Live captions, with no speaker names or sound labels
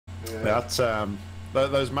Yeah. That's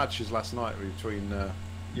those matches last night between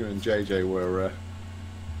you and JJ were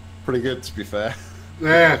pretty good, to be fair.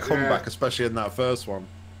 Yeah, The comeback, especially in that first one.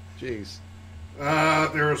 Jeez.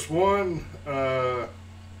 There was one the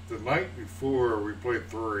night before we played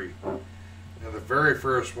three, and the very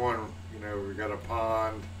first one, we got a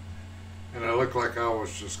pond, and it looked like I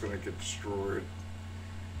was just going to get destroyed.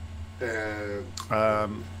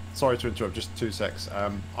 And Sorry to interrupt, just 2 secs.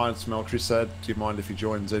 IronSmeltery said, do you mind if he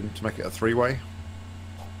joins in to make it a three-way?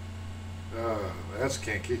 that's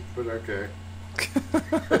kinky, but okay.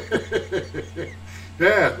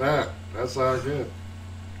 Yeah, nah, that's all good.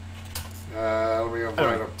 Let me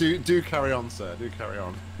invite him. Do carry on, sir. Do carry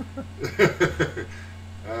on.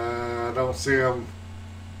 I don't see him.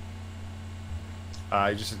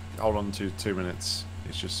 You just hold on to 2 minutes.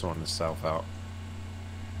 He's just sorting himself out.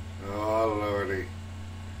 Oh, lordy.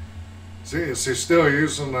 Is he still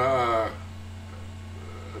using a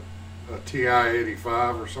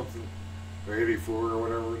TI-85 or something? Or 84 or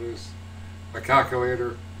whatever it is? A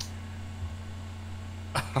calculator?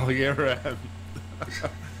 Oh, you're...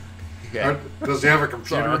 yeah. Does he have a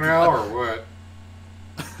computer now, or what?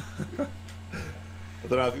 I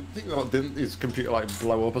don't know. I think didn't his computer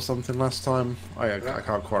blow up or something last time? I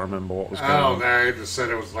can't quite remember what was going on. I don't know. He just said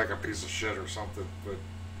it was like a piece of shit or something. But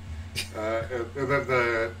and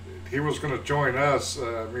then he was going to join us,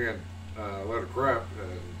 me and Let It Crap,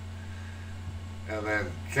 and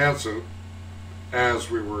then canceled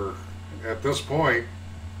as we were at this point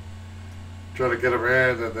trying to get him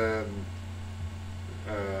in, and then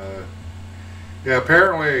yeah,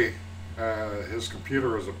 apparently his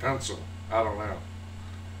computer is a pencil. I don't know.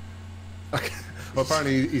 Okay. Well,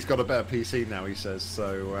 apparently he's got a better PC now, he says,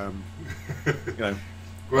 so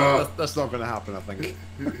well, that's not going to happen, I think.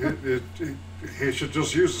 He should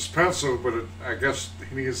just use his pencil, but I guess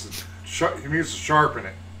he needs to sharpen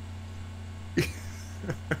it.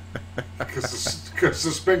 Because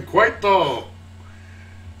it's been quite dull.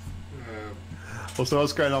 Also,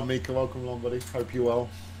 what's going on, Mika? Welcome along, buddy. Hope you're well.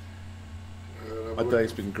 My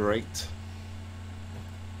day's been great.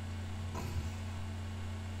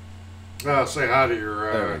 Say hi to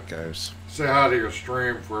your. There it goes. Say hi to your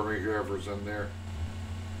stream for me, whoever's in there.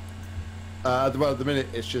 Well, at the minute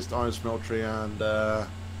it's just IronSmeltery and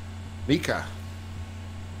Mika.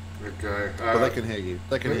 Okay. But they can hear you.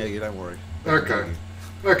 They can hear you. Don't worry. Okay.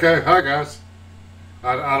 Okay. Hi guys.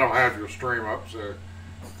 I don't have your stream up, so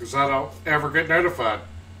because I don't ever get notified.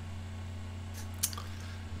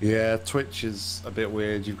 Yeah, Twitch is a bit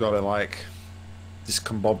weird. You've got to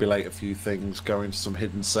discombobulate a few things, go into some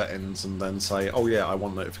hidden settings, and then say, "Oh yeah, I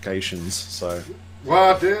want notifications." So,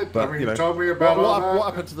 well, I did. But, I mean, you told me about all that. What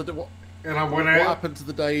happened to the and I went what happened to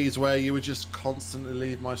the days where you would just constantly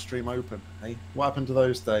leave my stream open? Hey, what happened to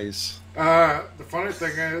those days? The funny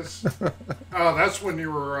thing is, that's when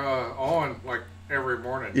you were on like every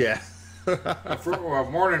morning. Yeah.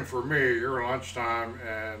 Morning for me, your lunchtime,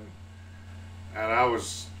 and I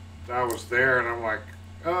was there, and I'm like,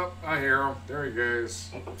 oh, I hear him. There he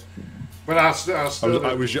goes. But I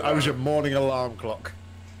was your morning alarm clock.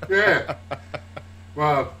 Yeah.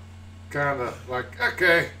 Well, kind of like,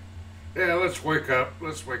 okay, yeah, let's wake up.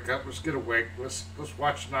 Let's get awake. Let's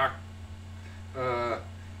watch Nock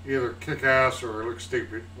either kick ass or look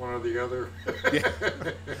stupid, one or the other. Yeah.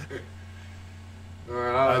 All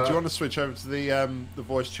right, do you want to switch over to the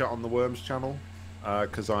voice chat on the Worms channel?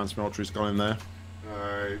 Because IronSmeltery's gone in there.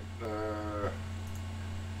 Alright,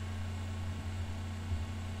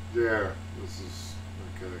 yeah, this is,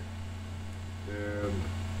 okay, and,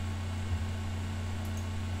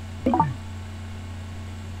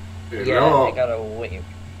 yeah, no, I got a way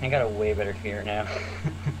better computer now.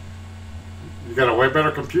 You got a way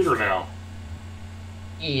better computer now.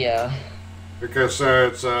 Yeah. Because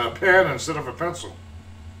it's a pen instead of a pencil.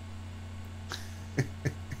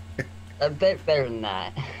 A bit better than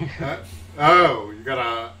that. Oh, you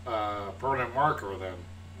got a permanent marker then.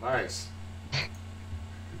 Nice.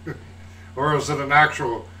 Or is it an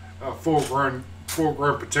actual full-grown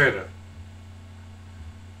potato?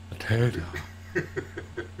 Potato.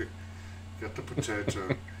 Get the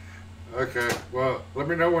potato. Okay, well, let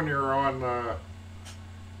me know when you're on.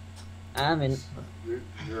 I'm in.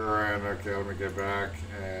 You're in. Okay, let me get back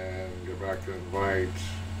to invite.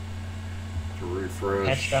 To refresh.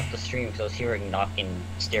 Catched off the stream because I was hearing Nock in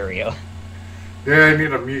stereo. Yeah, I need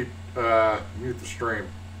to mute the stream.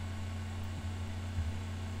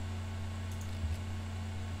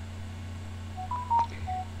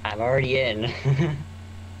 I'm already in.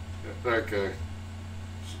 Okay.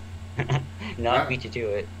 Nock beat you to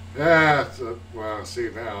it. Yeah, well, see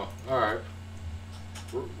now. All right.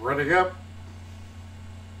 Ready up?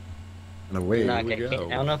 And away Nock, we I go.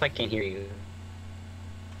 don't know if I can hear you.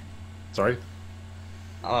 Sorry.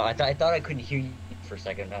 Oh, I thought I couldn't hear you for a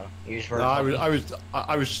second. No, you just weren't. No, talking.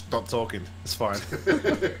 I was just not talking. It's fine. I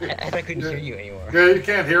thought I couldn't hear you anymore. Yeah, you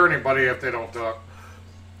can't hear anybody if they don't talk.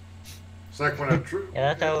 It's like when a tree.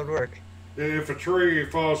 Yeah, that's how it would work. If a tree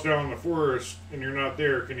falls down in the forest and you're not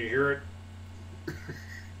there, can you hear it?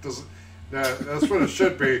 Does it? No, that's what it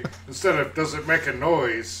should be. Instead of does it make a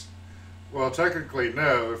noise? Well, technically,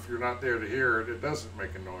 no. If you're not there to hear it, it doesn't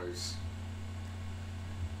make a noise.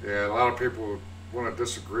 Yeah, a lot of people want to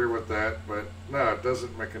disagree with that, but no, it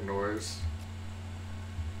doesn't make a noise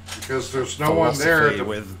because there's no one there to,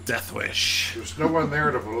 with Death Wish. there's no one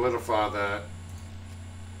there to validify that.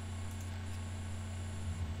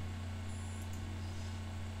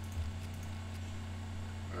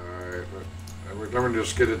 All right, let me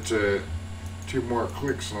just get it to 2 more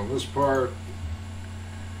clicks on this part.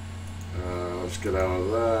 Let's get out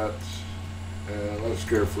of that, and let's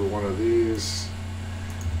go for one of these.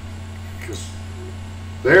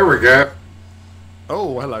 There we go.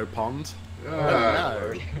 Oh, hello, pond. Now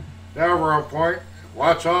we're on point.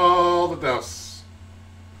 Watch all the dust.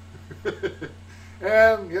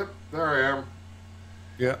 And yep, there I am.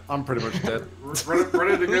 Yeah, I'm pretty much dead.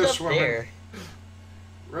 Ready to go Who's up swimming. there?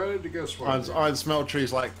 Ready to go swimming.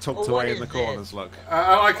 IronSmeltery's like tucked Well, away what in the is corners. this? Look.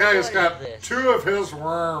 I like how he's What got is this? 2 of his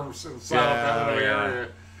worms inside that little Yeah. area.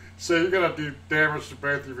 So you're gonna do damage to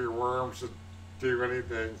both of your worms to do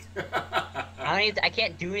anything. I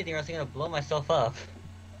can't do anything or else I'm gonna blow myself up.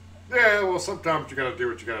 Yeah, well, sometimes you gotta do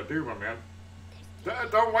what you gotta do, my man.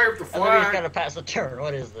 Don't wave the I literally just flag. gotta pass the turn.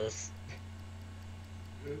 What is this?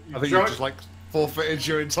 I think you just like forfeited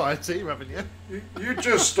your entire team, haven't you? You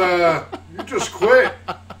just quit.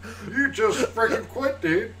 You just freaking quit,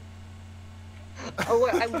 dude. Oh,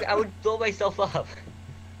 I would blow myself up.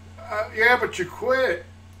 Yeah, but you quit.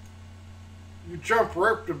 You jump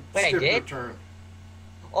rope to Wait, I skip your did? turn.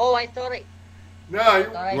 Oh, I thought I. No, you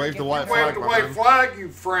thought I Wave the skipped white my- waved flag, the my white man. flag, you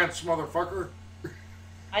France motherfucker.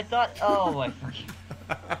 I thought. Oh my.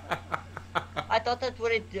 I thought that's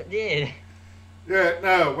what it did. Yeah,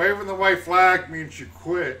 no, waving the white flag means you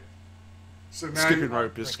quit. So now Skipping you,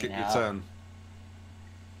 rope is skip freaking your out. turn.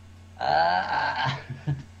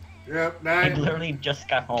 yep, now I you, literally just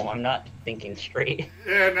got home. I'm not thinking straight.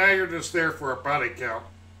 yeah, now you're just there for a body count.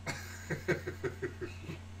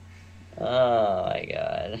 Oh my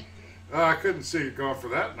god. Oh, I couldn't see you going for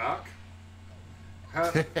that knock.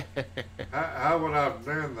 How would I have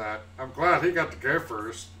known that? I'm glad he got to go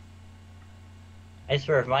first. I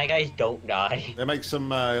swear, if my guys don't die. They make some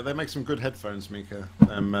good headphones, Mika.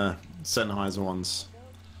 Sennheiser ones.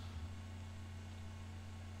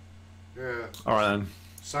 Yeah. All right then.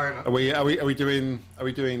 Sign up. Are we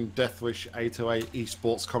doing Death Wish 808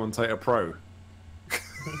 Esports Commentator Pro?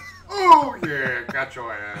 Oh yeah, got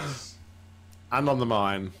your ass. And on the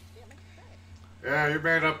mine. Yeah, you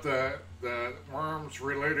made up the worms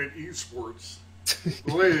related esports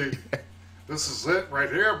league. This is it right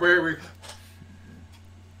here, baby.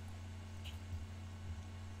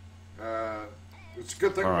 It's a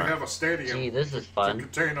good thing All we right. have a stadium Gee, this is to fun.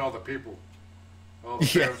 contain all the people, all the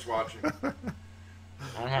Yeah. fans watching.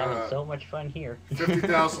 I'm having so much fun here.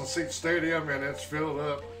 50,000 seat stadium and it's filled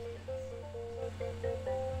up.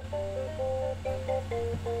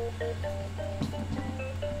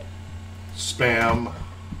 Spam.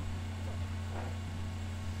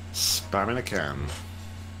 Spamming a can.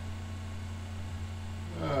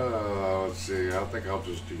 Let's see. I think I'll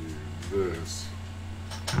just do this.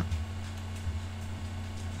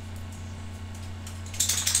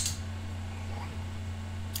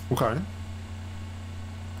 Okay.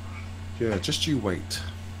 Yeah, just you wait.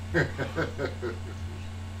 I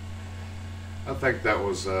think that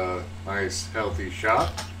was a nice, healthy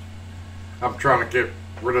shot. I'm trying to get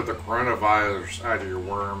rid of the coronavirus out of your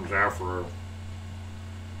worms, Afro.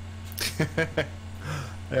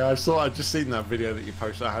 Yeah, I'd just seen that video that you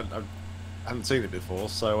posted. I hadn't seen it before,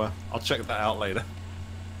 so I'll check that out later.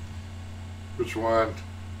 Which one?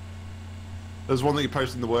 There's one that you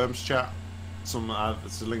posted in the Worms chat. It's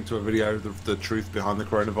a link to a video, the truth behind the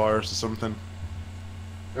coronavirus or something.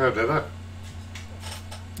 Oh, did I?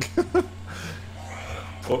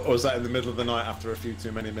 Or was that in the middle of the night after a few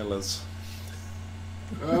too many Millers?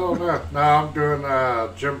 I don't know. No, I'm doing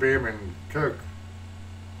Jim Beam and Coke.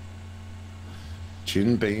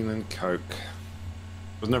 Gin Bean and Coke.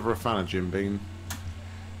 Was never a fan of Jim Bean.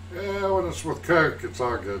 Yeah, when it's with Coke, it's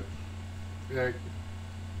all good. Yeah,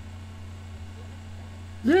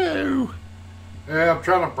 No. yeah. I'm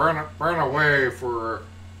trying to burn a way through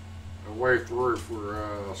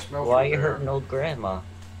for Smeltery. Why are you there, hurting old grandma?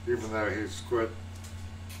 Even though he's quit.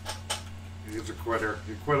 He's a quitter.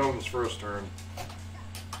 He quit on his first turn.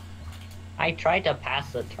 I tried to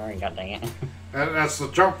pass the turn, god dang it. And that's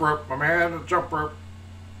the jump rope, my man, the jump rope.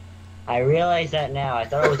 I realize that now. I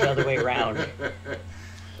thought it was the other way around.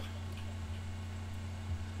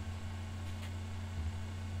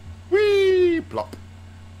 Whee! Plop.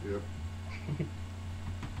 Yep.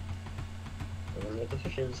 Over with the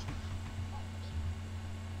fishes.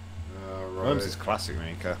 Worms is classic,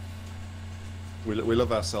 Mika. We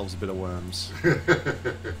love ourselves a bit of worms.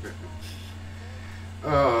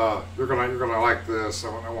 You're gonna like this. I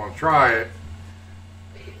want to try it.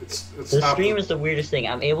 It's the stream is the weirdest thing.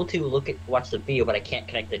 I'm able to watch the video, but I can't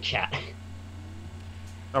connect the chat.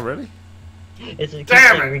 Oh really? It's like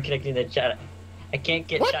reconnecting the chat. I can't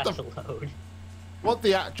get chat to load. What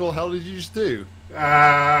the actual hell did you just do?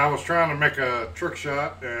 I was trying to make a trick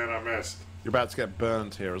shot and I missed. You're about to get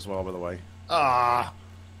burned here as well, by the way. Ah!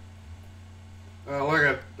 Look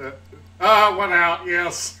at that. Ah, went out.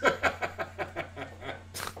 Yes.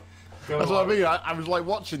 That's what I mean. I was like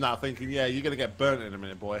watching that, thinking, "Yeah, you're gonna get burnt in a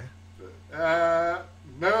minute, boy." No,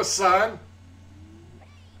 son.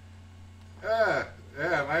 Yeah,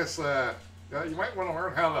 nice. Yeah, you might want to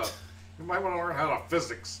learn how to. You might want to learn how to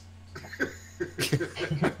physics.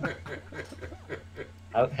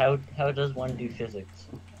 How does one do physics?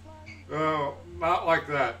 Oh, not like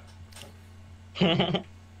that.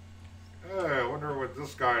 I wonder what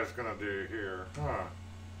this guy is gonna do here, huh?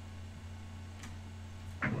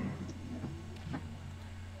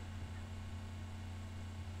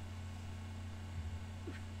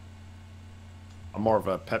 I'm more of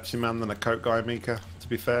a Pepsi man than a Coke guy, Mika, to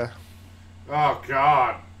be fair. Oh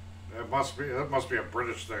God, that must be a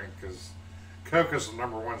British thing, because Coke is the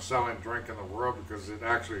 #1 selling drink in the world because it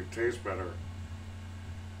actually tastes better.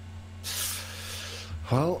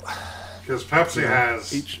 Well, because Pepsi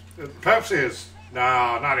Pepsi is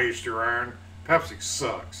no, not each your own. Pepsi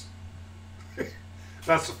sucks.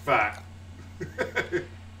 That's a fact. Hey,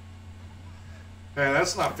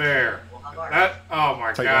 that's not fair. Oh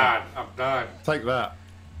my God, I'm done. Take that.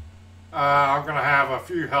 I'm gonna have a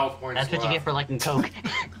few health points. That's what you get for liking Coke.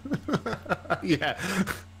 Yeah.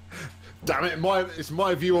 Damn it, it's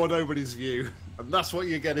my view or nobody's view, and that's what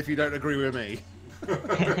you get if you don't agree with me.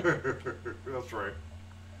 That's right.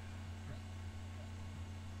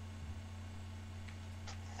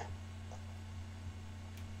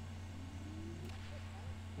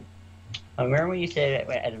 I remember when you said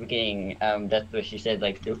at the beginning, that's what she said,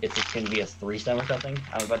 like, it's just going to be a threesome or something?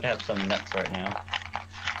 I'm about to have some nuts right now.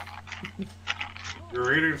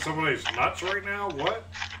 You're eating somebody's nuts right now? What?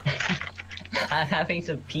 I'm having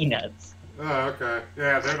some peanuts. Oh, okay.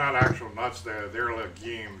 Yeah, they're not actual nuts, they're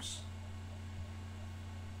legumes.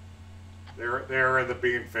 They're in the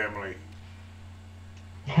bean family.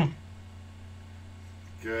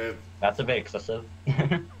 Good. That's a bit excessive.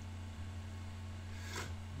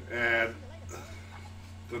 And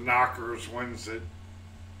the Knockers wins it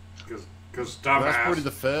because dumbass.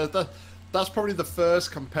 That's probably the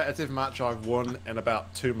first competitive match I've won in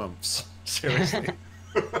about 2 months. Seriously.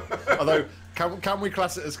 Although, can we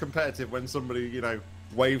class it as competitive when somebody, you know,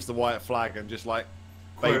 waves the white flag and just like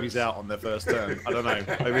babies out on their first turn? I don't know.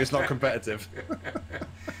 Maybe it's not competitive.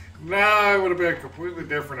 No, it would have been completely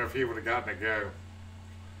different if he would have gotten a go.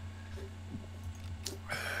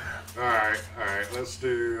 Alright, let's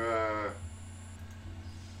do,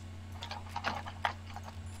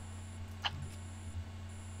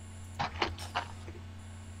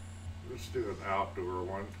 let's do an outdoor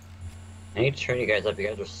one. I need to turn you guys up. You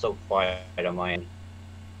guys are so quiet on my end.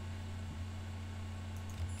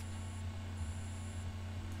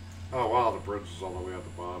 Oh wow, the bridge is all the way at the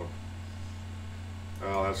bottom.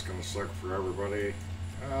 Oh, that's gonna suck for everybody.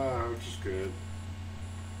 Which is good.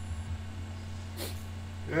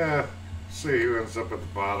 Yeah, see who ends up at the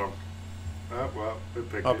bottom. Oh, well, they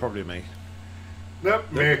picked it. Probably me. Nope,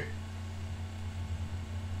 me.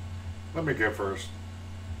 Let me go first.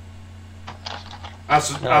 I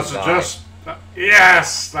suggest...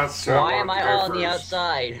 yes! That's why am I all on the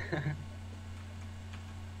outside?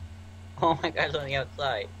 Oh my God, on the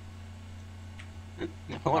outside.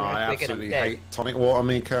 I absolutely hate tonic water,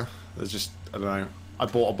 Mika. There's just, I don't know. I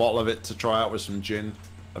bought a bottle of it to try out with some gin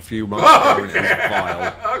a few months ago, and it was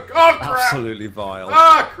vile. Oh, crap! Absolutely vile.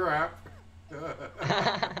 Oh, crap!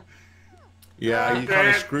 Yeah, you kind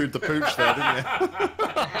of screwed the pooch there, didn't you?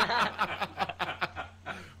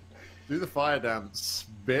 Do the fire dance,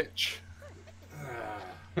 bitch.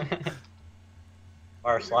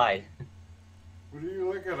 Or a slide. What are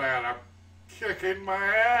you looking at? I'm kicking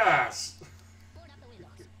my ass.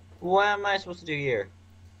 What am I supposed to do here?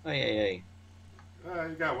 Oh, yeah.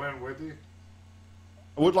 You got wind with you.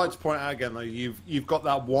 I would like to point out again, though, you've got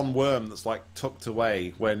that one worm that's like tucked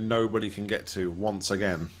away where nobody can get to once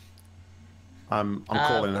again. I'm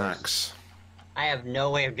calling an axe. I have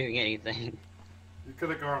no way of doing anything. You could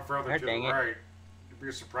have gone further to the right. You'd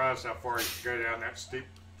be surprised how far you can go down that steep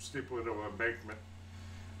little embankment.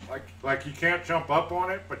 Like you can't jump up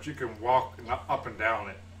on it, but you can walk up and down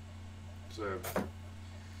it. So,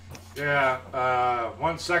 yeah,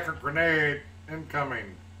 1 second grenade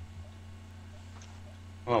incoming.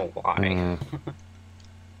 Oh, why?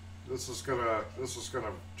 This is gonna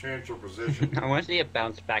change your position. I want to see it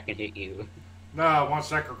bounce back and hit you. No, 1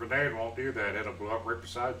 second grenade won't do that. It'll blow up right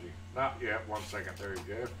beside you. Not yet. 1 second. There you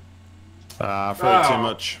go. Too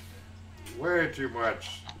much. Way too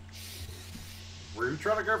much. Were you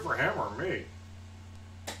trying to go for him or me?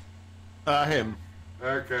 Him.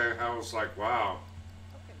 Okay, I was like, wow.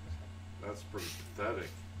 That's pretty pathetic.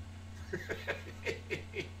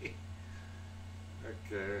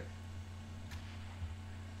 Okay.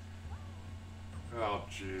 Oh,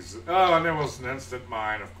 jeez. Oh, and it was an instant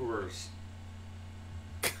mine, of course.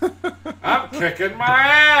 I'm kicking my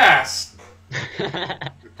ass!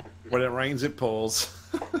 When it rains, it pours.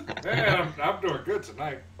 Man, I'm doing good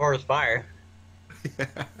tonight. Forest fire.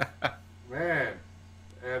 Man.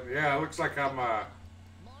 And yeah, it looks like I'm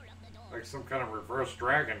like some kind of reverse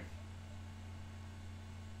dragon.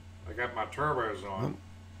 I got my turbos on.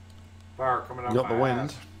 Fire coming up. Got the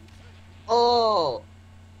wind. Oh!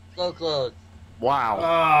 So close.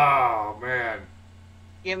 Wow. Oh, man.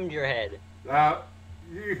 Skimmed your head.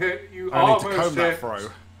 You I need to comb that throw.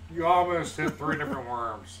 You almost hit 3 different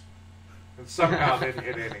worms. And somehow didn't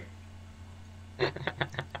hit any.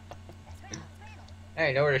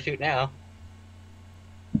 I know where to shoot now.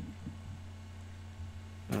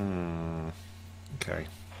 Okay.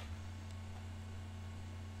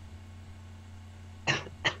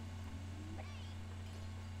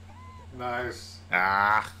 Nice.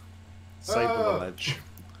 Save the ledge.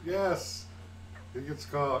 Yes. He gets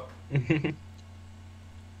caught.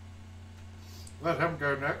 Let him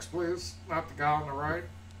go next, please. Not the guy on the right.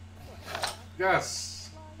 Yes.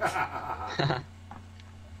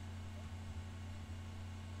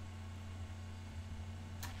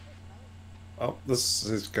 Oh, this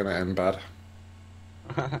is going to end bad.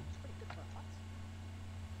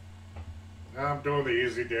 I'm doing the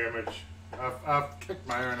easy damage. I've kicked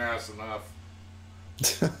my own ass enough.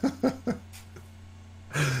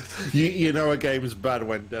 You know a game's bad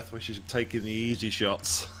when Deathwish is taking the easy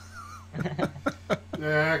shots.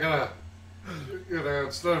 Yeah, I gotta,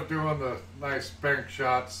 instead of doing the nice bank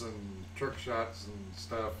shots and trick shots and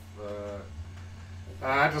stuff,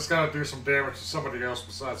 I just gotta do some damage to somebody else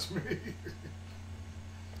besides me.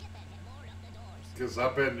 Because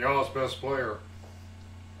I've been y'all's best player,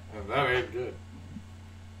 and that ain't good.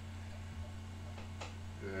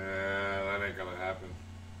 Yeah, that ain't gonna happen.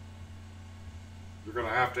 You're gonna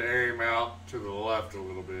have to aim out to the left a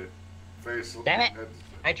little bit. Face. Damn it!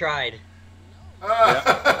 I tried.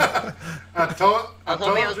 I told I was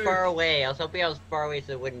hoping I was you. far away. I was hoping I was far away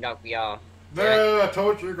so it wouldn't knock me off. No, I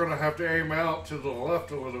told you you're gonna have to aim out to the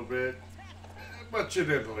left a little bit, but you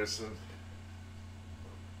didn't listen.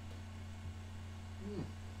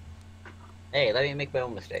 Hey, let me make my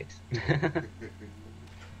own mistakes.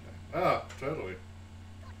 Ah, totally.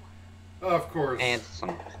 Of course. And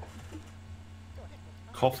some.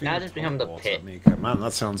 Coffee. Now and just become the water, pit. Mika. Man,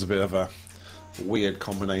 that sounds a bit of a weird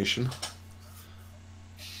combination.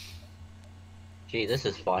 Gee, this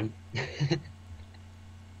is fun.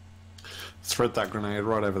 Thread that grenade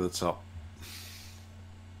right over the top.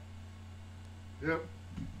 Yep.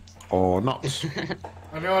 Or not.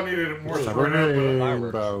 I know I needed it more It's a spread out,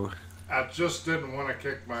 rainbow. but I just didn't want to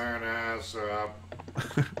kick my own ass, so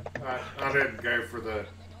I didn't go for the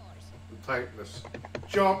tightness.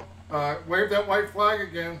 Jump. Wave that white flag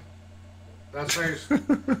again. That's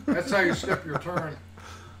how you skip your turn.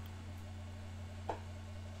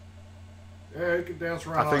 Yeah, you can dance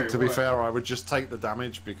around. I think, to be fair, I would just take the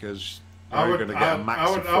damage because you're going to get a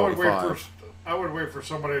max of 45. I would wait for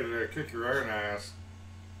somebody to kick your own ass.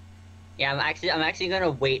 Yeah, I'm actually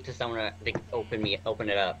gonna wait till someone to open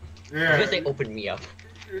it up. Yeah. I was gonna say open me up.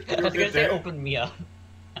 I was gonna say open me up.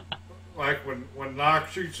 Like when Nock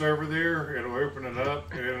shoots over there, it'll open it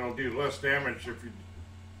up and it'll do less damage if you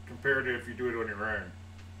compared to if you do it on your own.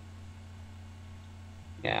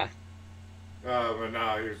 Yeah. But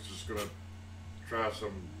now he's just gonna try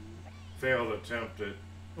some failed attempt at.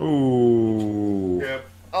 Ooh. Yep.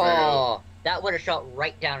 Oh, Failed. that would have shot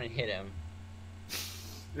right down and hit him.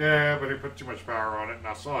 Yeah, but he put too much power on it, and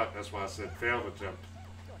I saw it. That's why I said failed attempt.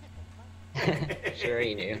 Sure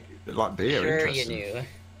you knew. Bit like beer, Sure you interesting.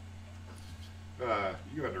 knew.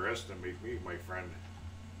 You underestimate me, my friend.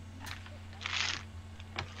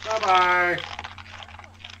 Bye-bye.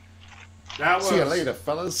 See you later,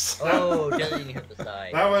 fellas. Oh, doesn't even hit the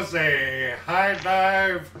side. That was a high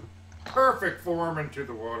dive. Perfect form into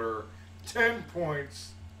the water. 10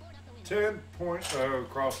 points. 10.0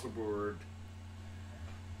 across the board.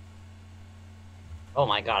 Oh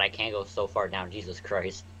my god, I can't go so far down. Jesus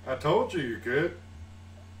Christ. I told you could.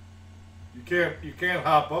 You can't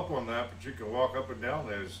hop up on that, but you can walk up and down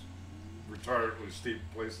those retardedly steep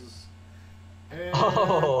places. And,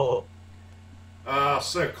 Oh.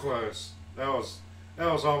 So close. That was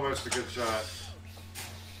almost a good shot.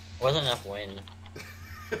 Wasn't enough wind.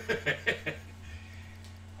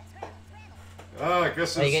 I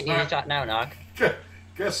guess Oh, you it's get a not. shot now, Nock.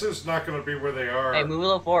 Guess it's not going to be where they are. Hey, move a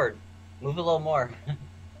little forward. Move a little more.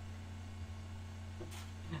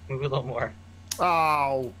 Move a little more.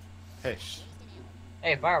 Oh, pish.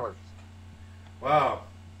 Hey, fireworks. Wow.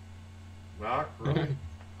 Knock, really?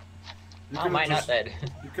 You How could've am I not just- dead?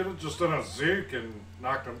 You could have just done a zeke and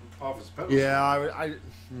knocked him off his pedestal. Yeah,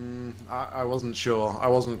 I wasn't sure. I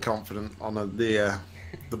wasn't confident on the What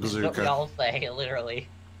we bazooka. all say, literally.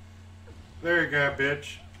 There you go,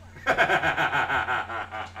 bitch.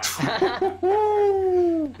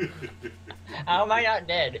 How am I not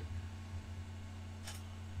dead?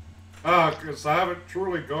 Because I haven't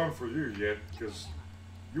truly gone for you yet, because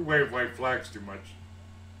you wave white flags too much.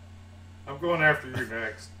 I'm going after you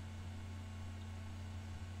next.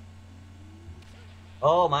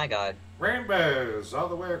 Oh my god. Rainbows all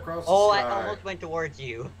the way across the Oh, I sky. almost went towards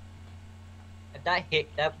you. If that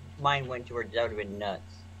hit, that mine went towards, that would have been nuts.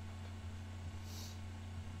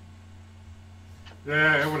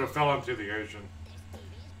 Yeah, it would have fell into the ocean.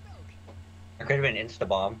 It could have been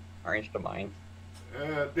Insta-bomb, or Insta-mine.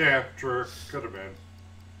 Yeah, true. Could have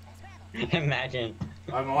been. Imagine,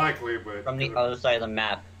 Unlikely, but... from the could've- other side of the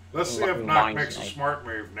map. Let's see if Nock Mine's makes a nice. smart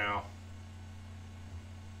move now.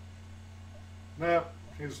 Nope,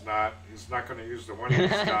 he's not. He's not going to use the one he's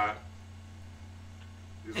got.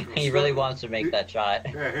 He's gonna He really still- wants to make he- that shot.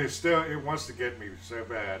 Yeah, he wants to get me so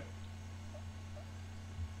bad.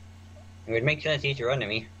 It would make sense he's your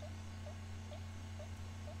enemy.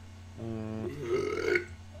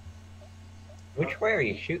 Which way are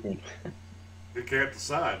you shooting? He can't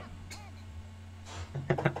decide.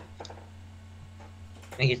 I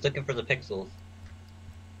think he's looking for the pixels.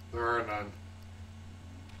 There are none.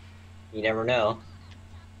 You never know.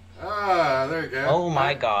 Ah, there you go. Oh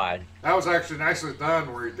my god. That was actually nicely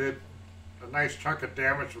done, where he did a nice chunk of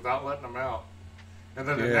damage without letting him out. And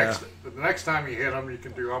then the next time you hit him, you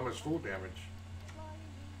can do almost full damage.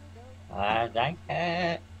 I like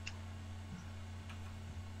that.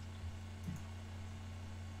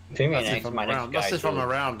 Give me That's an if X, I'm my next around. guy. That's if I'm too.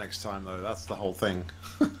 around next time, though. That's the whole thing.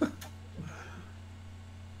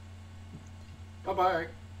 Bye-bye.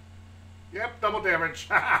 Yep, double damage.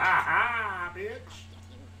 Ha ha ha, bitch.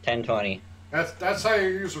 10-20. That's how you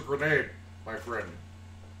use a grenade, my friend.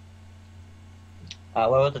 What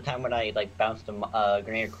was the time when I like bounced a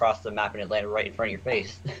grenade across the map and it landed right in front of your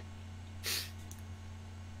face?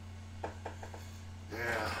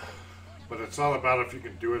 Yeah. But it's all about if you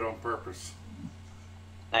can do it on purpose.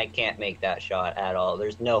 I can't make that shot at all.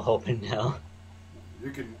 There's no hope in hell. You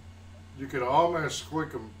could almost squeak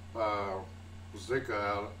a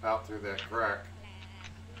bazooka out through that crack.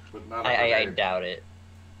 But not a I grenade. doubt it.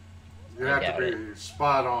 You I have doubt to be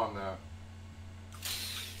spot on, though.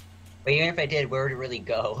 But even if I did, where would it really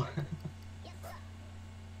go?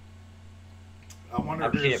 I wonder I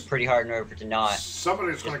have to hit who's... it pretty hard in order for it to not.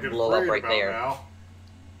 Somebody's going to just get blow up afraid right about there. now.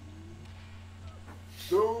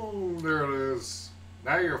 Boom, there it is.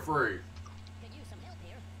 Now you're free.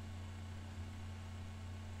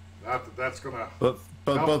 Not that that's going to...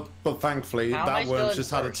 But thankfully, How am I that still worm's in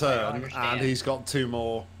just had a first? I don't turn, understand. and he's got 2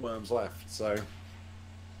 more worms left. So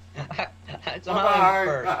That's how I'm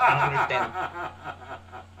first. I don't understand.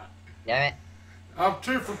 Damn it. I'm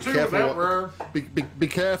 2 for 2 with Careful that what- worm. be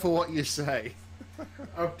careful what you say.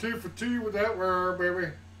 I'm 2 for 2 with that worm,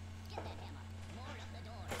 baby.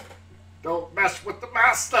 Don't mess with the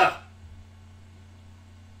master.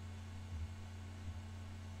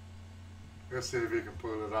 Let's see if he can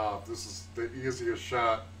pull it off. This is the easiest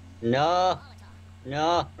shot. No.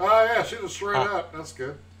 No. Oh yeah, shoot it straight up. That's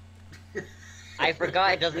good. I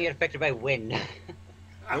forgot it doesn't get affected by wind.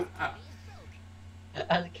 Nope.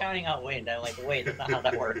 I was counting out wind. I'm like, wait, that's not how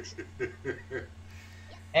that works.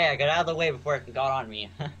 Hey, I got out of the way before it got on me.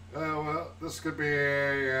 Well, this could be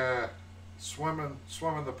a swim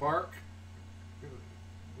in the park.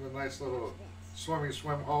 A nice little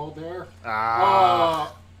swim hole there.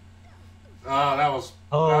 Ah, Oh, that was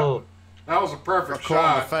Oh. that That was a perfect Caught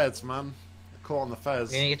on the shot. feds, man. Caught on the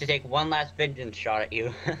feds. We're gonna get to take one last vengeance shot at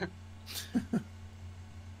you. If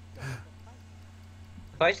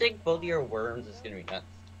I take both of your worms, it's gonna be nuts.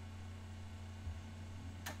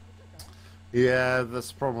 Yeah,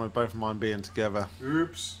 that's the problem with both of mine being together.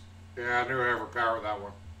 Oops. Yeah, I knew I overpowered that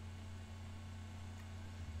one.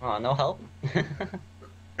 Oh, no help?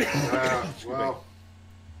 Well,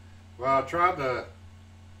 I tried to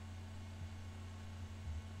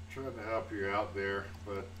help you out there,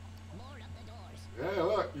 but yeah,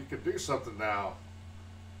 look, you can do something now.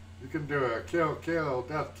 You can do a kill,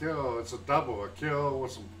 death, kill. It's a double, a kill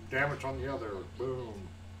with some damage on the other. Boom.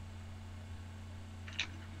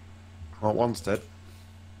 Well, one's dead.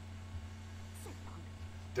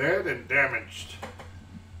 Dead and damaged.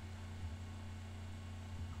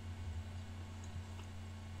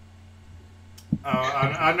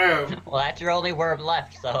 I know. Well, that's your only worm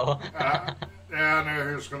left, so... Yeah, I know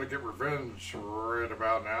who's going to get revenge right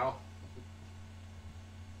about now.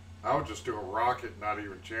 I would just do a rocket, not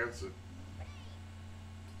even chance it.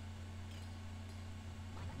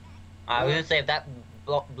 I was gonna say, if that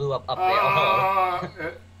blew up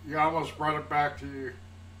there... You almost brought it back to you.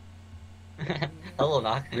 Hello,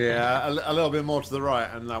 Nock. Yeah, a little bit more to the right,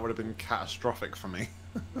 and that would have been catastrophic for me.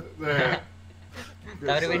 There.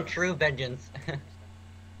 That would have been true vengeance.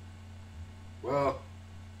 Well.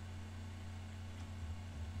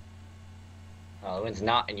 Oh, the wind's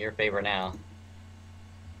not in your favor now.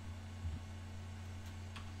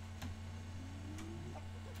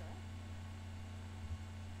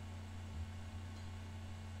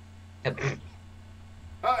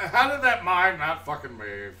 How did that mine not fucking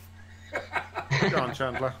move? Go on,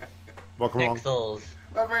 Chandler. Welcome along. Pixels.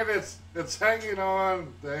 I mean, it's hanging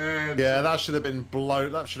on the edge. Yeah, that should have been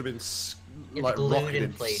That should have been like glued in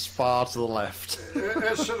rocketed place. far to the left.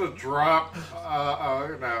 It should have dropped.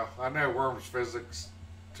 You know, I know worms physics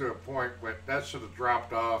to a point, but that should have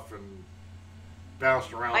dropped off and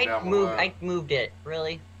bounced around down below. I moved it.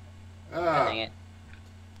 Really? Dang it.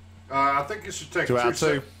 I think you should take 2 out of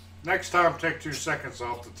 2. Next time, take 2 seconds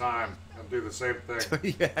off the time and do the same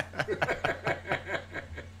thing. Yeah.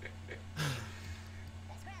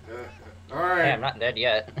 All right. Hey, I'm not dead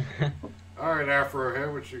yet. All right, Afro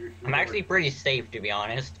Head, what you? I'm actually pretty safe, to be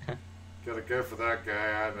honest. Gotta go for that guy.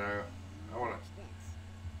 I know. I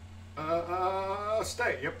wanna.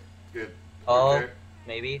 Stay. Yep. Good. Oh, Okay.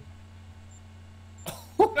 maybe.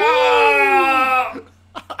 No!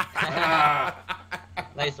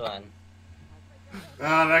 Nice one.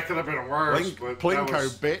 That could have been worse. But Plinko,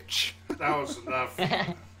 bitch. that was enough.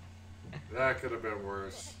 That could have been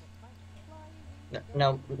worse.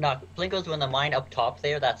 No, Plinko's when the mine up top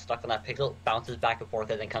there that's stuck on that pixel bounces back and forth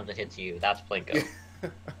and then comes and hits you. That's Plinko.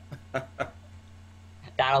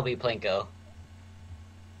 That'll be Plinko.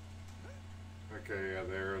 Okay, yeah,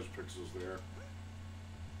 there's pixels there.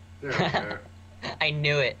 There we go. I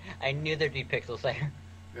knew it. I knew there'd be pixels there.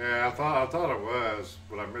 Yeah, I thought it was,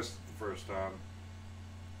 but I missed it the first time.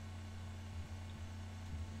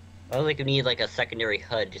 I don't think we need like a secondary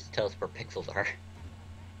HUD just to tell us where pixels are.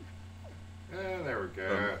 Yeah, there we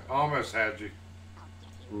go. Almost had you.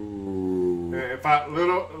 Ooh. Yeah, if I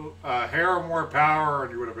little hair more power,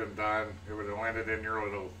 and you would have been done. It would have landed in your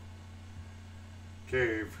little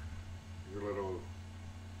cave, your little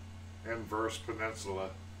inverse peninsula.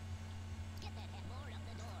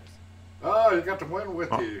 Oh, you got the wind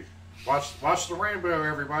with you. Watch the rainbow,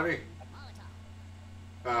 everybody.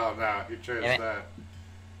 Oh no, he chose that.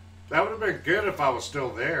 That would have been good if I was still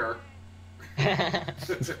there.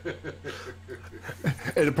 It'd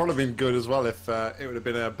have probably been good as well if it would have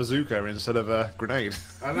been a bazooka instead of a grenade.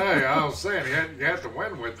 I know, I was saying, you had the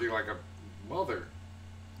wind with you like a mother.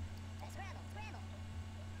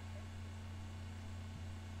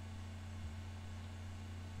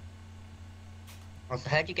 So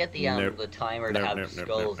how'd you get the the timer to have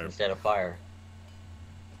skulls instead of fire?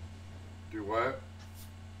 Do what?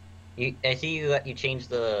 I see you changed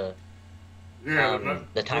the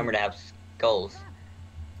the timer to have skulls.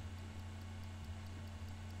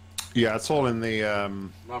 Yeah, it's all in the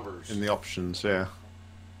Numbers. in the options. Yeah.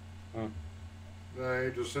 No,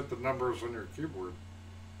 you just hit the numbers on your keyboard.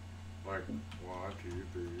 Like 1, 2,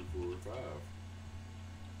 3, 4, 5.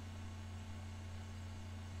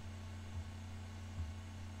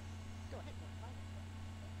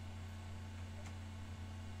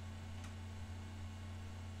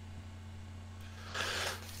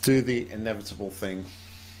 Do the inevitable thing.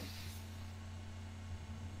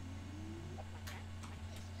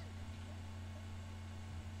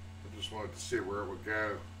 I just wanted to see where it would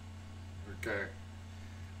go. Okay.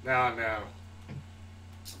 Now I know.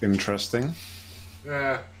 Interesting.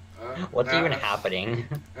 Yeah, What's even happening?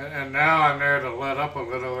 And now I'm there to let up a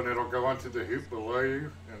little, and it'll go into the hoop below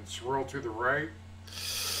you and swirl to the right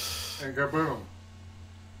and go boom.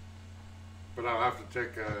 But I'll have to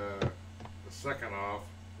take a second off,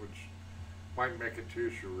 which might make it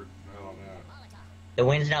too short. I don't know. The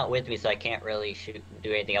wind's not with me, so I can't really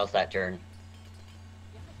do anything else that turn.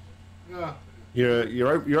 Yeah.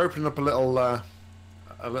 You're opening up a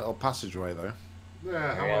little passageway though.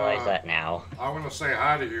 Yeah. I realize that now. I'm gonna say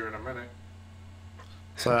hi to you in a minute.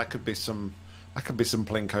 So that could be some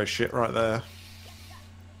plinko shit right there.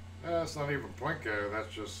 That's not even plinko.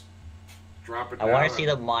 That's just drop it I down. want to see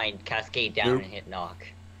the mine cascade down Nope. and hit Nock.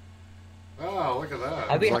 Oh, look at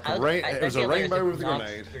that. It was a rainbow with a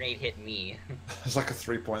grenade. Grenade hit me. It's like a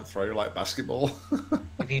 3-point throw, like basketball.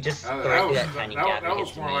 If you just throw that through was, that tiny gap, that it was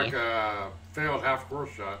hits more me. like a failed half-court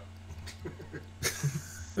shot.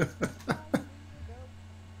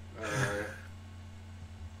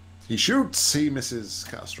 He shoots, he misses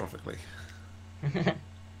catastrophically.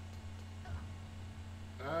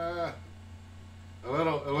 A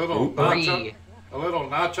little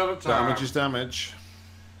notch at a time. Damage is damage.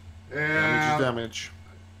 Yeah. Damage is damage.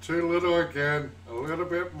 Too little again. A little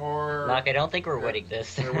bit more. Nock, I don't think we're winning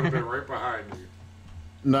this. They would have been right behind you.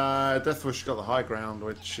 Nah, Deathwish got the high ground,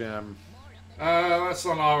 which. That's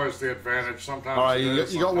not always the advantage. Sometimes. All right, it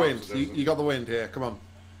is, you got wind. sometimes it isn't. You got the wind here. Come on.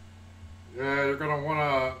 Yeah, you're gonna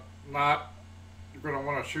wanna not. You're gonna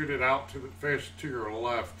wanna shoot it out to the face to your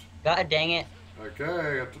left. God dang it.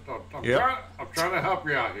 Okay, Yep. I'm trying to help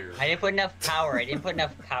you out here. I didn't put enough power. I didn't put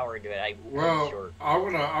enough power into it. I was Well, short. I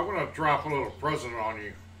wanna drop a little present on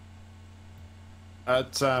you.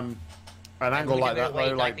 At an angle moved like a bit that, away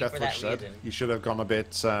though, like exactly for Deathwish that said, reason. you should have gone a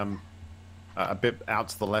bit out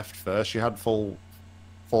to the left first. You had full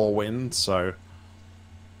wind, so.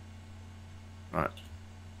 Right.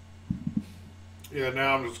 Yeah,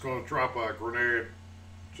 now I'm just gonna drop a grenade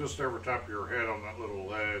just over top of your head on that little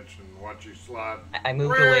ledge and watch you slide. I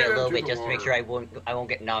moved right away a little into bit the just to make water. sure I won't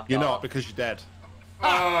get knocked You're off. not, because you're dead.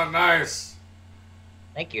 Oh, nice.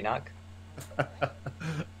 Thank you, Nock.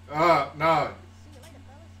 No.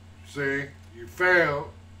 See, you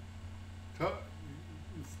fail.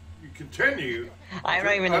 You continue. I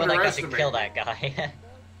don't even know if I got to Underestimate kill me. that guy.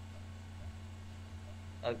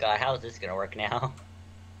 Oh god, how is this gonna work now?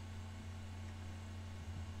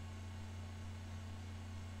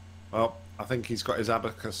 Well, I think he's got his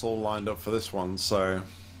abacus all lined up for this one, so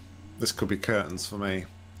this could be curtains for me.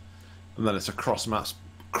 And then it's a cross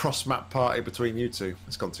map party between you two.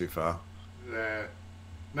 It's gone too far. Yeah.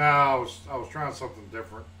 No, I was trying something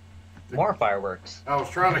different. More fireworks. I was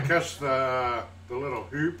trying to catch the little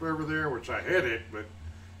hoop over there, which I hit it, but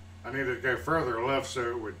I needed to go further left so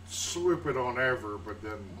it would swoop it on over. But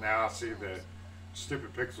then now I see the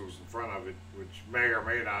stupid pixels in front of it, which may or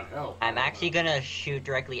may not help. I'm actually gonna shoot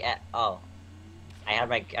directly at. Oh, I had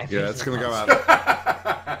my. Yeah, it's gonna go out.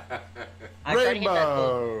 I was trying to hit that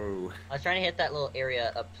little, Rainbow! I was trying to hit that little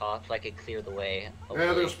area up top so I could clear the way. Yeah,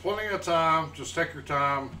 hopefully. there's plenty of time. Just take your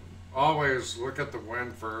time. Always look at the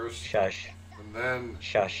wind first, Shush. and then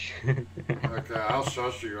Shush. okay, I'll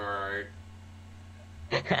shush you. All right.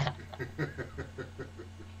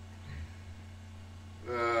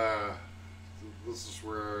 This is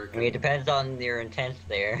where. I mean, it depends on your intent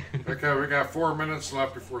there. Okay, we got 4 minutes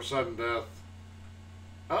left before sudden death.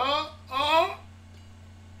 I'm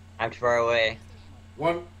too far away.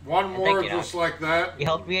 One more you, just Nock. like that. You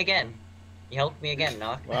helped me again. You helped me again,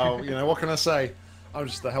 Nock. Well, you know, what can I say? I'm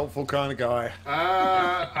just a helpful kind of guy.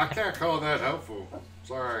 I can't call that helpful.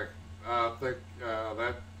 Sorry. I think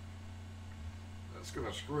that's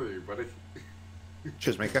gonna screw you, buddy.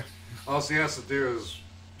 Cheers, Mika. All he has to do is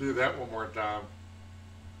do that one more time.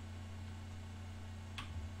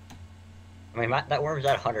 I mean, that worm's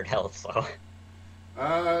at 100 health, so.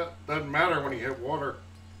 Doesn't matter when you hit water.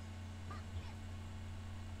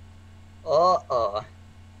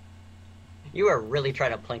 You are really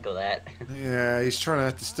trying to plinko that. Yeah, he's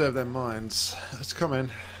trying to disturb their minds. It's coming.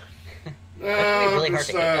 gonna be really hard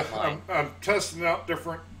to hit that line. I'm testing out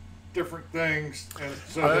different things, and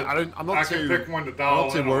so I'm not I too, can pick one to I'm dial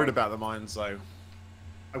not too in worried on. about the mines, though.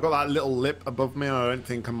 I've got that little lip above me, and I don't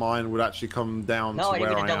think a mine would actually come down No, to I didn't where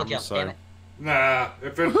get a I double am. jump, So. damn it. Nah,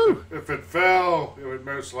 if it fell, it would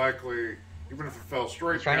most likely, even if it fell I'm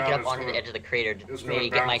straight trying down, to get up it's onto gonna, the edge of the crater it's to gonna maybe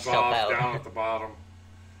get bounce myself off out. down at the bottom.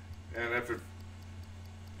 And if it,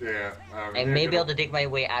 yeah, I may be able to dig my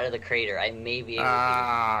way out of the crater. I may be able to.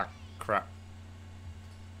 Ah, crap.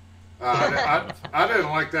 I didn't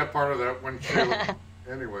like that part of that windshield.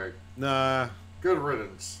 Anyway, Nah, good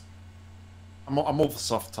riddance. I'm all for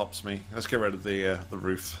soft tops, me. Let's get rid of the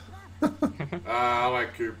roof. I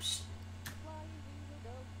like coops.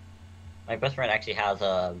 My best friend actually has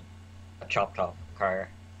a chop top car.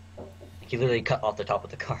 He literally cut off the top of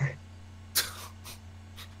the car.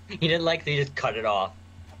 He didn't like it, so he just cut it off.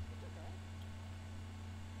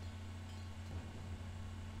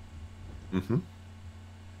 Mm-hmm.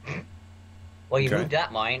 Well, you Okay. moved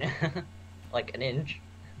that mine. Like an inch.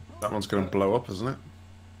 That one's going to blow up, isn't it?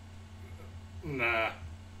 Nah.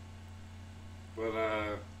 But,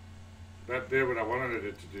 that did what I wanted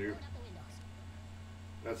it to do.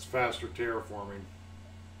 That's faster terraforming.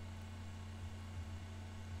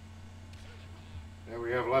 And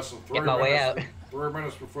we have less than 3 Get my way out. minutes. 3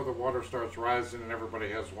 minutes before the water starts rising and everybody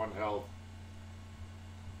has 1 health.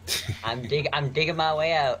 I'm digging my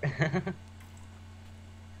way out.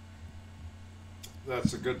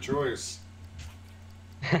 That's a good choice.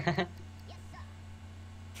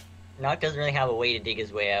 Nock doesn't really have a way to dig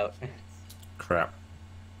his way out. Crap.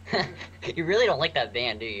 You really don't like that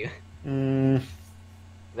van, do you?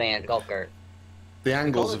 Van, golf cart. The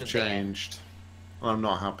angles it have a van. changed. I'm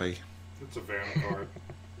not happy. It's a van card.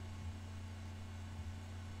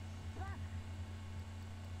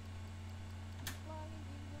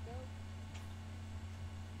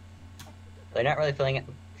 They're not really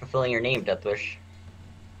fulfilling your name, Deathwish.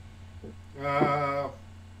 I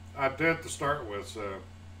did to start with, so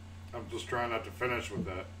I'm just trying not to finish with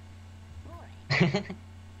that.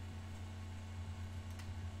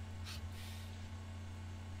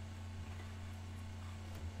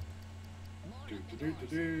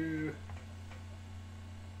 Do.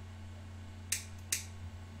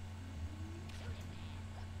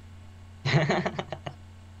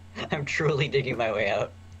 I'm truly digging my way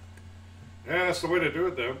out. Yeah, that's the way to do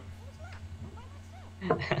it, though.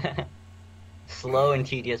 Slow and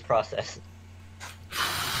tedious process.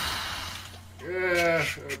 Yeah,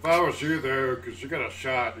 if I was you, though, because you got a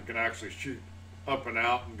shot, you can actually shoot up and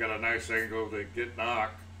out and got a nice angle to get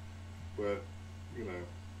knocked. But, you know.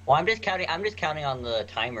 Well, I'm just counting on the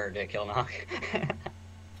timer to kill Nock.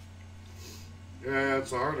 Yeah,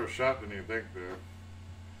 it's a harder shot than you think,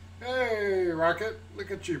 though. Hey, Rocket, look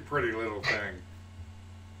at you, pretty little thing.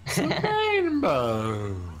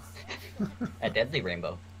 Rainbow. A deadly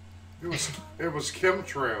rainbow. It was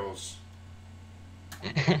chemtrails.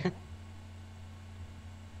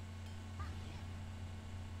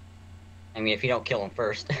 I mean, if you don't kill him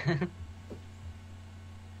first.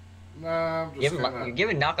 Nah, I'm just You're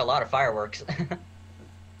giving Nock a lot of fireworks.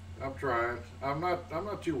 I'm trying. I'm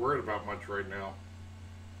not too worried about much right now.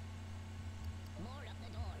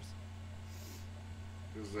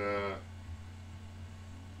 Cause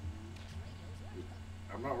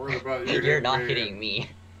I'm not worried about you. You're not me, hitting me.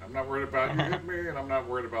 I'm not worried about you hitting me, and I'm not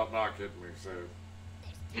worried about Nock hitting me. So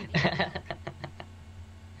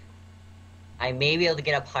I may be able to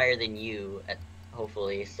get up higher than you,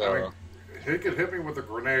 hopefully. So. I mean, he could hit me with a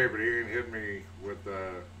grenade, but he ain't hit me with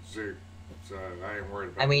Zook. So I ain't worried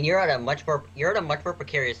about. I mean, you're at a much more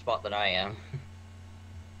precarious spot than I am.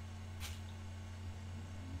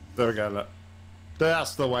 There we go, look.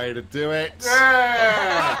 That's the way to do it.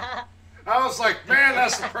 Yeah! I was like, man,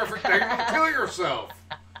 that's the perfect thing to kill yourself.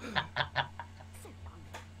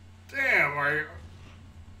 Damn, are you?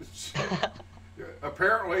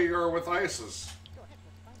 Apparently, you're with ISIS.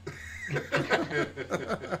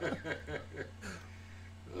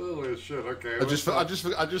 Holy shit! Okay. I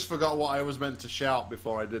just forgot what I was meant to shout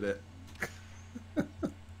before I did it.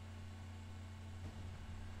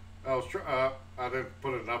 I didn't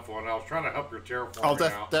put enough on. I was trying to help your terraforming Oh,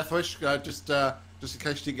 out. Deathwish, just in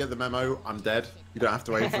case you didn't get the memo, I'm dead. You don't have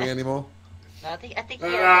to wait for me anymore. No, I think.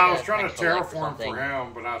 I was trying to terraform for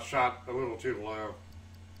him, but I shot a little too low.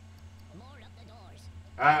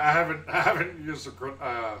 I haven't used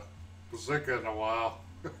the bazooka in a while.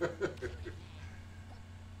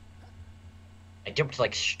 I jumped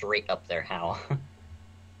like straight up there. How?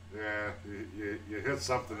 Yeah, you hit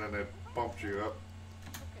something and it bumped you up.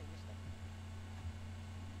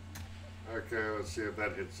 Okay, let's see if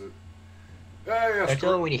that hits it. Yeah, Don't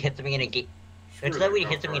tell me when you hit something in a game. Don't tell me when you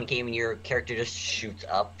hit something in a it. game and your character just shoots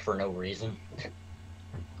up for no reason.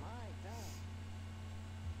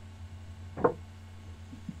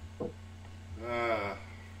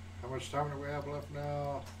 How much time do we have left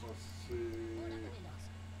now? Let's see.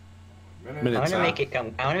 Minute. I want to out. make it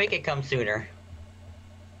come. I want to make it come sooner.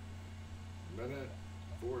 Minute,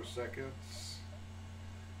 4 seconds.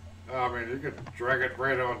 I mean, you could drag it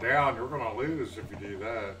right on down. You're gonna lose if you do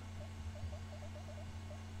that.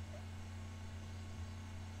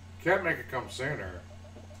 Can't make it come sooner.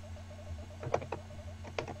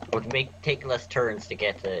 It would take less turns to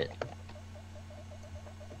get to it.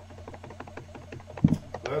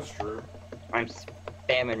 That's true. I'm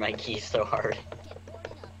spamming my keys so hard.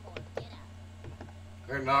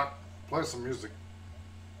 Hey, Nock, play some music.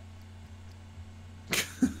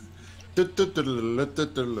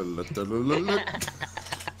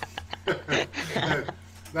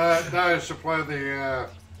 Now I should play the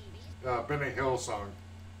Benny Hill song.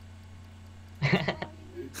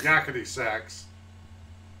 Yakety sax.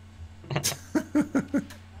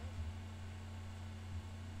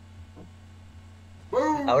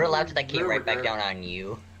 Boom! I would have laughed if that came There we right back go. down on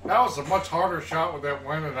you. That was a much harder shot with that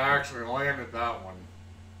win, and I actually landed that one.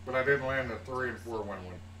 But I didn't land the 3 and 4 win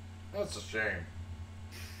one. That's a shame.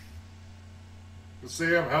 You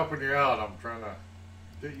see, I'm helping you out. I'm trying to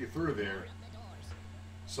get you through there.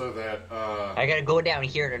 So that, I gotta go down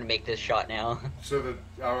here to make this shot now. so that,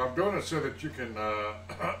 I'm doing it so that you can,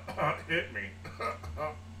 hit me.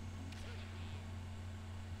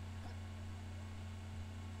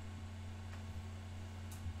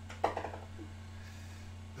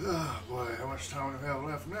 Oh boy, how much time do we have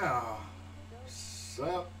left now?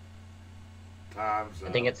 Sup? Time's up.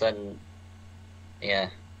 I think it's an... Yeah.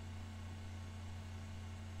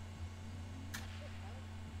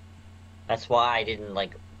 That's why I didn't,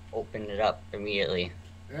 like, open it up immediately.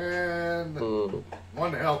 And Ooh.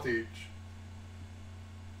 1 health each.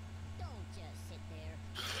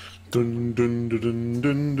 Dun dun dun dun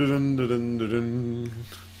dun dun dun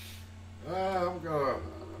dun.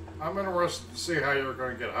 I'm interested to see how you're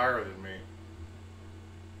going to get higher than me.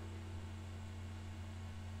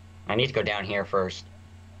 I need to go down here first.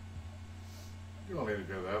 You don't need to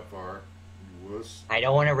go that far, you wuss. I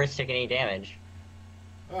don't want to risk taking any damage.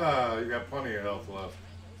 Ah, you got plenty of health left.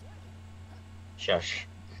 Shush.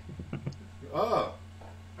 Oh,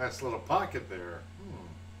 nice little pocket there.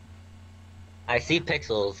 I see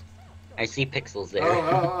pixels. I see pixels there.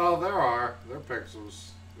 Oh, there are. They're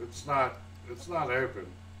pixels. It's not open.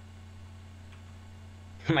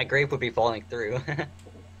 My grave would be falling through.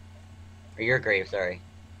 Or your grave, sorry.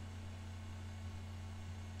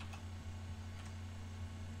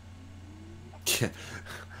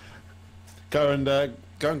 Go and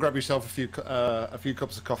grab yourself a few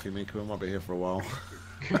cups of coffee, Mika. We might be here for a while.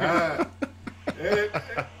 It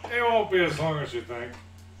won't be as long as you think.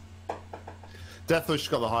 Deathwish's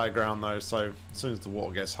got the higher ground though, so as soon as the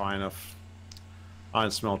water gets high enough,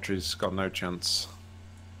 IronSmeltery's got no chance.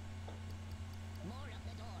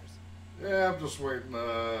 Yeah, I'm just waiting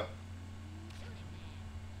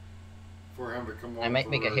for him to come on. I might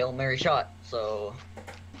make a Hail Mary shot, so...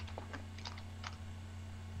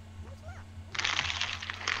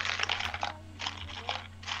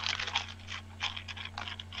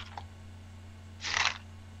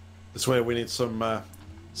 This way we need some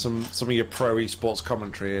of your pro esports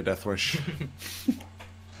commentary here, Deathwish.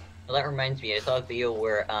 Well, that reminds me, I saw a video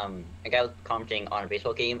where a guy was commenting on a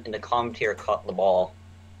baseball game, and the commentator caught the ball.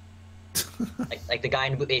 like the guy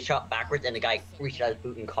in the boot, they shot backwards, and the guy reached out his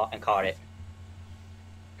boot and caught it.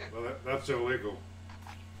 Well, that's illegal.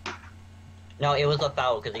 No, it was a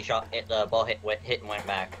foul because he shot it. The ball hit and went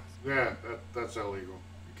back. Yeah, that's illegal.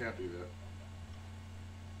 You can't do that.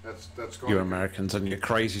 That's going. You Americans and your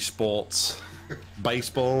crazy sports,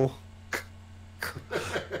 baseball.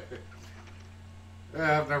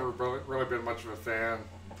 Yeah, I've never really been much of a fan.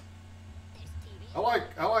 I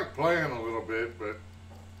like playing a little bit, but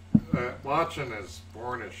watching is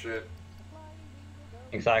boring as shit.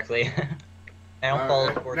 Exactly. I don't follow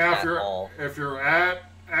sports now, at all. if you're at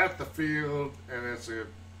the field and it's a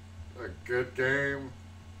good game,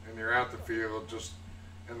 and you're at the field just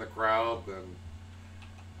in the crowd, then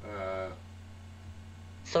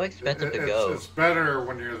So expensive to go. It's better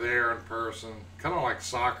when you're there in person. Kind of like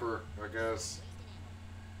soccer, I guess.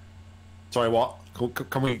 Sorry, what?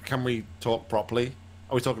 Can we talk properly?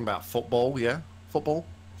 Are we talking about football? Yeah, football.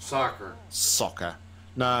 Soccer. Soccer.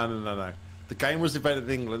 No. The game was invented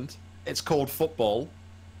in England. It's called football.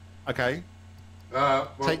 Okay. Well,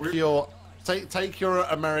 Take your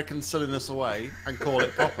American silliness away and call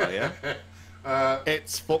it proper. Yeah.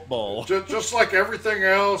 It's football. Just like everything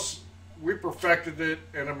else, we perfected it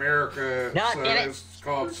in America. No, so damn it. it's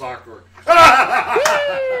called soccer.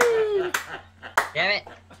 Damn it!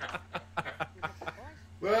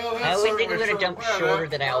 Well, I always think I'm certainly gonna jump that shorter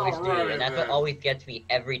up. than I always do, Alrighty and that's what then. always gets me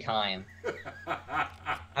every time. I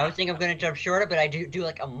always think I'm gonna jump shorter, but I do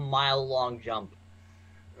like a mile-long jump.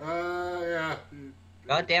 Yeah.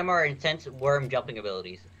 Goddamn our intense worm jumping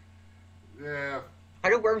abilities. Yeah. How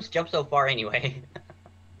do worms jump so far anyway?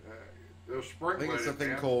 They're I spring think it's a loaded, thing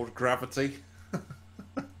man. called gravity.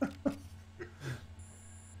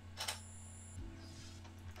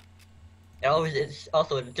 It's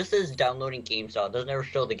also just as downloading game style. It doesn't ever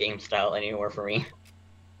show the game style anymore for me.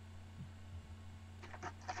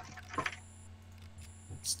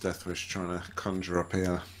 Deathwish trying to conjure up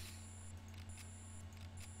here?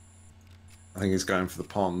 I think he's going for the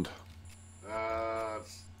pond.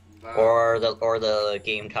 It's not... Or the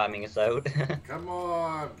game timing is out. Come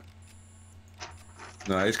on.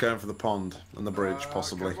 No, he's going for the pond and the bridge,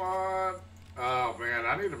 possibly. Come on. Oh man,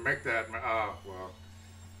 I need to make that. Oh well,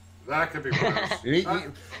 that could be worse.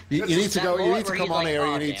 You need to go. You need to come on here.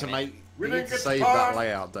 You need to make. You need to save that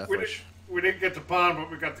layout, Deathwish. We didn't get the pond,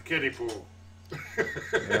 but we got the kiddie pool.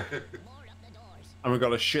 Yeah. And we've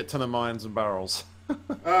got a shit ton of mines and barrels.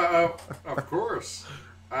 Of course.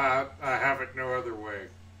 I have it no other way.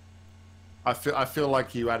 I feel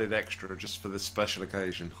like you added extra just for this special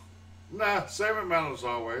occasion. Nah, same amount as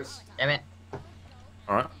always. Damn it.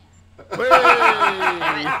 All right.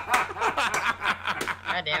 Damn it.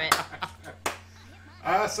 God damn it.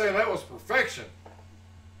 I say that was perfection.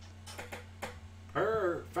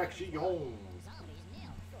 Perfection.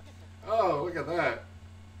 Oh, look at that.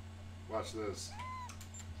 Watch this.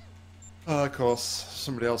 Of course,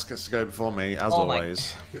 somebody else gets to go before me, as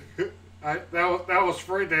always. That was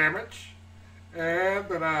free damage, and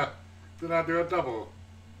then I do a double.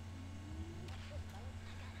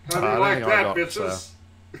 How do you like that, bitches?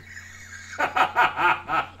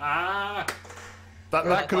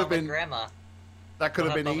 That could have been grandma. That could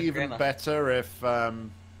have been even better if I'd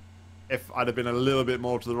have been a little bit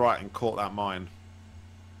more to the right and caught that mine.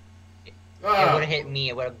 It would have hit me.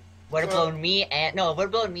 It would have blown me and it would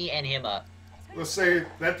have blown me and him up. Let's see.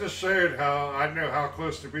 That just showed how I know how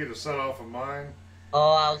close to be to set off a mine.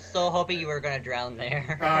 Oh, I was so hoping you were gonna drown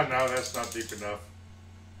there. No, that's not deep enough.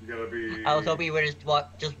 You gotta be. I was hoping you would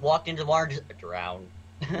just walked into the water and just drown.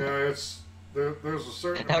 Yeah, there's a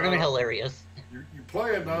certain. That would have been hilarious. You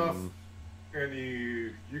play enough, and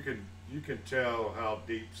you can tell how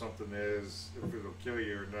deep something is, if it'll kill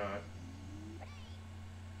you or not.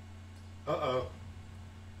 Uh-oh.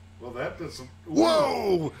 Well, that doesn't...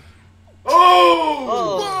 Whoa!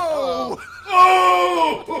 Oh! Whoa!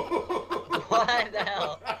 Oh! What the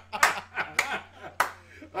hell?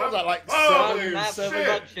 What was that, like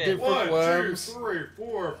seven different 1, worms? 2, 3,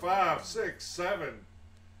 4, 5, 6, 7.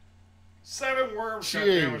 7 worms got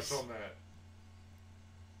Jeez. damage on that.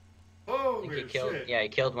 Holy shit. Yeah, he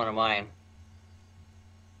killed one of mine.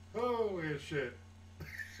 Holy shit.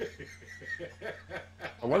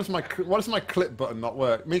 Why does my clip button not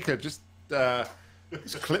work? Mika, just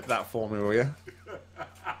clip that for me, will you?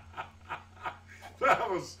 That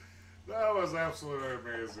was absolutely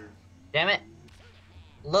amazing. Damn it.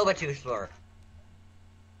 A little bit too slow.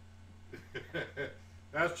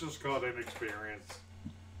 That's just called inexperience.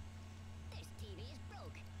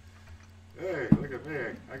 Hey, look at me.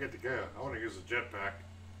 I get to go. I want to use a jetpack.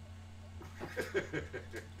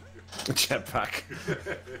 Jetpack.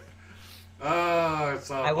 It's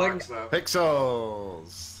all boxed up. Pixels.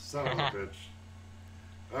 Son of a bitch.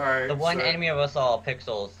 Alright. The one enemy of us all,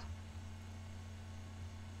 Pixels.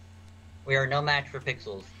 We are no match for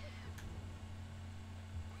Pixels.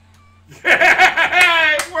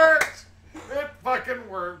 Yeah, it worked! It fucking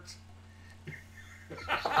worked.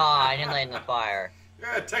 Ah, I didn't land in the fire.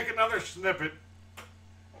 Yeah, take another snippet.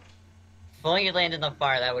 If only you landed in the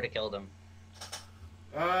fire, that would have killed him.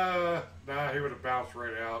 Nah, he would have bounced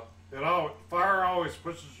right out. Fire always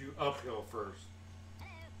pushes you uphill first.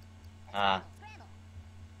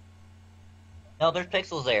 No, there's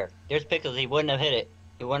Pixels there. There's Pixels. He wouldn't have hit it.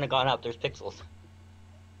 He wouldn't have gone up. There's Pixels.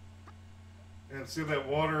 And see that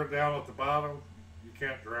water down at the bottom? You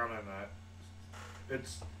can't drown in that.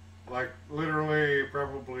 It's like literally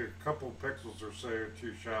probably a couple pixels or so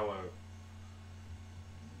too shallow.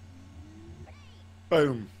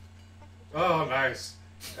 Boom. Oh, nice.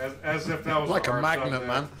 As if that was like a hard magnet, shot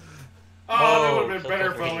man. Oh, that would have been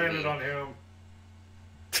better if I landed on him.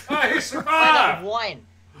 Oh, he I survived! got one.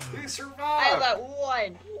 He I survived! got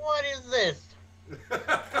one. What is this?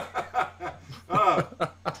 Oh,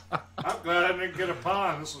 I'm glad I didn't get a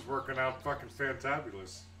pond. This is working out fucking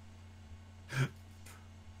fantabulous.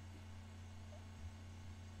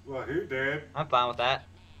 Well, who did? I'm fine with that.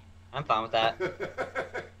 I'm fine with that.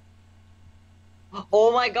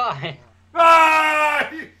 Oh my god! Ah! How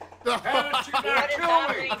did you What not is kill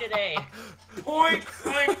happening me? today? Point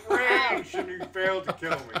blank range, and you failed to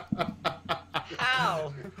kill me.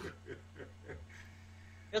 How?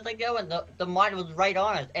 Just like that one, the mine was right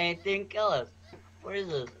on us and it didn't kill us. What is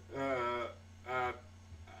this? I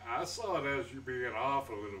saw it as you being off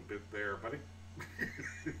a little bit there, buddy.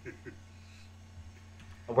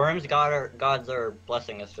 Worms gods are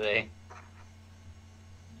blessing us today.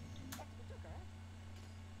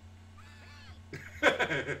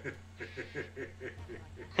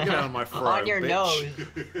 Get out of my throat, On your bitch. nose.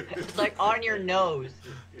 It's like on your nose.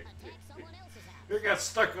 He got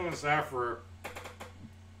stuck on his afro.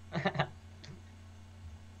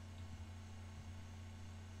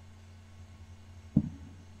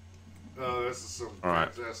 Oh, this is some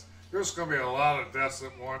contest. There's going to be a lot of deaths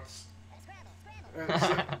at once.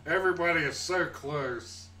 Everybody is so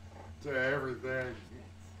close to everything.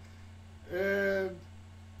 And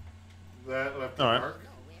that left a mark.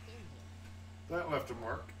 That left a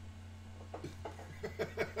mark.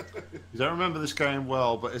 You don't remember this game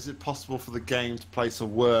well, but is it possible for the game to place a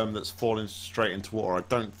worm that's falling straight into water? I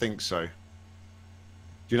don't think so. Do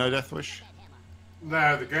you know, Deathwish?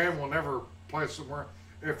 No, the game will never place a worm.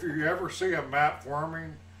 If you ever see a map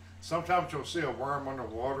forming, sometimes you'll see a worm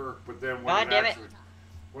underwater, but then when God damn actually...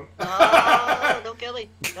 Oh, don't kill me.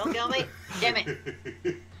 Don't kill me. Damn it.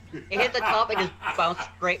 It hit the top and just bounced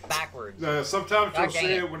straight backwards. Sometimes you'll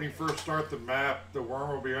see it when you first start the map. The worm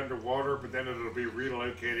will be underwater, but then it'll be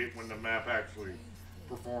relocated when the map actually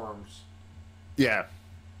performs. Yeah.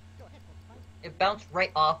 It bounced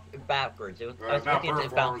right off backwards. It was, I was not thinking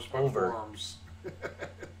it bounced over. Performs.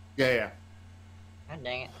 Yeah. God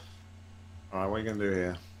dang it. Alright, what are you going to do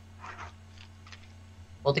here?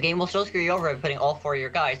 Well, the game will still screw you over by putting all 4 of your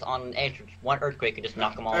guys on an edge. One earthquake and just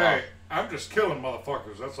knock them all off. Hey, I'm just killing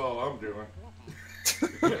motherfuckers. That's all I'm doing.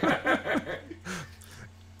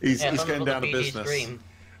 He's getting down to business. Scream.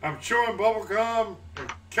 I'm chewing bubble gum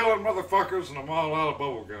and killing motherfuckers, and I'm all out of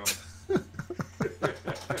bubble gum.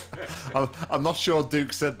 I'm not sure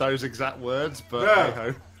Duke said those exact words, but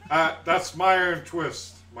no, that's my own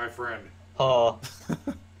twist, my friend. Oh.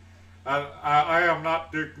 I am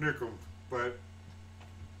not Duke Nukem, but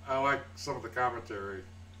I like some of the commentary.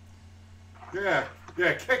 Yeah,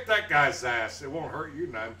 kick that guy's ass. It won't hurt you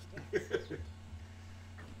none.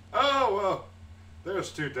 Oh, well,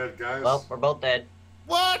 there's 2 dead guys. Well, we're both dead.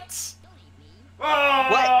 What? Oh!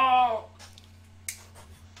 What?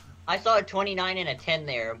 I saw a 29 and a 10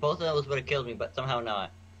 there. Both of those would have killed me, but somehow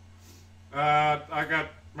not. I got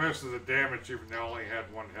most of the damage even though I only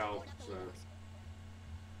had 1 health, so...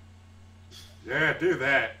 Yeah, do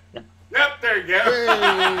that. No. Yep, there you go.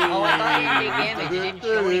 Oh, I thought you did damage. You didn't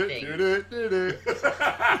show anything.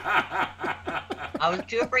 I was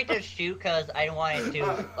too afraid to shoot because I didn't want it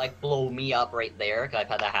to, like, blow me up right there, because I've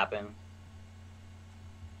had that happen.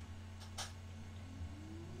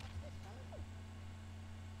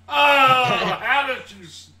 Oh, how did you...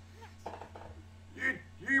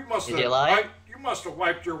 You must have... You must have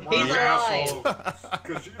wiped your worm asshole,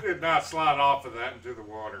 because you did not slide off of that into the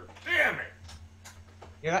water. Damn it!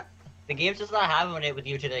 You're not... The game's just not having it with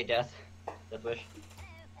you today, Deathwish.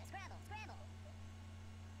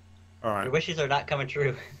 Alright. Your wishes are not coming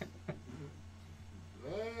true.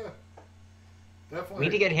 Definitely. We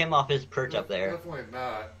need to get him off his perch up there. Definitely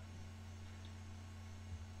not.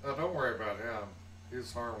 Oh, don't worry about him.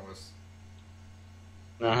 He's harmless.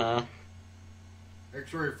 Uh-huh. Make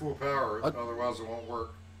sure you're full power, otherwise it won't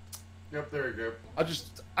work. Yep, there you go. I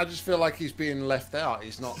just feel like he's being left out.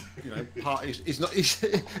 He's not, he's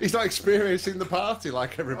not experiencing the party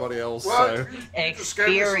like everybody else. Well, so.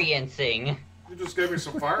 Experiencing. You just gave me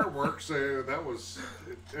some fireworks. That was.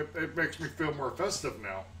 It makes me feel more festive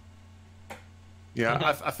now.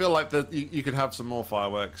 Yeah, I feel like that you could have some more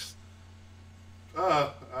fireworks.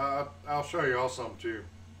 I'll show you all some too.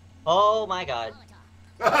 Oh my god.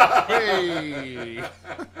 Hey!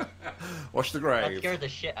 Watch the grave. That scared the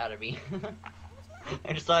shit out of me.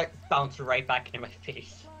 I just saw it bounce right back into my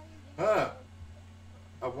face. I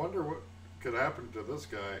wonder what could happen to this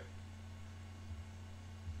guy.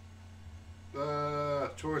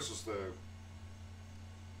 Choices though.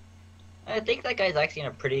 I think that guy's actually in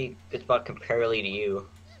a pretty good spot comparatively to you.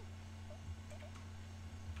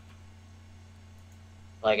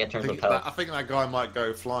 Like in terms of health. I think that guy might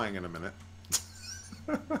go flying in a minute.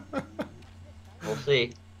 We'll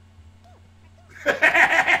see.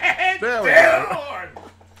 There we go.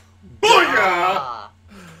 Booyah!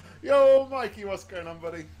 Yo, Mikey, what's going on,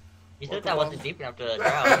 buddy? You said that wasn't deep enough to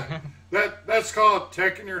drown. That's called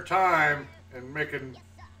taking your time and making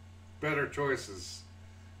better choices.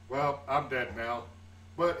 Well, I'm dead now,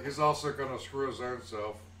 but he's also gonna screw his own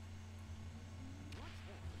self.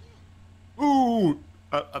 Ooh!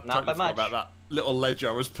 I Not totally by much. about that little ledge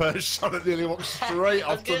I was perched on. It nearly walked straight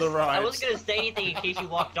off to the right. I wasn't gonna say anything in case you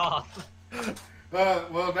walked off.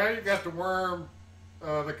 Well, now you got the worm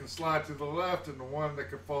that can slide to the left and the one that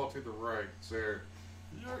can fall to the right. So you're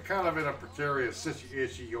kind of in a precarious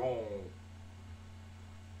situation.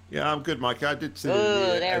 Yeah, I'm good, Mikey. I did see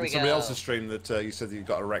somebody else's stream that you said that you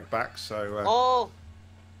got a wreck back, so... Oh!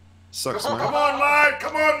 Sucks, Come man. on, Mike!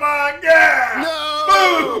 Come on, Mike! Yeah!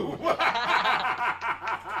 No! Boom!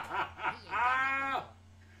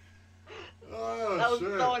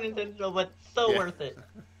 unintentional, but so Yeah. worth it.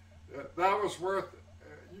 That was worth.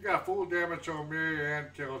 You got full damage on me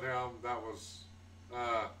and killed him. That was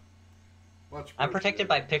much. I'm protected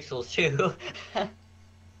by pixels too. Are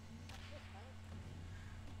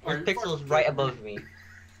There's you pixels fucking right kidding me?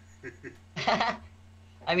 above me.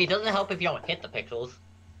 I mean, it doesn't help if you don't hit the pixels.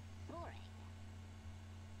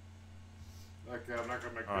 Okay, I'm not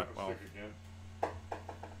gonna make All that right, mistake again.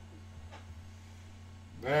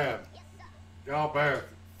 Man, y'all both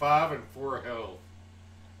 5 and 4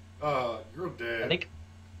 health. You're dead. I think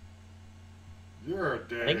You're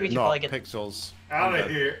dead. think we should Not probably get. pixels. Out I'm of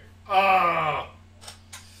dead. here. Ah!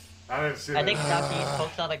 I didn't see I that. think now you need to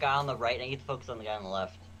focus on the guy on the right and you need to focus on the guy on the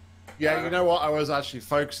left. Yeah, you know what? I was actually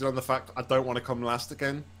focusing on the fact I don't want to come last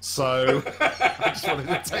again, so I just wanted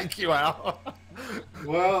to take you out.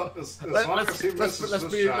 Well, as long as he misses let's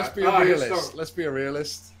this be shot. a he's realist. still- Let's be a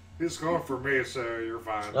realist. He's going for me, so you're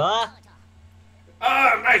fine. Ah!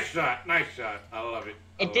 Ah, nice shot, nice shot. I love it.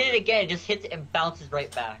 I It love did it again. It just hits it and bounces right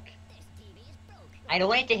back. I don't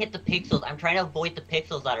want it to hit the pixels. I'm trying to avoid the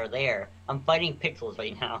pixels that are there. I'm fighting pixels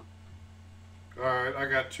right now. All right, I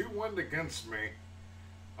got 2 wind against me.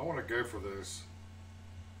 I want to go for this.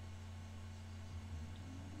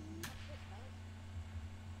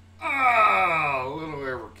 Ah, a little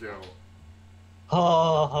overkill.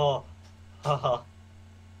 Oh, oh.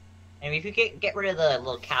 And if you get rid of the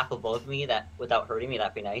little cap above me that without hurting me,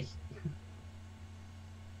 that'd be nice.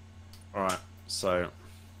 All right, so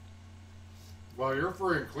Well, you're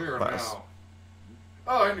free and clear Nice. now.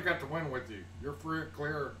 Oh, and you got the win with you. You're free and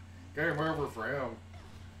clear. Game over for him.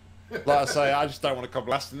 like I say, I just don't want to come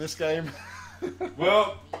last in this game.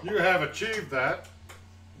 Well, you have achieved that.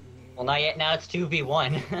 Well, not yet. Now it's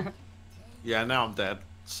 2v1. Yeah, now I'm dead.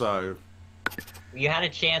 So You had a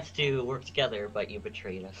chance to work together, but you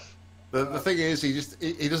betrayed us. the thing is,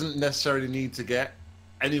 he doesn't necessarily need to get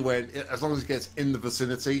anywhere as long as he gets in the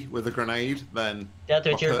vicinity with a grenade. Then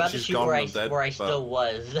Delta, my you're about perch to is shoot gone, where I'm dead, I but- still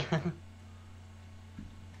was.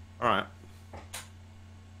 All right.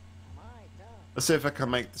 Let's see if I can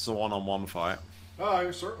make this a one-on-one fight. Oh,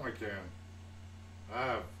 you certainly can. I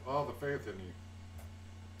have all the faith in you.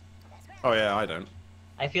 Oh yeah, I don't.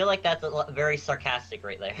 I feel like that's very sarcastic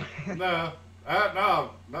right there. No,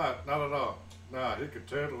 no, not at all. No, he could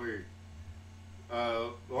totally. As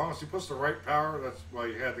long as he puts the right power, that's why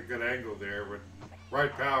you had the good angle there. But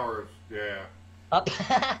right power, yeah. Up.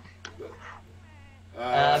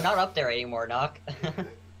 I'm not up there anymore, Nock.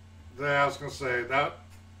 I was gonna say that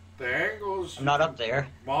the angles. I'm not up there.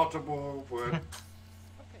 Multiple with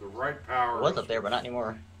the right power. I was up there, but not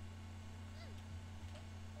anymore.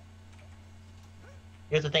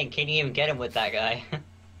 Here's the thing, can you even get him with that guy?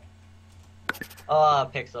 Oh,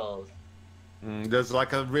 pixels. There's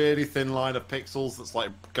like a really thin line of pixels that's like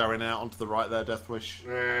going out onto the right there, Deathwish. I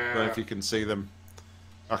don't know Yeah. if you can see them.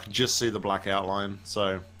 I can just see the black outline.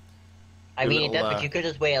 So, I Your mean, little, but you could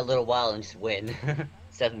just wait a little while and just win.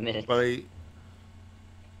 7 minutes. buddy.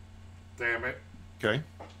 Damn it. Okay.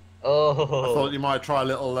 I Oh. thought you might try a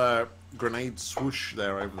little grenade swoosh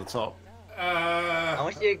there over the top. I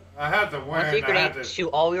want you I had to to win. I grenade had to. shoot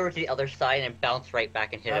all the way over to the other side and bounce right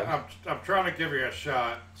back and hit him. I'm trying to give you a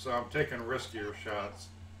shot, so I'm taking riskier shots.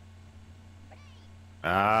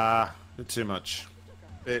 Ah, bit too much.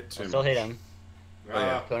 Bit too Still much. hit him. Oh,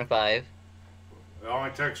 yeah. 25. It only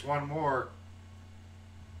takes one more.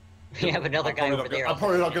 You have another guy over there. I'm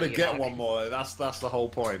probably not going to You're get not. one more. That's the whole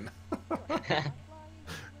point.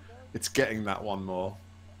 It's getting that one more.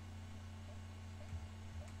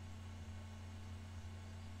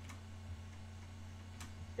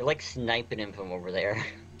 You're like sniping him from over there.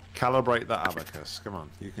 Calibrate that abacus. Come on,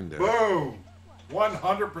 you can do it. Boom! There we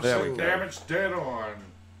 100% go. damage dead on.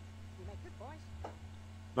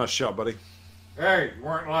 Nice shot, buddy. Hey, you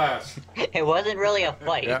weren't last. It wasn't really a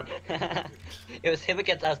fight. Yeah. It was him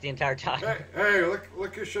against us the entire time. Hey,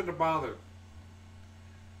 look, you shouldn't have bothered.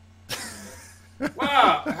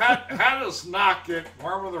 Wow, how does Nock get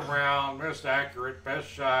worm of the round, most accurate, best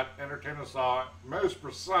shot, entertain us all, most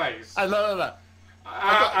precise? No.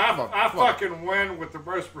 I come on. fucking win with the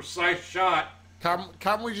most precise shot.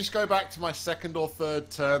 Can we just go back to my second or third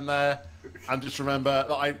turn there, and just remember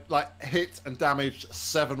that I hit and damaged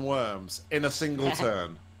 7 worms in a single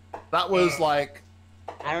turn. That was like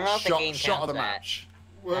I don't know if the game shot counts of the that. match.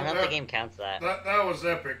 I don't know if the game counts that. That was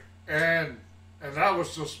epic, and that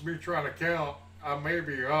was just me trying to count. I may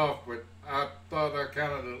be off, but I thought I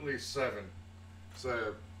counted at least 7.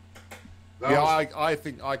 So that Yeah, was, I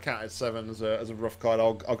think I counted 7 as a rough card.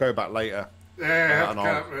 I'll go back later. yeah, and I,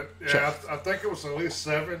 I'll have to count it. check. I think it was at least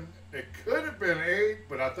 7. It could have been 8,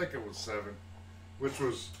 but I think it was 7. which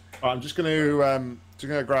was. I'm just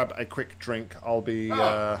gonna grab a quick drink. I'll be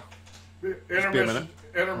intermission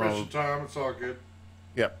time. It's all good.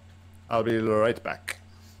 Yep, I'll be right back.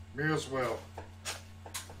 Me as well.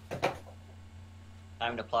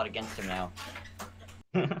 Time to plot against him now.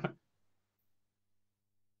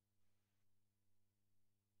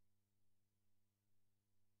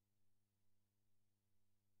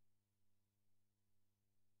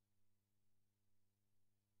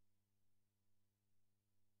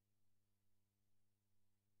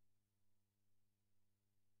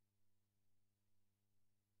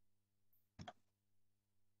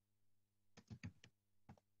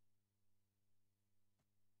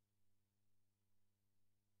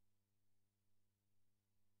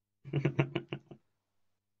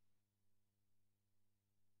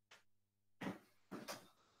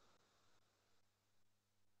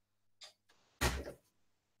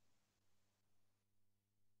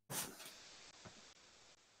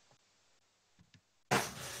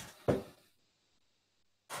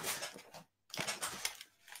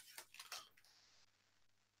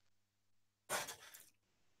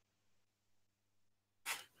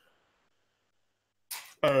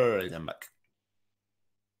 Alright, I'm back.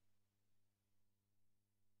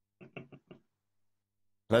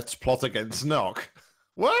 Let's plot against Nock.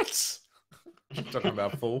 What? Talking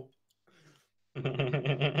about fool.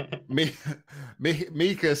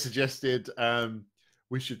 Mika suggested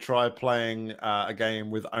we should try playing a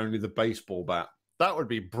game with only the baseball bat. That would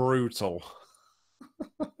be brutal.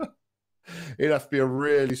 It'd have to be a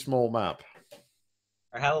really small map.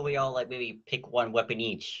 Or how about we all like maybe pick one weapon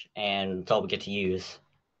each, and it's all we get to use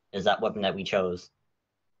is that weapon that we chose.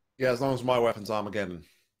 Yeah, as long as my weapon's Armageddon.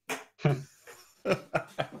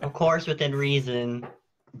 Of course, within reason.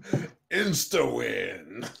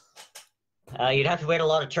 Insta-win. You'd have to wait a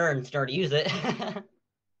lot of turns in order to use it.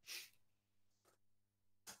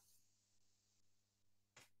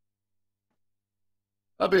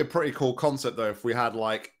 That'd be a pretty cool concept, though, if we had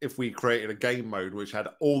if we created a game mode which had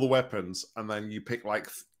all the weapons, and then you pick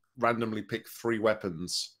randomly pick 3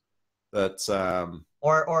 weapons that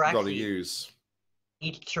or you got to actually use.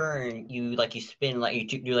 Each turn you spin you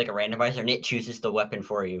do a randomizer, and it chooses the weapon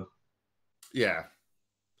for you. Yeah,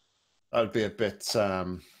 that would be a bit.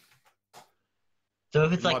 So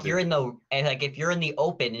if it's you're in the if you're in the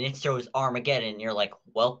open and it shows Armageddon, you're like,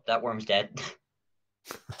 well, that worm's dead.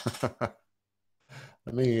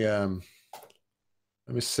 Let me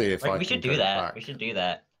see if I we should do that. Back. We should do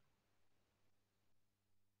that.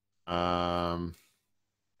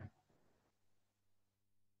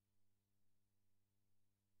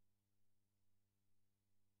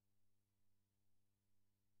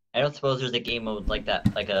 I don't suppose there's a game mode like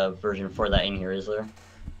that, like a version for that in here, is there?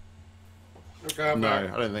 Okay, no, I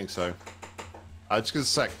don't think so. Just give a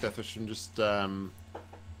sec, Deathwish. I'm just going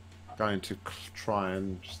to try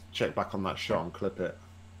and just check back on that shot and clip it.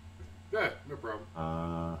 Yeah, no problem.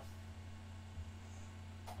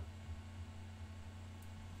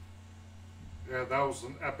 Yeah, that was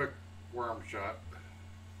an epic worm shot.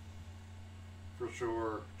 For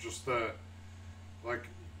sure. Just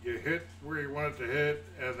you hit where you wanted to hit,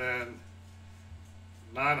 and then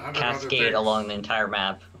 900 cascade other things, along the entire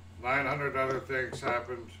map. 900 other things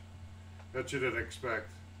happened that you didn't expect.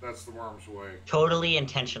 That's the worm's way. Totally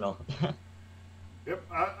intentional. Yep,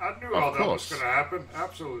 I knew all that was going to happen.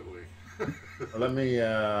 Absolutely. Let me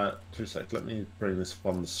 2 seconds. Let me bring this up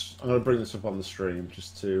on the. I'm going to bring this up on the stream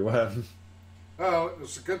just to. Well,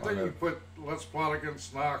 it's a good thing you put "Let's Plot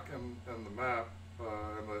Against Nock" in the map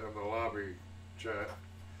in the lobby chat.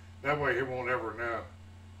 That way, he won't ever know.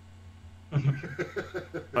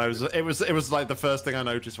 It was like the first thing I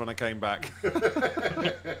noticed when I came back.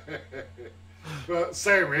 But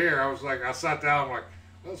same here. I was like, I sat down, like,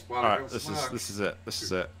 let's plot against Nock. This is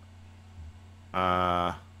it.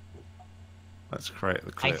 Let's create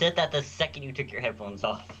the clip. I said that the second you took your headphones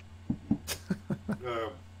off.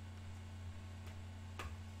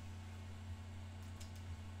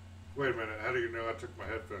 Wait a minute. How do you know I took my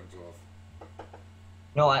headphones off?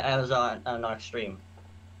 No, I was on Nock stream.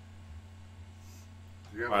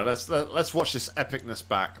 Yeah, all right, let's watch this epicness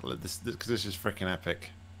back, because this is freaking epic.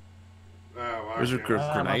 Well, there's a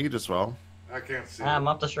grenade as well. I can't see. I'm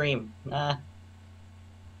off the stream. I'll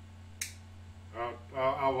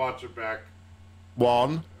watch it back.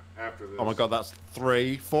 1. After this. Oh my god, that's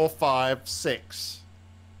 3, 4, 5, 6.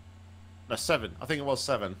 No, 7. I think it was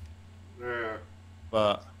 7. Yeah.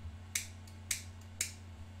 But.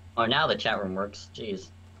 Oh, now the chat room works. Jeez,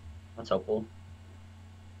 that's helpful.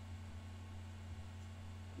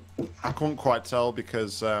 I couldn't quite tell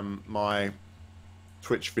because my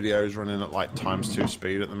Twitch video is running at ×2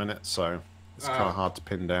 speed at the minute, so It's kind of hard to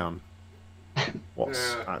pin down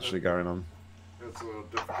what's actually going on. It's a little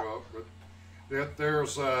difficult, but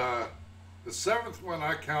there's the seventh one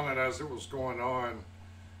I counted as it was going on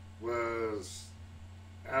was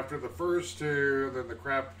after the first two, then the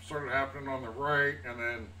crap started happening on the right, and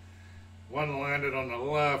then one landed on the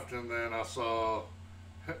left, and then I saw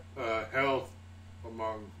health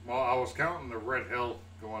among. Well, I was counting the red health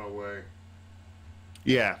going away.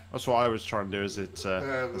 Yeah, that's what I was trying to do. As it as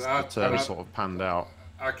the turn sort of panned out.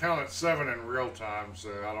 I counted 7 in real time, so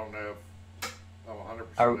I don't know if I'm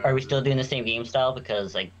 100%. Are we still doing the same game style?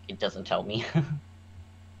 Because like it doesn't tell me.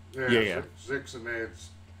 Yeah. 6 and 8.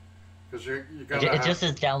 Because you gotta. It just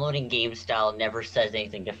says downloading game style. Never says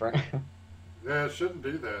anything different. Yeah, it shouldn't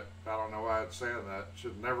do that. I don't know why it's saying that. It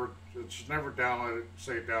should never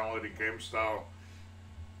say downloading game style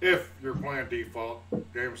if you're playing default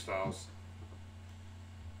game styles.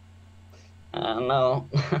 I don't know.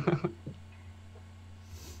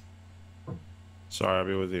 Sorry, I'll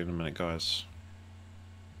be with you in a minute, guys.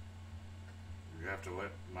 You have to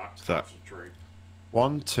let Nock That. concentrate.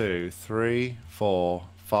 1, 2, 3, 4,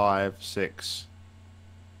 5, 6.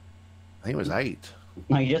 I think it was 8.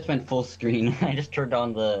 No, you just went full screen. I just turned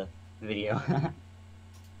on the video.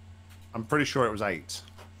 I'm pretty sure it was 8.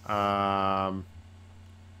 I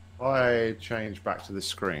change back to this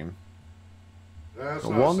screen. That's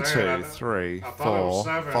what 1, I'm saying. 2, 3, I thought it was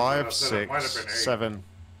 4, 7, but I 5, said it might have 6, been 8. 7.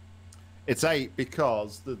 It's 8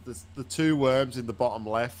 because the two worms in the bottom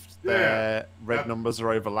left, their red numbers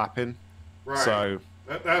are overlapping. Right. So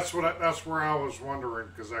that's where I was wondering,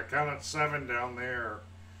 because I counted 7 down there,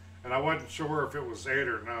 and I wasn't sure if it was 8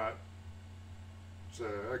 or not. So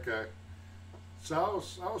okay. So I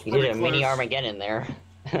was You pretty did a close. mini Armageddon there.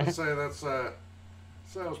 I'd say I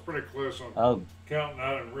was pretty close on counting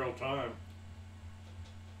that in real time.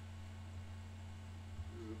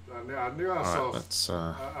 I knew I saw. right, let's,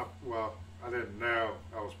 well, I didn't know.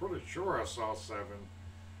 I was pretty sure I saw 7,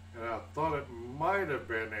 and I thought it might have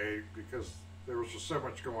been 8 because there was just so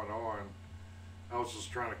much going on. I was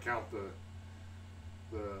just trying to count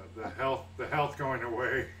the health going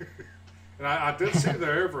away, and I did see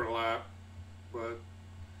the overlap, but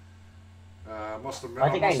I must have. I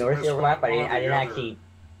think I noticed the overlap, but I didn't actually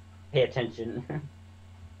pay attention.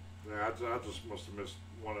 Yeah, I just must have missed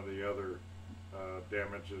one of the other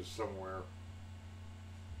damages somewhere.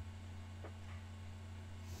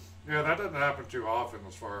 Yeah, that doesn't happen too often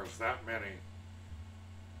as far as that many.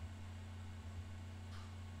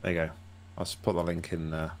 there you go. I'll just put the link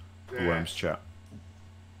in the Worms chat.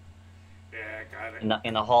 Yeah, got it.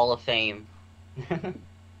 In the Hall of Fame.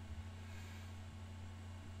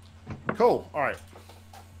 Cool. All right.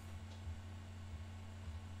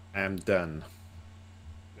 I'm done.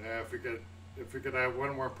 Yeah, if we could have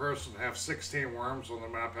one more person have 16 worms on the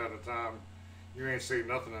map at a time, you ain't see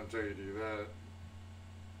nothing until you do that.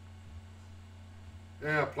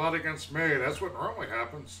 Yeah, plot against me. That's what normally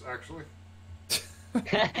happens, actually.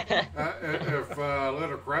 If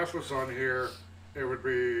Little Crash was on here, it would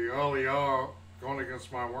be all of y'all going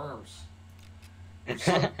against my worms.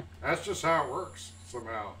 So, that's just how it works,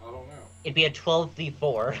 somehow. I don't know. It'd be a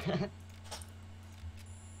 12v4.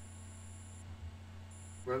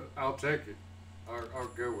 But I'll take it. I'll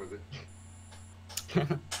go with it.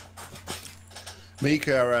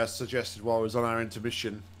 Mika suggested while I was on our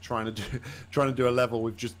intermission trying to do a level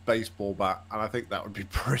with just baseball bat, and I think that would be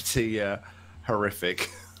pretty horrific.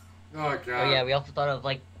 Oh god. Oh yeah, we also thought of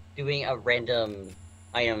like doing a random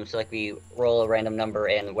item, so like we roll a random number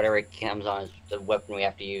and whatever it comes on is the weapon we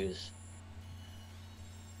have to use.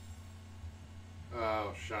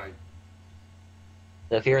 Oh shite.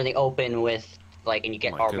 So if you're in the open with like and you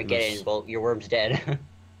get My Armageddon, goodness. well your worm's dead.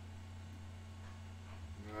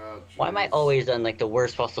 Oh, Why am I jeez. always on like the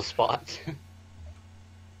worst possible spots?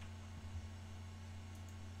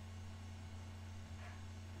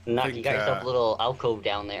 Nock, you think, got yourself a little alcove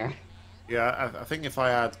down there. Yeah, I think if I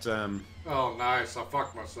had Oh nice, I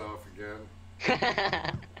fucked myself again.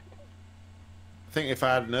 I think if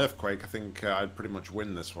I had an earthquake, I think I'd pretty much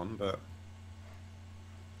win this one. But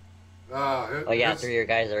Oh yeah, 3 of your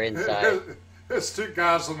guys are inside. His 2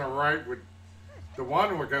 guys on the right would. The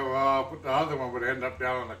one would go up, but the other one would end up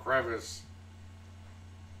down in the crevice.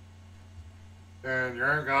 And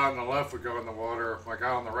your own guy on the left would go in the water. My guy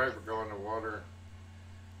on the right would go in the water.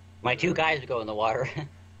 My 2 guys would go in the water.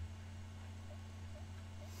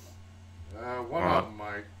 One of them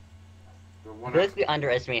might. The one Don't we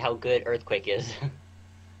underestimate how good Earthquake is.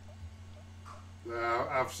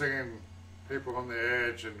 I've seen people on the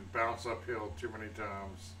edge and bounce uphill too many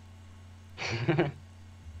times.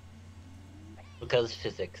 Because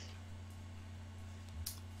physics.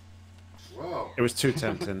 Well, It was too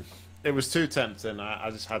tempting. It was too tempting. I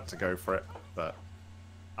just had to go for it, but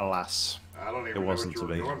alas, I don't it even know what wasn't you to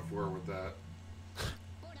were be. going for with that.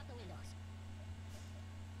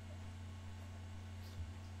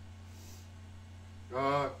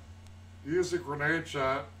 Use a grenade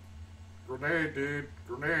shot. Grenade, dude.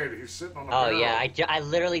 Grenade. He's sitting on a Oh barrel. yeah, I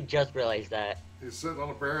literally just realized that. He's sitting on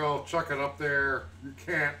a barrel. Chuck it up there. You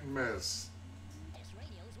can't miss.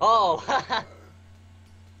 Oh.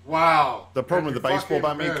 Wow. The problem with the baseball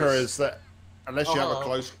bat fucking maker missed. is that unless you have a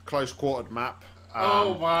Uh-oh. close quartered map,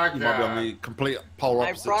 Oh my you might be on God. the complete polar I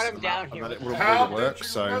opposite brought of him the map, down and here then it with wouldn't How really work. did you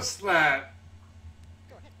So miss that?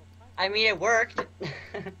 I mean, it worked.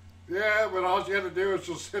 Yeah, but all you had to do was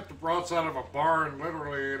just hit the broadside of a barn,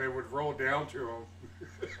 literally, and it would roll down to him.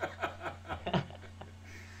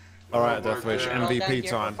 all right, Oh my Deathwish, God. Well, down MVP here for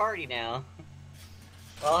time. party now.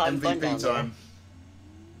 Well, I'm fun down MVP there. time.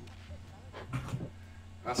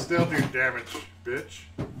 I still do damage, bitch.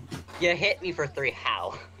 You hit me for 3.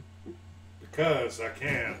 How? Because I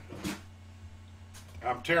can.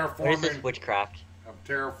 I'm What is this terraforming. witchcraft? I'm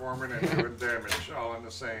terraforming and doing damage, all in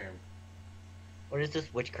the same. What is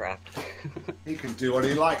this witchcraft? He can do what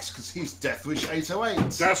he likes because he's Deathwish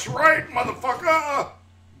 808. That's right, motherfucker!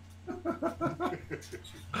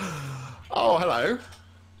 Oh, hello.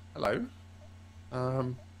 Hello.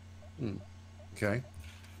 Okay.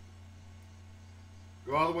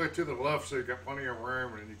 Go all the way to the left so you got plenty of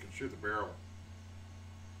room and you can shoot the barrel.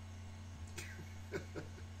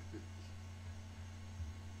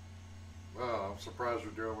 Well, I'm surprised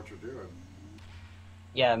you're doing what you're doing.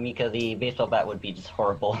 Yeah, Mika, the baseball bat would be just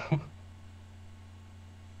horrible.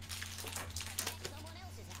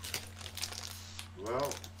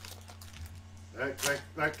 Well,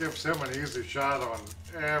 that gives him an easy shot on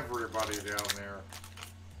everybody down there.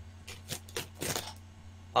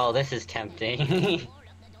 Oh, this is tempting.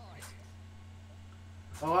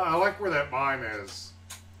 I like where that mine is.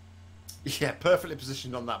 Yeah, perfectly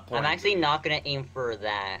positioned on that point. I'm actually not gonna aim for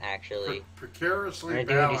that, actually. Precariously I'm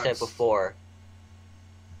gonna do what you said balanced. before.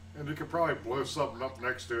 And you could probably blow something up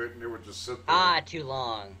next to it and it would just sit there. Ah, too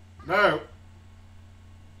long. No!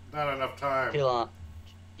 Not enough time. Too long.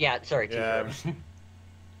 Yeah, sorry, too Yeah. short.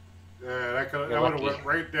 Yeah, that would You're have lucky. went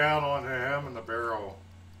right down onto him in the barrel.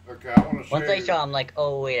 Okay, I want to show Once I you. saw, I'm like,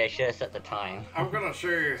 oh wait, I should have set the time. I'm going to show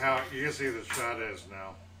you how easy the shot is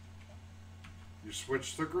now. You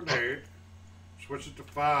switch the grenade, switch it to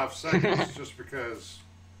 5 seconds just because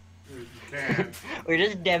you can. We're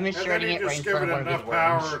just And then demonstrating you it right just in give front it of one of enough his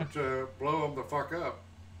worms. power to blow him the fuck up.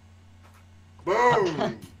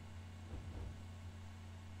 Boom!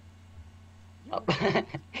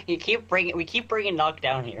 We keep bringing Nock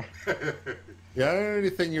down here. The only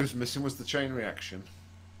thing he was missing was the chain reaction.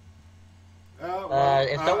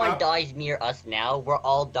 If someone dies near us now, we're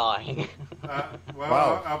all dying.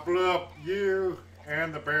 Wow. I blew up you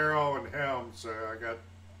and the barrel and him, so I got.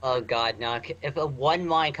 Oh god, Nock. If a one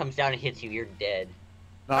mine comes down and hits you, you're dead.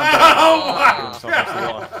 No, I'm dead. Oh my Sorry, that's a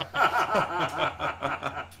lot.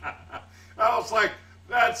 God! I was like,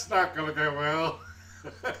 that's not gonna go well.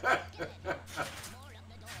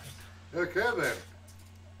 Okay then.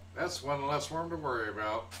 That's one less worm to worry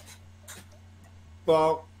about.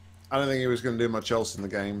 Well, I don't think he was going to do much else in the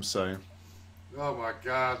game, so. Oh my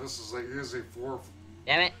God, this is an easy 4.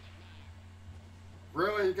 Damn it.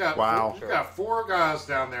 Really, you got Wow. you got 4 guys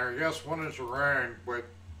down there. Yes, one is your own, but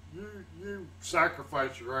you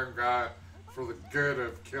sacrifice your own guy for the good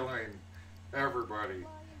of killing everybody.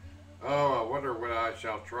 Oh, I wonder what I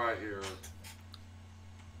shall try here.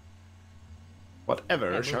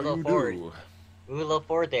 Whatever Yeah, shall move you forward. do? Move a little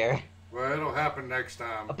forward there. Well, it'll happen next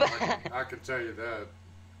time. I can tell you that,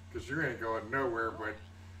 because you ain't going nowhere but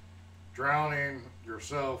drowning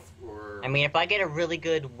yourself or. I mean, if I get a really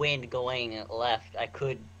good wind going left, I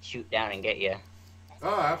could shoot down and get you.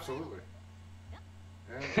 Oh, absolutely.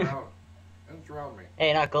 And drown me.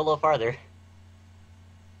 Hey, Nock, go a little farther.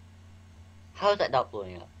 How is that not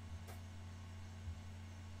blowing up?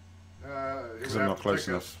 Because I'm not close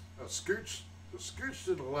enough. A scooch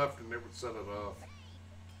to the left, and it would set it off.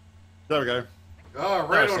 There we go. Oh,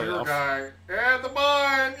 right That'll on set it your off. guy. And the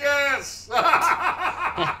mine, yes!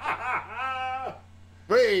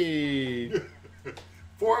 Whee!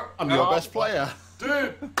 I'm your best player.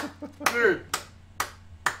 Dude!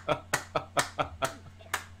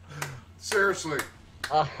 Seriously,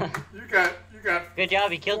 you got Good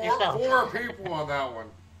job, you killed yourself. 4 people on that one.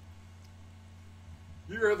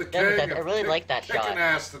 You're the Damn it, king I of really like that kicking shot.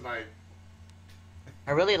 ass tonight.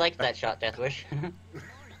 I really liked that shot, Deathwish.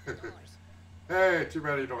 Hey, too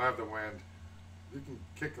bad you don't have the wind. You can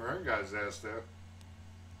kick your own guy's ass though.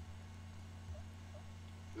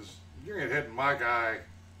 You ain't hitting my guy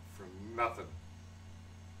for nothing.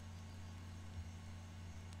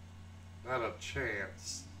 Not a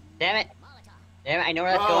chance. Damn it! Damn it! I know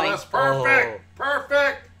where that's Oh, going. that's perfect!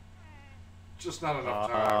 Perfect! Just not enough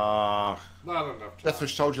time. Not enough time. That's what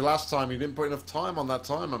I told you last time. You didn't put enough time on that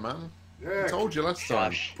timer, man. Yeah, I told you last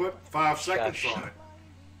time. Shush. put 5 seconds Shush. on it.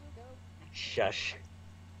 Shush.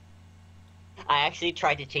 I actually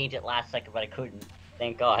tried to change it last second, but I couldn't.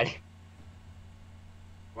 Thank God.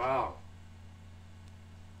 Wow.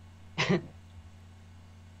 You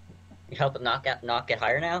help it knock get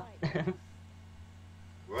higher now?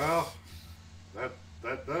 Well, that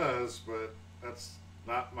does, but that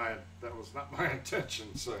was not my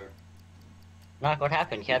intention, so. Knock, what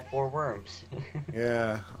happened? You had 4 worms.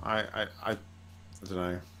 Yeah, I don't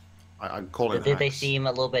know. I'm calling. Did they hacks. seem a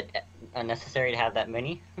little bit unnecessary to have that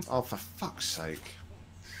many? Oh, for fuck's sake!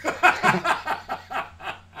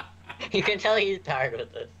 You can tell he's tired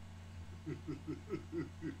with this.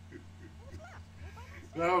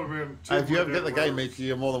 That would have been. If you ever get the game, worms. Mickey,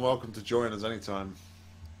 you're more than welcome to join us anytime.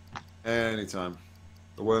 Anytime.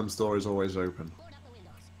 The worm store is always open.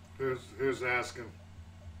 Who's asking?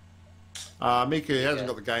 Mika, he hasn't Yeah.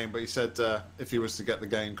 got the game, but he said if he was to get the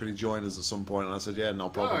game, could he join us at some point? And I said, yeah, no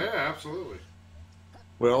problem. Oh yeah, absolutely.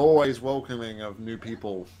 We're always welcoming of new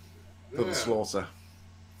people for Yeah. the slaughter.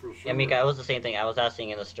 For sure. Yeah, Mika, I was the same thing. I was asking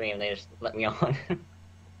in the stream, they just let me on. Yeah,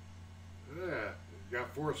 you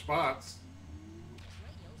got 4 spots.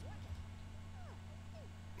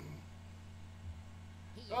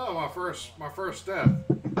 Oh, my first death.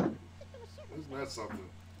 Isn't that something?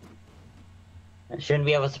 It shouldn't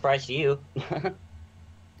be of a surprise to you.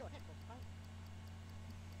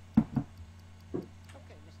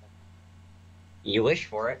 You wish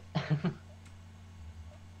for it.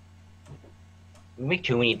 You make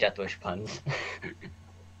too many Death Wish puns.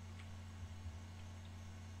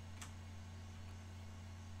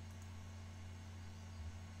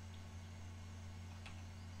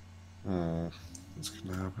 What's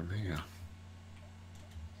going to happen here?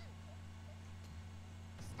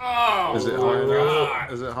 Oh, Is it my high enough?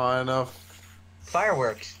 God. Is it high enough?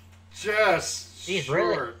 Fireworks. Just Jeez,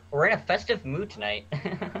 short. we're in a festive mood tonight.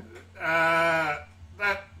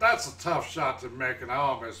 That's a tough shot to make, and I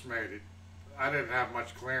almost made it. I didn't have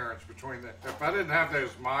much clearance between the. If I didn't have those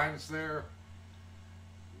mines there,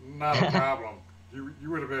 not a problem. You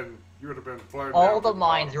would have been floating. All down the to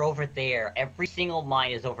mines bottom. are over there. Every single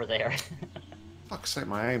mine is over there. Fuck's sake,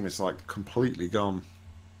 my aim is like completely gone.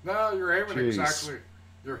 No, you're aiming Jeez. exactly.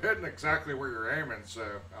 You're hitting exactly where you're aiming. So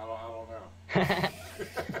I don't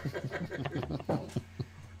know.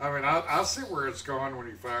 I mean, I'll see where it's going when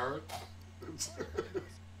you fire it.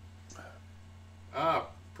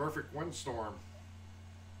 Perfect windstorm.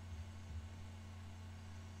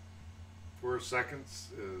 4 seconds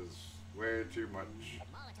is way too much.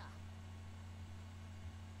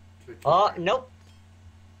 Kick Oh, it. nope.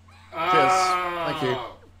 Thank you.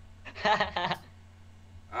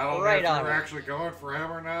 I don't Right know if on you were it. actually going for him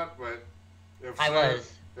or not, but if I so,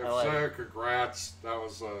 was. if I was. so, congrats. That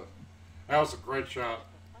was a great shot.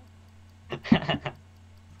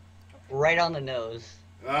 Right on the nose.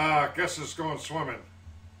 I guess it's going swimming.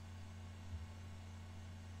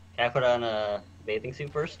 Can I put on a bathing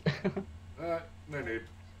suit first? No need.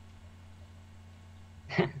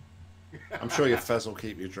 I'm sure your fez will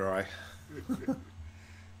keep you dry.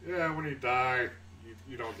 Yeah, when you die,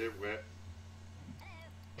 you don't get wet.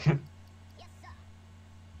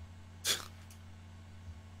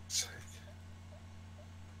 Sake.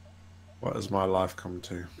 What has my life come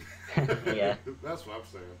to? Yeah. That's what I'm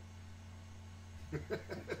saying.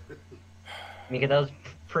 Mika, that was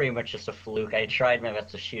pretty much just a fluke. I tried my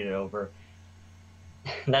best to shoot it over.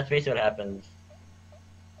 That's basically what happens.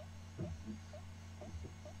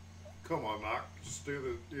 Come on, Nock. Just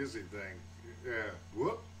do the easy thing. Yeah.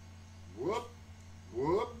 Whoop. Whoop.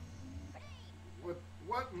 Whoop.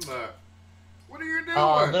 What in the... What are you doing?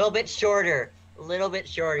 Oh, a little bit shorter. A little bit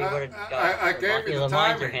shorter. You I- would have I got gave lucky you the the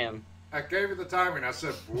mines are timing. him. I gave you the timing. I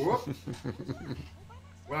said whoop.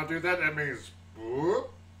 When I do that, that means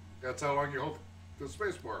whoop. That's how long you hold the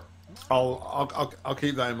space bar. I'll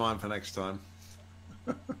keep that in mind for next time.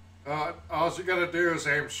 All you gotta do is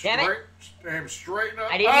aim Damn it. straight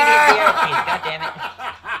up. I didn't mean to hit the arrow keys. God damn it.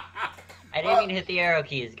 I didn't mean to hit the arrow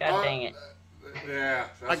keys. God dang it. Yeah.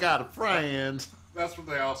 I got a friend. That's what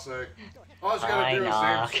they all say. All you gotta I do is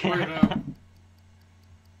knock. aim straight up.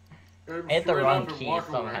 Aim I hit the straight wrong up and key walk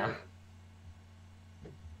somehow. away.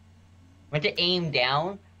 Went to aim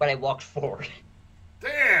down, but I walked forward.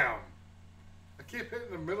 Damn! I keep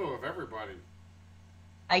hitting the middle of everybody.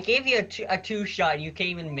 I gave you a two shot. You can't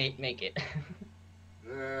even make it.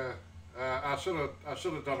 Yeah. I should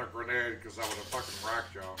have done a grenade because I would have fucking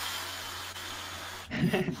racked y'all.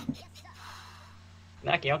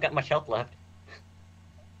 Nock, you don't got much health left.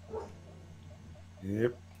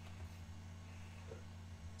 Yep.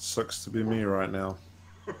 Sucks to be me right now.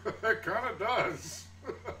 It kind of does.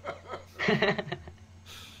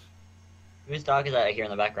 Whose dog is that I hear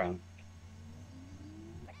in the background?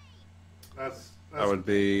 That would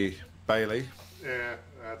be Bailey. Yeah,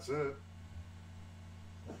 that's it.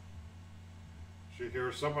 She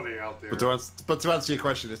hears somebody out there. But to answer your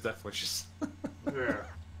question, it's Death Wishes. Yeah.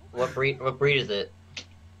 What breed is it?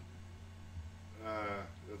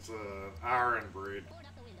 It's an iron breed.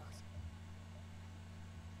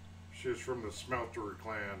 She's from the Smeltery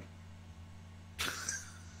clan.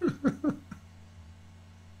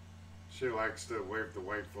 She likes to wave the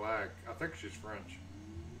white flag. I think she's French.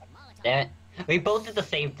 Damn it. We both did the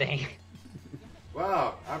same thing.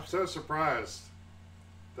 Wow, I'm so surprised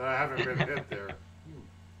that I haven't been hit there.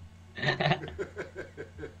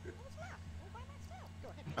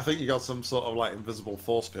 I think you got some sort of like invisible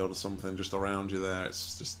force field or something just around you there.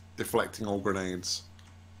 It's just deflecting all grenades.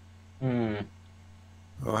 Hmm.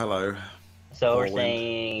 Oh, hello. So we're Whirlwind.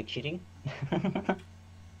 saying cheating?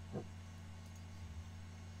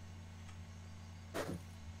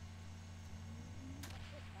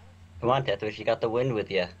 Come on, Deathwish, you got the wind with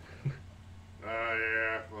you.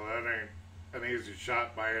 Yeah, well that ain't an easy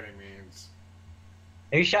shot by any means.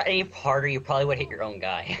 If you shot any harder, you probably would hit your own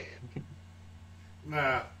guy.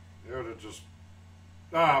 Nah, it would have just...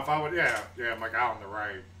 Oh, if I would... Yeah, my guy on the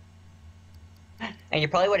right. And you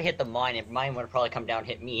probably would have hit the mine, and mine would have probably come down and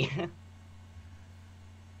hit me.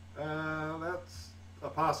 That's a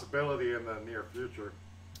possibility in the near future.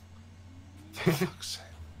 For fuck's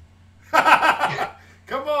sake.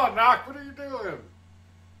 Come on, Nock, what are you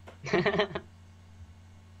doing?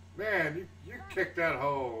 Man, you kicked that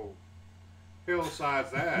whole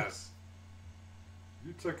hillside's ass.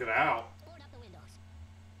 You took it out.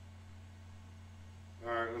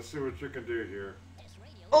 Alright, let's see what you can do here.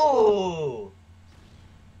 Oh!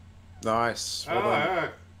 Nice. Well Oh, done. yeah.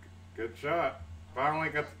 Good shot. Finally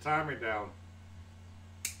got the timing down.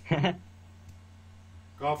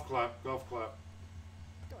 Golf clap, golf clap.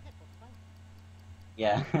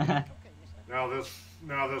 Yeah. Now this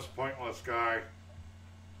pointless guy.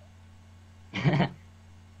 It's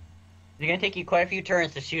gonna take you quite a few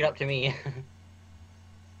turns to shoot up to me.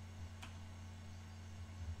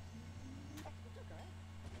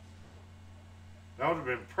 That would have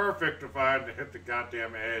been perfect if I hadn't hit the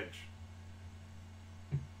goddamn edge.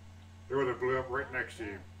 It would have blew up right next to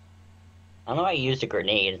you. I don't know why you used a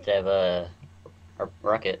grenade instead of a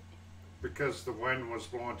rocket. Because the wind was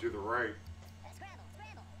blowing to the right.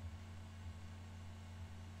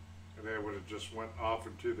 And it would have just went off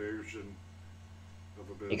into the ocean of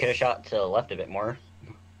abyss. You could have shot to the left a bit more.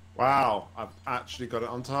 Wow, I've actually got it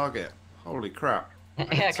on target. Holy crap.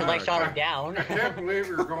 Yeah, because I shot him down. I can't believe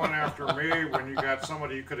you're going after me when you got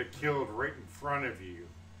somebody you could have killed right in front of you.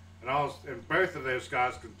 And both of those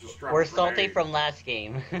guys could just drop We're a salty grenade. from last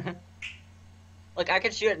game. Look, I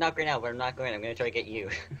could shoot at Nock right now, but I'm not going. I'm going to try to get you.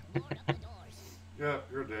 Yeah,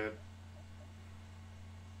 you're dead.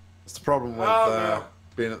 That's the problem with no.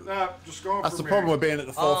 being at No, just going That's for the me. problem with being at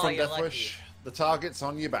the forefront, you're Deathwish. The target's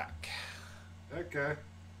on your back. Okay.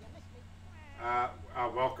 I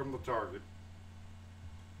welcome the target.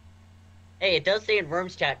 Hey, it does say in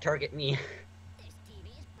Worms chat, target me.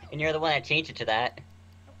 And you're the one that changed it to that.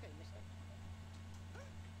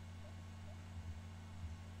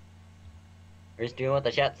 We're just doing what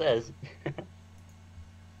the chat says.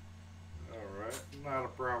 Alright, not a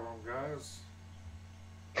problem, guys.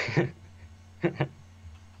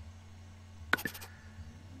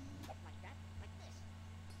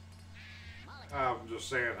 I'm just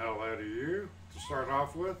saying hello to you to start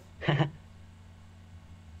off with.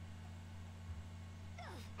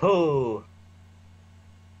 Who?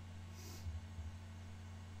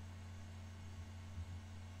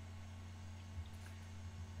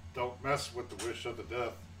 Don't mess with the wish of the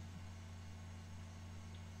death.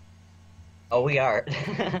 Oh, we are.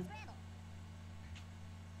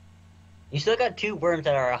 You still got 2 worms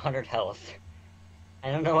that are 100 health.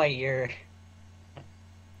 I don't know why you're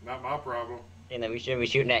Not my problem. saying that we shouldn't be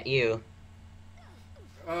shooting at you.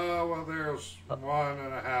 Well, there's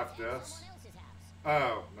 1.5 deaths.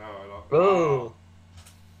 Oh, no, I don't. Ooh.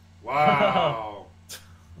 Wow.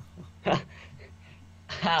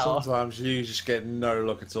 How? Sometimes you just get no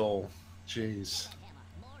luck at all. Jeez.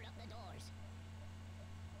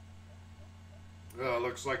 Well,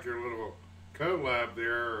 looks like your little collab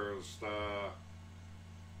there is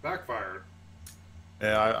backfired.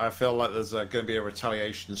 Yeah, I feel like there's going to be a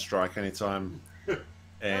retaliation strike anytime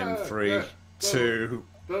in three, yeah, two,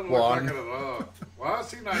 doesn't one. look like it at all. Why is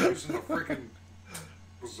he not using a freaking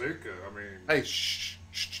bazooka? I mean, Hey, shh.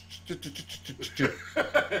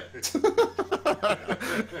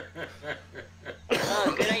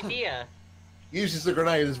 Oh, good idea. Uses the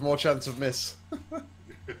grenade, there's more chance of miss.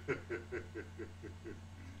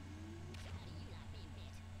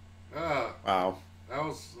 Wow. That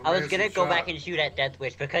was I was gonna go shot. back and shoot at Death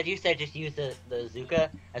Wish because you said just use the bazooka.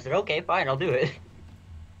 I said okay, fine, I'll do it.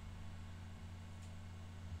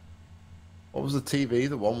 What was the TV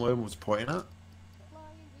that one worm was pointing at?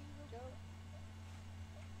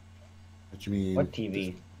 What do you mean? What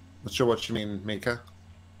TV? Not sure what you mean, Mika.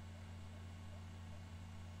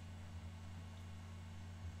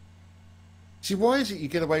 See, why is it you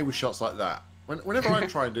get away with shots like that? Whenever I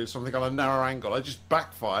try and do something on a narrow angle, it just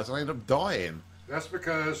backfires and I end up dying. That's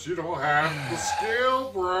because you don't have the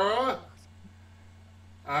skill, bruh.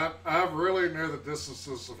 I really know the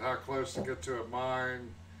distances of how close to get to a mine.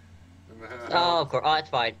 And Oh, of course. Oh, that's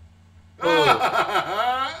fine. You're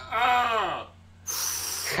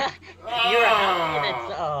half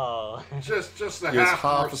minutes. Oh. Just a He was half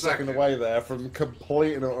half a second away there from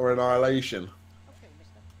complete and utter annihilation.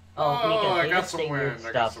 Oh, I because got they some say wind, weird I got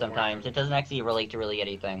stuff some sometimes. wind. It doesn't actually relate to really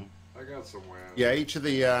anything. I got some wind. Yeah, each of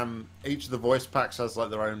the voice packs has like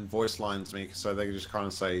their own voice lines, Mika, so they can just kind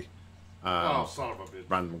of say Oh, son of a bitch.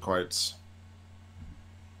 random quotes.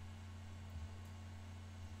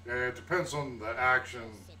 Yeah, it depends on the action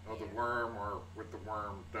of the worm or what the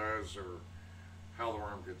worm does or how the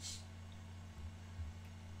worm gets.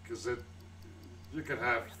 Because you can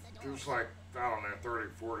have, there's like, I don't know, 30,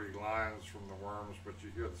 40 lines from the worms, but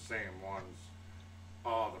you hear the same ones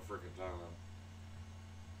all the freaking time.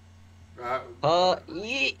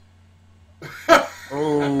 Yeet.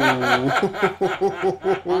 Oh.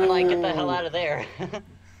 I'm like, get the hell out of there.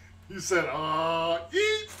 You said,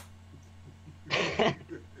 eat!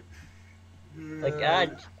 Like,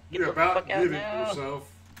 God, get You're the about fuck to out get it now.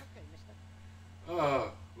 yourself.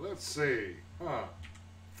 Let's see. I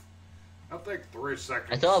think 3 seconds.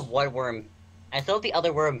 I still have one worm. I still have the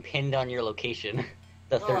other worm pinned on your location.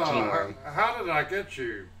 The 13 worm. How did I get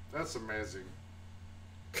you? That's amazing.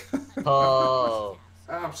 Oh.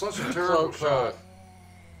 I'm such a terrible shot.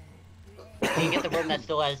 You get the worm that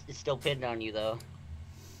is still pinned on you, though.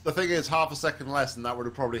 The thing is, half a second less, and that would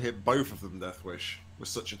have probably hit both of them. Death Wish with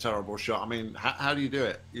such a terrible shot. I mean, how do you do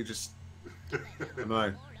it? You just, I don't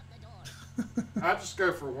know. I just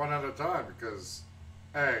go for one at a time because,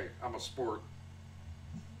 hey, I'm a sport.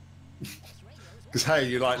 Because hey,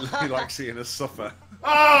 you like seeing us suffer.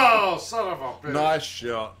 Oh, son of a bitch! Nice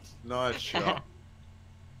shot. Nice shot.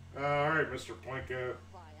 All right, Mr. Plinko.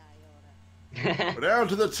 We're down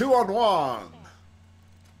to the 2-on-1.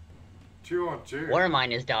 2-on-2. One of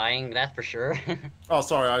mine is dying, that's for sure. Oh,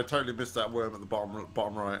 sorry, I totally missed that worm at the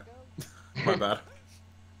bottom right. My bad.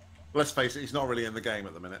 Let's face it, he's not really in the game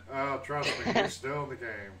at the minute. Oh, trust me, he's still in the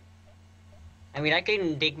game. I mean, I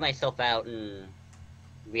can dig myself out and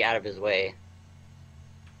be out of his way.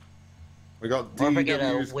 We got Or if I get a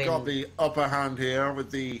DW's win. got the upper hand here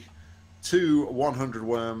with the 2 100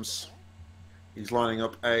 worms. He's lining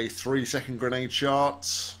up a 3-second grenade shot.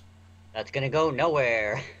 That's gonna go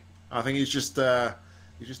nowhere. I think he's just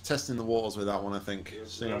testing the waters with that one. I think,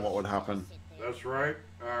 seeing what would happen. That's right.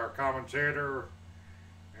 Our commentator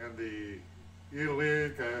and the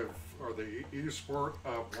E-League or the E-Sport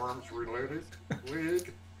of Worms Reloaded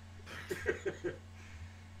League.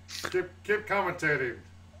 keep commentating.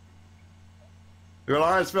 We've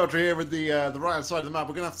got IronSmeltery here with the right hand side of the map.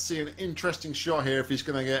 We're going to have to see an interesting shot here if he's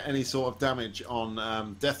going to get any sort of damage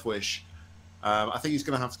on Death Wish. I think he's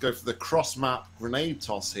going to have to go for the cross-map grenade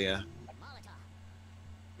toss here.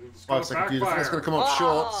 5-second view. It's going to come up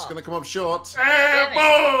short. It's going to come up short. And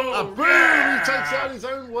boom! Boom! Yeah! He takes out his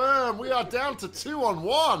own worm. We are down to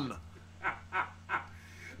 2-on-1.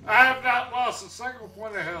 I have not lost a single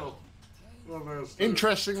point of health.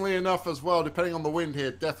 Interestingly enough as well, depending on the wind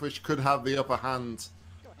here, Deathwish could have the upper hand.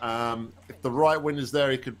 If the right wind is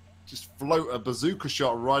there, he could just float a bazooka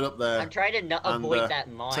shot right up there. I'm trying to not and, avoid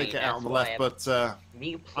that mine. take it out on the left, but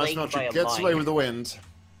IronSmeltery gets away with the wind.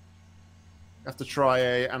 Have to try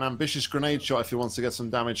an ambitious grenade shot if he wants to get some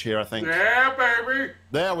damage here, I think. Yeah, baby!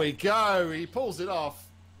 There we go. He pulls it off.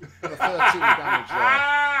 For the 13 damage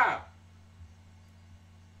there.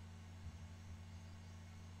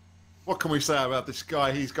 What can we say about this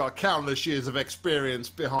guy? He's got countless years of experience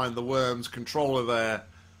behind the worms controller there.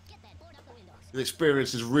 The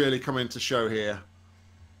experience is really coming to show here.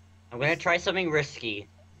 I'm gonna try something risky.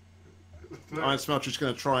 IronSmeltery's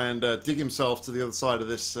going to try and dig himself to the other side of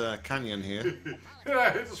this canyon here.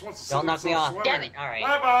 Yeah, he just wants to Don't knock me off. swimming. Damn it. Alright.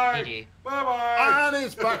 Bye-bye. GG. Bye-bye. And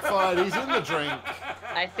it's backfired. He's in the drink.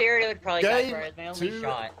 I feared it would probably Game backfire as my only to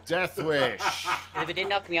shot. Death Wish. If it didn't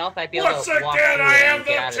knock me off, I'd be able Once to walk again, through I it am and the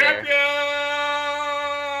get out of there. champion.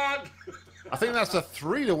 I think that's a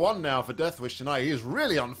 3-1 now for Death Wish tonight. He is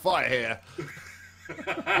really on fire here.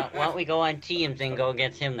 Why don't we go on teams and go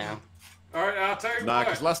against him now? All right, I'll tell you Nah, what.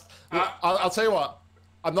 because I'll tell you what.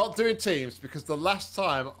 I'm not doing teams because the last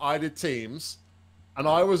time I did teams, and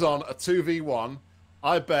I was on a 2v1,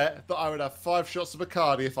 I bet that I would have 5 shots of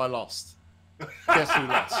Bacardi if I lost. Guess who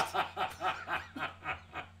lost?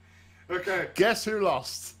 Okay. Guess who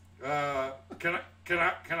lost? Can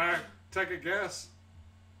I take a guess?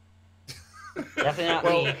 Definitely not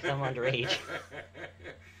Well- me, 'cause I'm underage.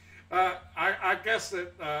 I guess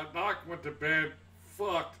that Nock went to bed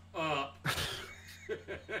fucked up.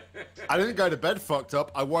 I didn't go to bed fucked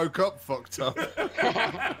up. I woke up fucked up.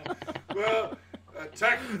 Well,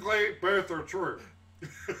 technically, both are true.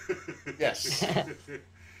 Yes.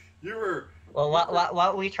 You were Well, why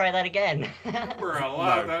don't we try that again?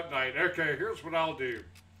 alive No. that night. Okay, here's what I'll do.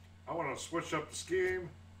 I want to switch up the scheme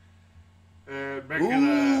and make it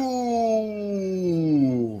a.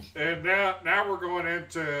 Ooh. And now we're going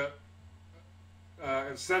into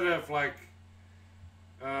instead of like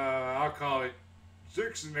I'll call it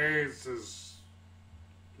 6 and 8 is,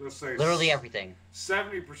 let's say, Literally everything.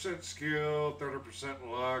 70% skill, 30%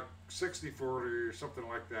 luck, 60-40 or something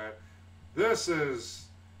like that. This is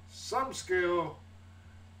some skill,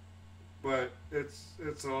 but it's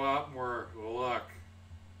a lot more luck.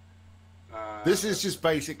 This is just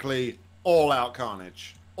basically all-out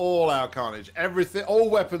carnage. All-out carnage. Everything, all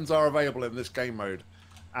weapons are available in this game mode,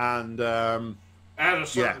 and at a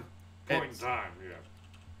certain point in it's- time. Yeah.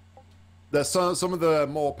 there's some of the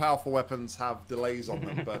more powerful weapons have delays on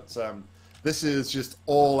them, but this is just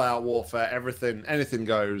all-out warfare. Anything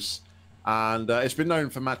goes, and it's been known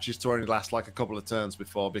for matches to only last like a couple of turns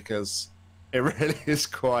before because it really is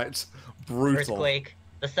quite brutal. Earthquake.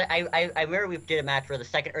 I remember we did a match where the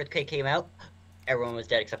second earthquake came out, everyone was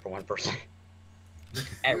dead except for one person.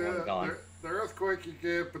 Everyone was gone. The earthquake you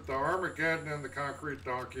get, but the Armageddon and the concrete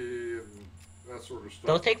donkey and that sort of stuff.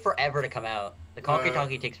 Those take forever to come out. The concrete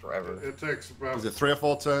donkey takes forever. It takes about. Is it 3 or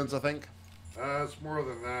 4 turns? I think. It's more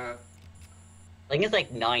than that. I think it's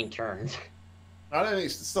like 9 turns. I don't think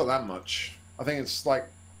it's not that much. I think it's like.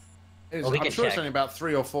 Well, we I'm can sure it's check. only about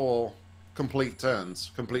 3 or 4 complete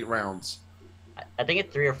turns, complete rounds. I think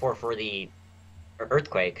it's 3 or 4 for the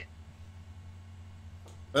earthquake.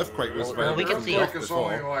 Earthquake was Well, we can see. Earthquake is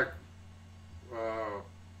before. only like.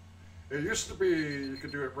 It used to be you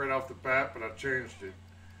could do it right off the bat, but I changed it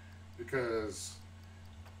because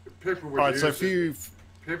people would All right, use so it.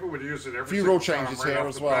 People would use it every few single rule time changes right here off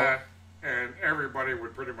as the well. bat, and everybody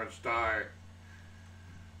would pretty much die.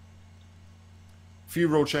 Few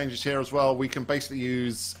rule changes here as well. We can basically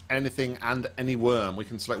use anything and any worm. We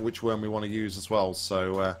can select which worm we want to use as well.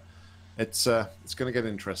 So it's going to get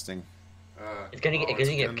interesting. It's gonna get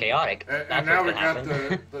gonna- chaotic. And That's now we what's got gonna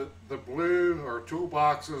happen. the blue or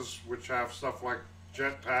toolboxes, which have stuff like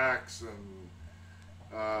jetpacks and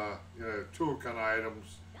tool kind of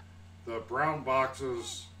items. The brown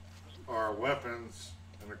boxes are weapons,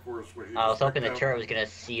 and of course what he I was just hoping the picked up, turret was gonna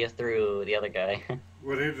see us through the other guy.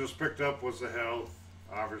 what he just picked up was the health.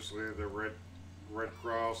 Obviously, the red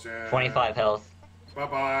cross and 25 health. Bye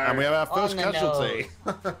bye. And we have our first On the casualty.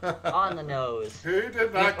 On the nose. He did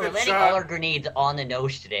We're not get landing all our shot. grenades on the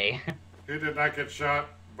nose today. He did not get shot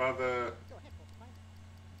by the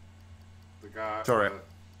guy. Turret.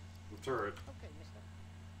 The turret.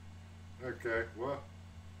 Okay, well.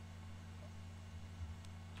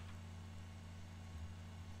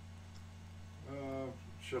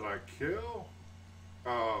 Should I kill?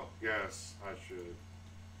 Oh, yes, I should.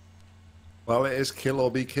 Well, it is kill or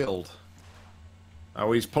be killed.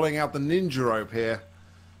 Oh, he's pulling out the ninja rope here.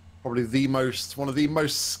 Probably one of the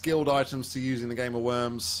most skilled items to use in the game of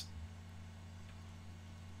Worms.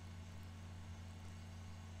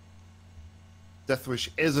 Deathwish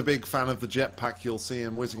is a big fan of the jetpack. You'll see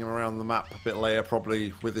him whizzing around the map a bit later,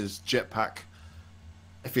 probably with his jetpack.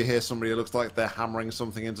 If you hear somebody who looks like they're hammering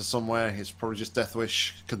something into somewhere, it's probably just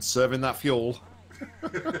Deathwish conserving that fuel.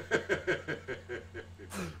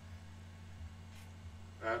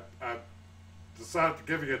 I decided to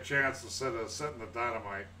give you a chance instead of setting the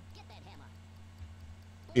dynamite.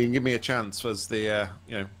 You can give me a chance as the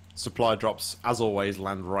supply drops, as always,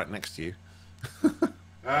 land right next to you.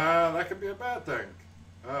 That could be a bad thing.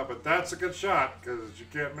 But that's a good shot, because you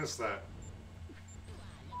can't miss that.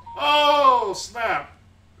 Oh, snap!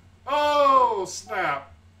 Oh,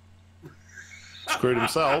 snap. Screwed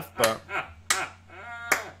himself, but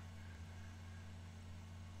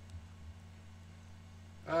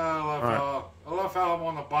I love how I'm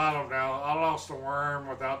on the bottom now. I lost a worm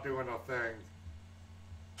without doing a thing.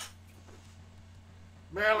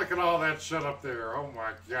 Man, look at all that shit up there. Oh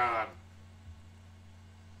my god.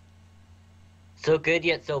 So good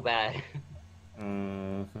yet so bad.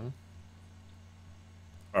 mm-hmm.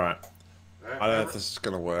 All right. I don't know if this is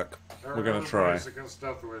gonna work. We're gonna try. Against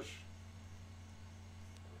Death Wish.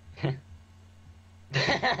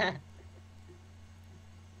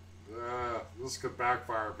 This could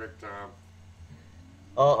backfire big time.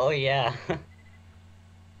 Oh yeah.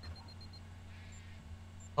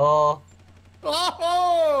 Oh.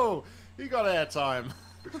 Oh! He got airtime.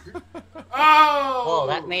 Oh! Whoa,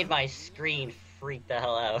 that made my screen freak the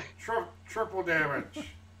hell out. Triple damage.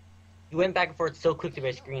 You went back and forth so quickly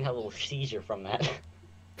my screen had a little seizure from that.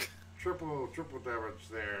 Triple damage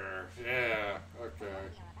there. Yeah, okay.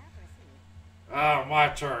 Oh, my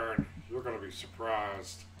turn. You're gonna be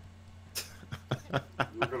surprised.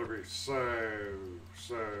 You're gonna be so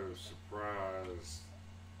surprised.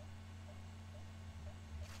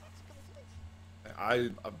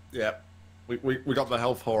 Yeah, we got the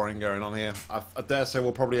health whoring going on here. I dare say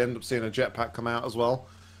we'll probably end up seeing a jetpack come out as well.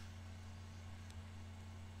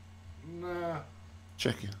 Nah.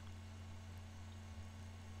 Check it.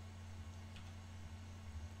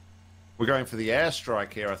 We're going for the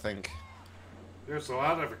airstrike here, I think. There's a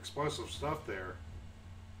lot of explosive stuff there.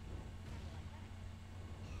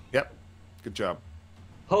 Yep. Good job.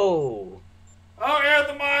 Oh. Oh, yeah,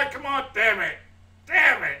 the mine. Come on, damn it.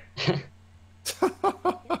 Damn it.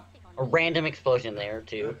 A random explosion there,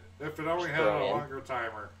 too. If it only had a longer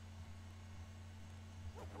timer.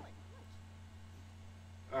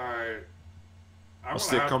 Alright. What's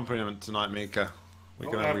the accompaniment tonight, Mika? We're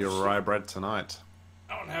going to have your rye bread tonight.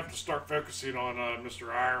 I'm going to have to start focusing on Mr.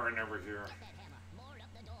 Iron over here.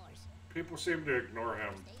 People seem to ignore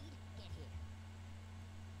him.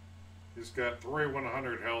 He's got 3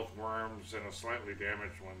 100 health worms and a slightly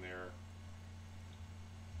damaged one there.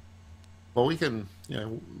 Well, we can,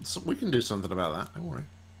 we can do something about that. Don't worry.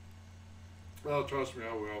 Well, trust me,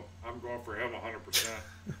 I will. I'm going for him 100%.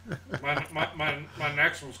 my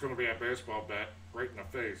next one's going to be a baseball bat right in the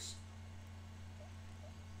face.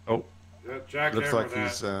 Oh. Yeah, jackhammer looks like that.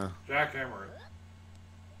 he's. Jackhammer it.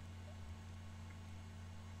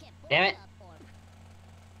 Damn it.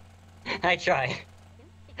 I tried.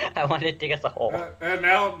 I wanted to dig us a hole. And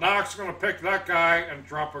now Nock's going to pick that guy and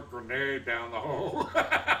drop a grenade down the hole.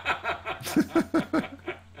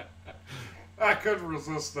 I couldn't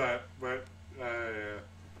resist that, but yeah.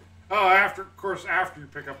 Oh, after you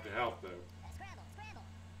pick up the health, though.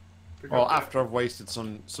 Well, after I've wasted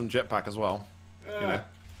some jetpack as well.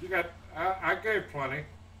 You got. I gave plenty.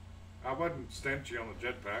 I wasn't stingy on the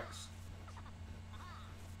jetpacks.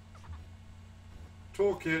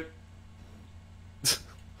 Toolkit.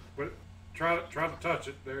 But try to touch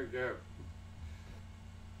it. There you go.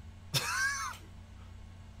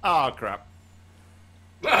 Oh crap!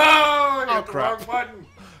 Oh, you hit the crap. wrong button.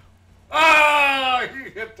 Oh, you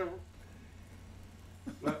hit the.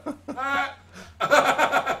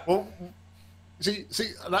 Well, see,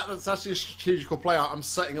 that's actually a strategical play. I'm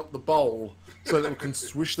setting up the bowl so that we can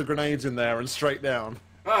swish the grenades in there and straight down.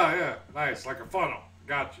 Oh yeah, nice, like a funnel.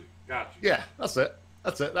 Got you. Yeah, that's it.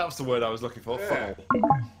 That was the word I was looking for. Yeah.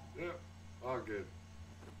 Funnel. Yeah, all good.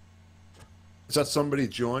 Is that somebody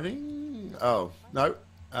joining? Oh no,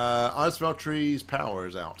 IronSmeltery's power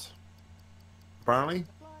is out. Apparently.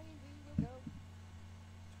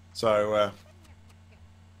 So,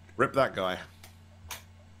 rip that guy.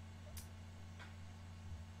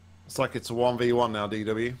 It's like it's a 1v1 now,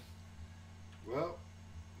 DW. Well,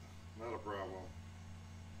 not a problem.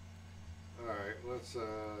 Alright, let's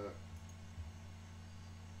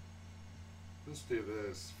do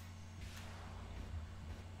this.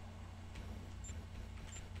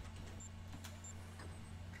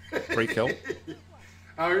 Free kill.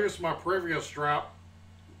 I'll use my previous strap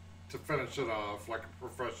to finish it off like a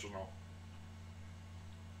professional.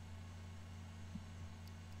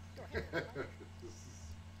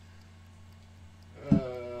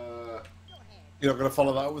 You're not going to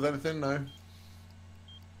follow that up with anything, no?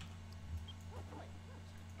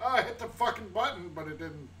 Oh, I hit the fucking button, but it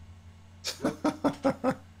didn't.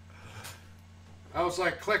 I was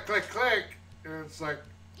like, click, click, click. And it's like,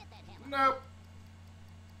 nope.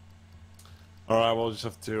 Alright, we'll just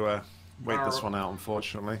have to wait this one out,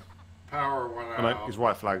 unfortunately. Power went out. Oh, no, he's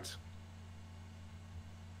white flagged.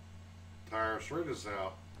 Tire straight is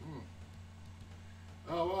out.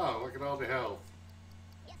 Oh, wow, look at all the health.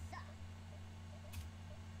 Yes, sir.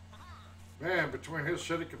 Man, between his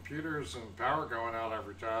shitty computers and power going out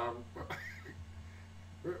every time.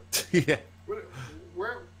 Yeah.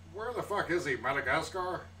 Where the fuck is he?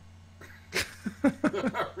 Madagascar? What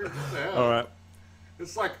the hell? All right.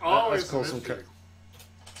 It's like always let's an call issue.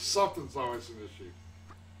 Something's always an issue.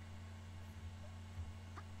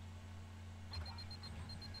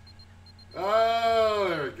 Oh,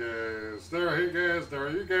 there he goes. There he goes. There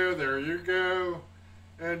you go. There you go.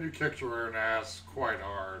 And you kicked your own ass quite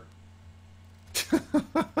hard.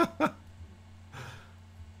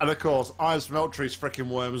 And of course, IronSmeltery's freaking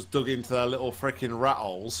worms dug into their little freaking rat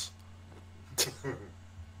holes.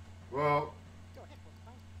 Well,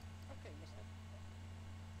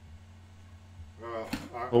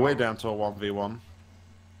 well, we're down to a 1v1.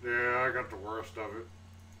 Yeah, I got the worst of it.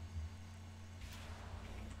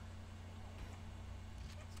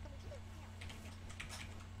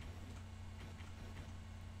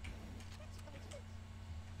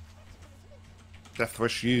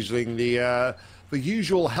 Deathwish using the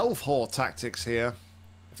usual health whore tactics here.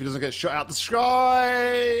 If he doesn't get shot out the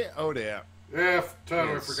sky, oh dear. Yeah,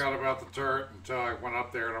 totally Yes. forgot about the turret until I went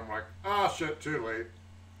up there and I'm like, ah, shit, too late.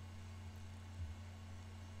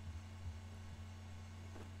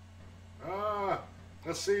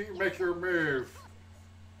 Let's see you make your move.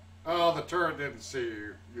 Oh, the turret didn't see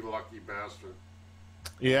you, you lucky bastard.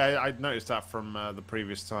 Yeah, I noticed that from the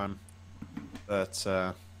previous time.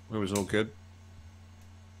 That it was all good.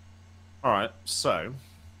 All right, so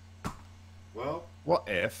Well, what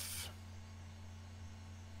if?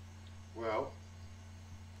 well,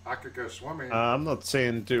 I could go swimming. I'm not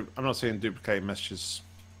seeing duplicate messages.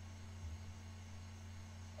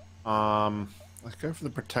 I could go for the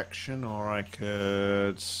protection, or I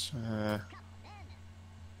could.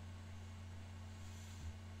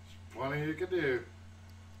 Plenty you could do.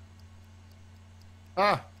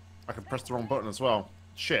 I could press the wrong button as well.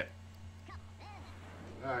 Shit.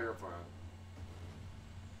 Ah, you're fine.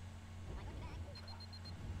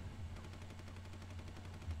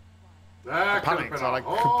 That could have Panicked. been I a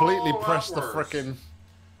completely whole pressed the lot worse. frickin'.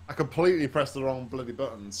 I completely pressed the wrong bloody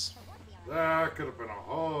buttons. That could have been a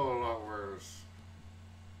whole lot worse.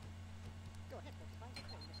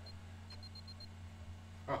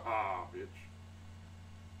 Haha, bitch.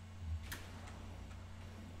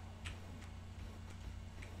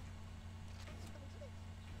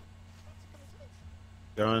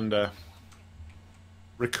 Go and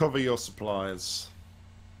recover your supplies.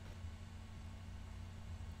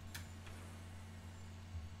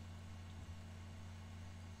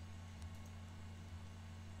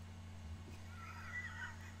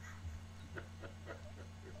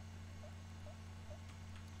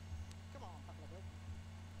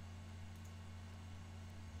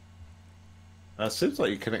 Seems like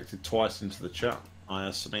you connected twice into the chat,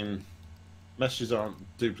 IS. I mean, messages aren't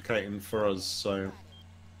duplicating for us, so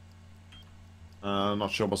I'm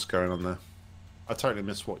not sure what's going on there. I totally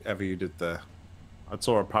missed whatever you did there. I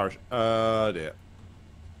saw a parachute. Dear.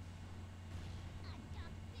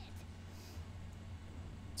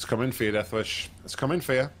 It's coming for you, Deathwish. It's coming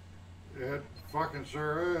for you. It fucking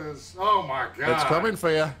sure is. Oh my god. It's coming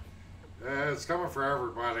for you. Yeah, it's coming for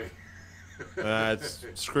everybody. It's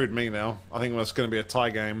screwed me now. I think it's going to be a tie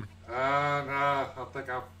game. No, I think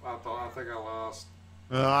I lost.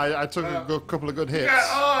 I took a couple of good hits. You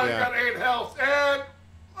got 8 health and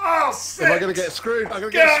shit. Am I going to get screwed? I'm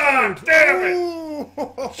going to God get screwed. damn it! Ooh.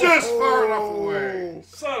 Just far enough away.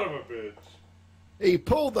 Son of a bitch. He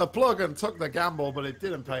pulled the plug and took the gamble, but it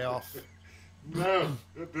didn't pay off. No,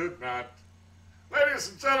 it did not. Ladies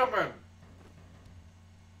and gentlemen,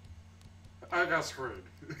 I got screwed.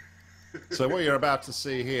 So what you're about to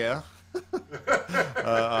see here,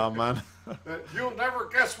 oh man, You'll never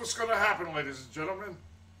guess what's going to happen, ladies and gentlemen.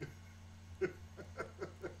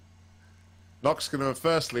 Nock's going to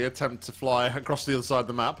firstly attempt to fly across the other side of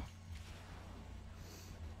the map.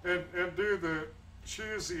 And do the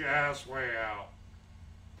cheesy ass way out.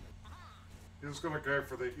 He's going to go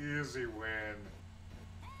for the easy win.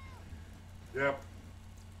 Yep.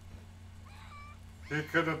 He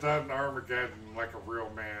could have done Armageddon like a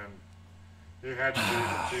real man. He had to do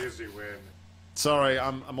the cheesy win. Sorry,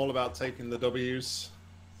 I'm all about taking the W's. See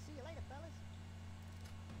you later, fellas.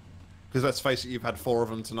 Because let's face it, you've had 4 of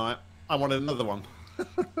them tonight. I wanted another one.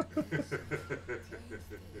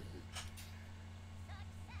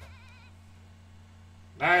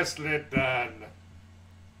 Nicely done.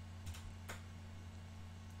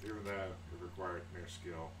 Even though it required mere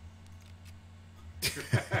skill.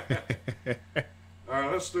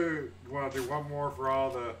 Alright, let's do. You want to do one more for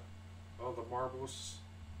all the marbles,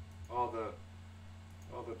 all the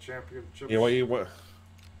championships. Yeah, what?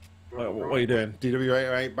 What are you doing?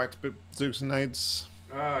 DW808 back to Zooks and Nades?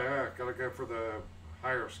 Oh, yeah, gotta go for the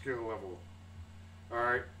higher skill level.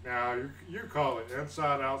 Alright, now you call it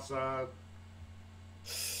inside, outside.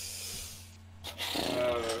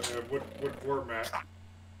 What format?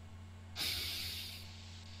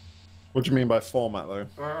 What do you mean by format, though?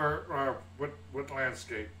 Or what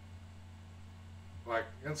landscape? Like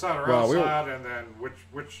inside or Well, outside, and then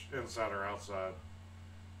which inside or outside?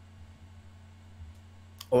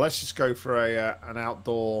 Well, let's just go for an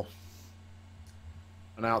outdoor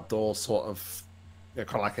sort of, kind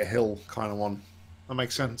of like a hill kind of one. That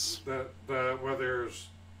makes sense. Well, there's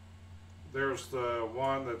the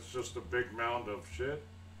one that's just a big mound of shit.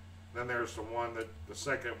 Then there's the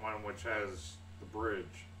second one, which has the bridge.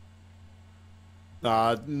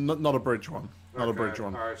 Not a bridge one. Not a bridge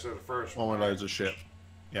one. All right, so the first one with loads of shit.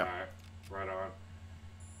 Yeah. All right, right on.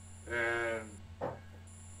 And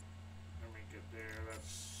let me get there.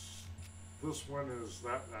 This one is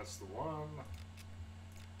that's the one.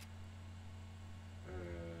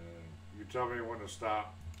 And you tell me when to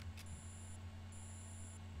stop.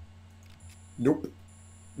 Nope.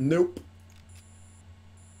 Nope.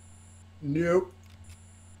 Nope.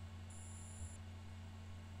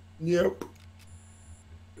 Nope.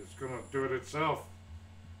 It's gonna do it itself.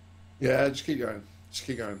 Yeah, just keep going. Just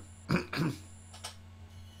keep going.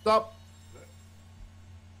 Stop.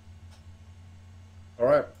 All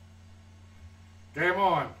right. Game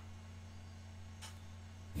on.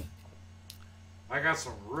 I got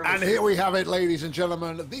some really. And here we have it, ladies and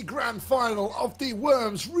gentlemen, the grand final of the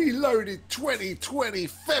Worms Reloaded 2020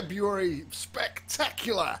 February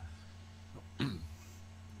Spectacular.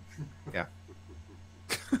 Yeah.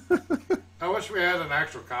 I wish we had an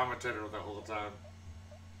actual commentator the whole time.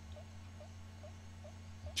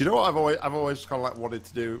 Do you know what I've always kind of like wanted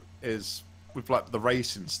to do is with like the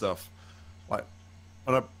racing stuff, like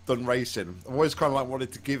when I've done racing, I've always kind of like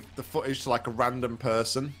wanted to give the footage to like a random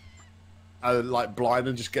person, like blind,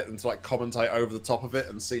 and just get them to like commentate over the top of it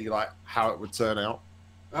and see like how it would turn out.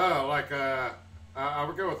 Oh, like I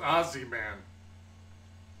would go with Aussie Man.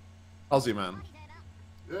 Aussie Man.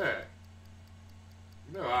 Yeah.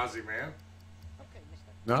 You know Aussie Man.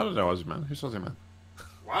 No, I don't know Aussie Man. Who's Aussie Man?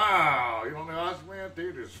 Wow, you don't know Aussie Man?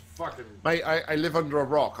 Dude is fucking... Mate, I live under a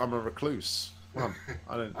rock. I'm a recluse. Come on,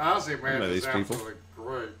 I don't... Aussie Man know is these people. absolutely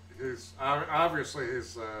great. He's obviously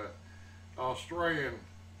he's Australian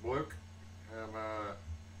bloke, and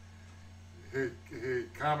he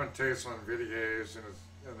commentates on videos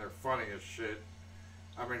and they're funny as shit.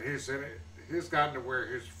 I mean, he's gotten to where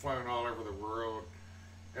he's flown all over the world,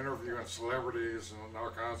 interviewing celebrities and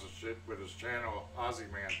all kinds of shit with his channel, Aussie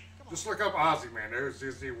Man. Just look up Aussie Man. There's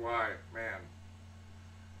Z-Y Man.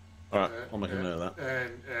 Alright, I'll make a note of that.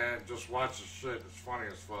 And just watch the shit. It's funny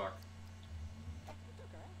as fuck.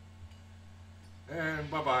 And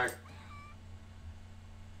bye-bye.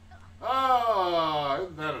 Oh,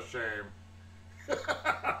 isn't that a shame?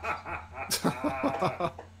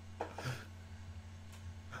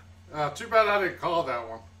 Too bad I didn't call that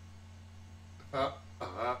one.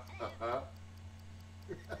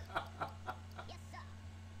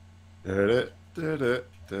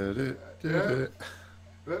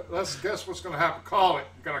 Let's guess what's going to happen. Call it.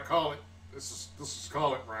 You got to call it. This is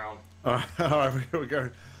call it round. All right, here we go.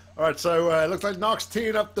 All right, so it looks like Nock's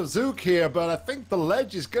teeing up the Zook here, but I think the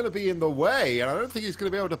ledge is going to be in the way, and I don't think he's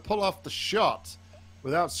going to be able to pull off the shot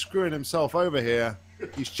without screwing himself over here.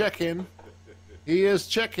 He's checking. He is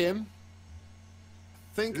checking.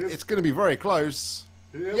 I think it's going to be very close.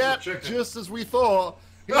 Yeah, just as we thought.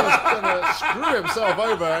 He is going to screw himself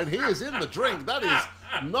over, and he is in the drink. That is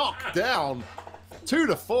knocked down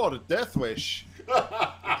 2-4 to Deathwish. The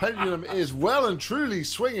pendulum is well and truly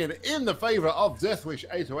swinging in the favor of Deathwish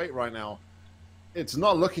 808 right now. It's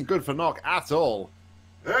not looking good for Nock at all.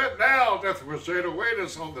 And now Deathwish 808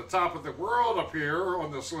 is on the top of the world up here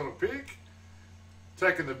on this little peak,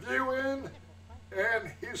 taking the view in,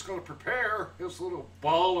 and he's going to prepare his little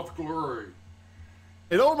ball of glory.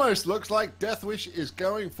 It almost looks like Deathwish is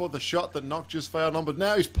going for the shot that Nock just failed on, but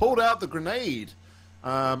now he's pulled out the grenade.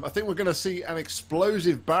 I think we're going to see an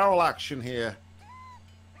explosive barrel action here.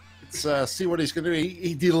 Let's see what he's going to do.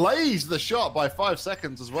 He delays the shot by 5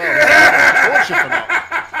 seconds as well. Torture for Nock.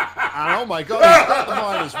 And oh my god, he's got the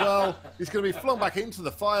mine as well. He's going to be flung back into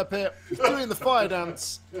the fire pit. He's doing the fire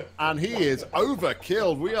dance, and he is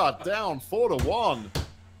overkilled. We are down 4-1.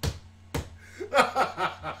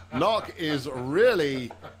 Nock is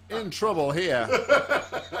really in trouble here.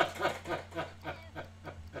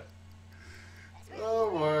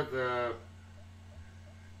 Oh my god.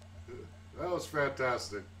 That was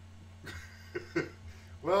fantastic.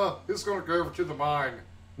 Well, he's going to go over to the mine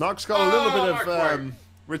Nock's got a little bit not quite. of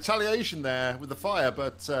retaliation there with the fire,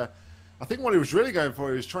 but I think what he was really going for,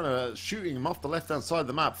 he was trying to shooting him off the left-hand side of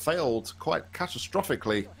the map, failed quite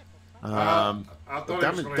catastrophically. I thought he was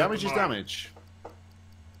Damage, gonna damage hit is the mine. damage.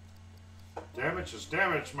 Damage is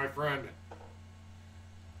damage, my friend.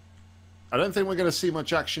 I don't think we're going to see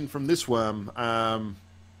much action from this worm.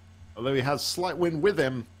 Although he has slight wind with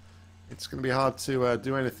him, it's going to be hard to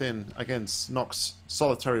do anything against Nock's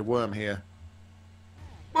solitary worm here.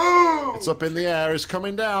 Boom! It's up in the air, it's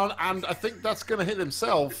coming down, and I think that's going to hit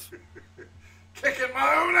himself. Kicking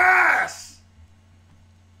my own ass!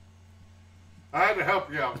 I had to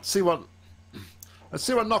help you out. Let's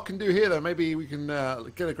see what Nock can do here, though. Maybe we can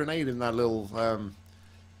get a grenade in that little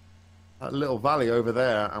valley over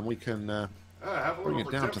there, and we can Have a bring little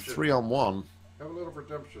it down to redemption. 3-on-1. Have a little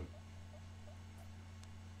redemption.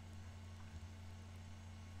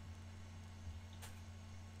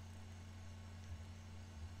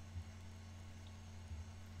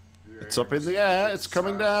 It's up in the air, it's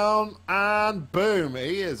coming down, and boom,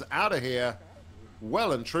 he is out of here.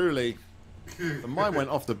 Well and truly. The mine went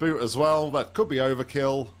off the boot as well. That could be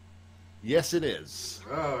overkill. Yes, it is.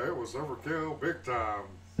 Oh, it was overkill big time.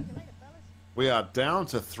 We are down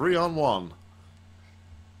to 3-on-1.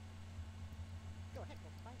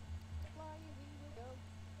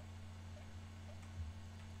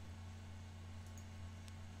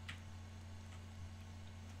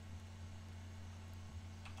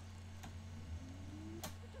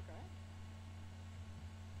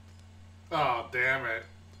 Oh, damn it.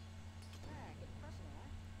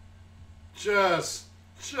 Just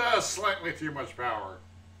slightly too much power.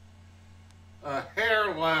 A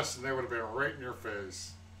hair less and they would have been right in your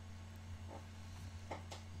face.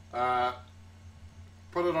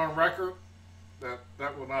 Put it on record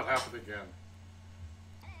that will not happen again.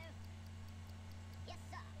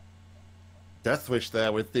 Deathwish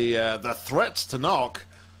there with the threats to Nock.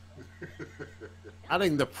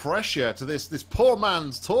 Adding the pressure to this poor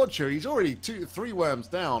man's torture. He's already 3 worms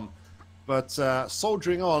down. But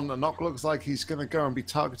soldiering on, Nock looks like he's going to go and be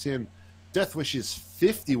targeting Deathwish's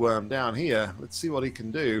 50 worm down here. Let's see what he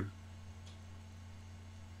can do.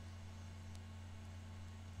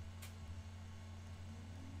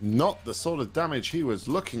 Not the sort of damage he was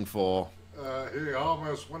looking for. He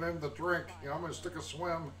almost went in the drink. He almost took a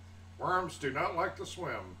swim. Worms do not like to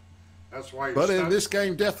swim. That's why. But in this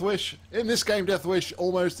game, Deathwish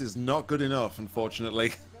almost is not good enough,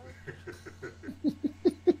 unfortunately.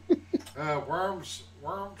 Worms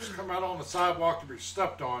come out on the sidewalk to be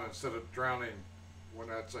stepped on instead of drowning when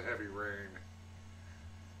that's a heavy rain.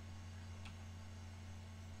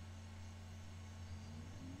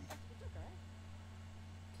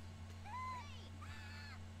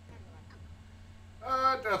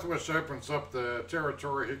 Deathwish opens up the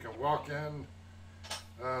territory he can walk in,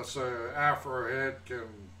 so Afrohead can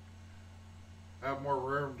have more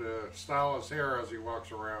room to style his hair as he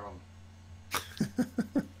walks around.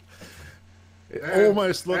 It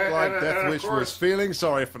almost looked like Deathwish was feeling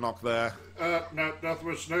sorry for Nock there. No,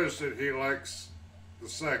 Deathwish knows that he likes the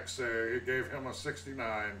sex, so he gave him a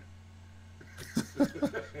 69.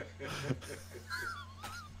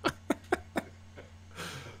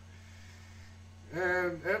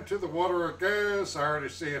 And into the water it goes. I already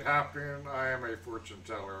see it happening. I am a fortune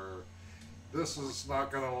teller. This is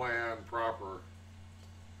not going to land proper.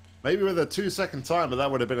 Maybe with a 2-second timer,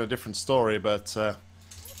 that would have been a different story, but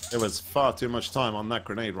there was far too much time on that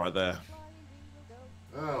grenade right there.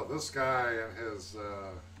 Oh, this guy and his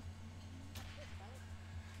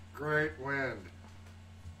great wind.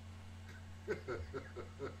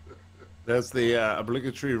 There's the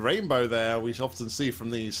obligatory rainbow there we often see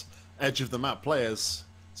from these edge of the map players.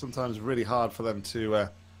 Sometimes really hard for them to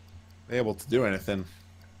be able to do anything.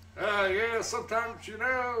 Yeah, sometimes, you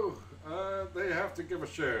know, they have to give a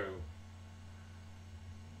show.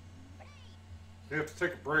 They have to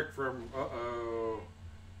take a break from,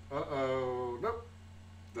 nope.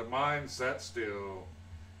 The mine sat still.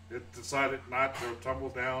 It decided not to tumble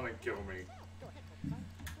down and kill me.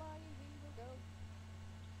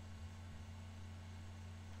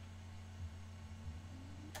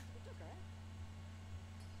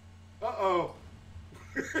 Uh-oh.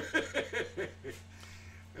 It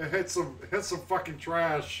hit some fucking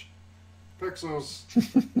trash. Pixels.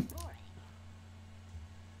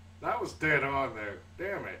 That was dead on there.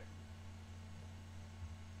 Damn it.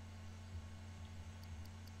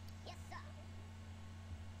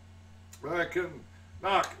 I can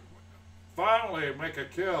Nock finally make a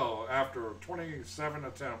kill after 27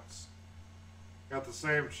 attempts. Got the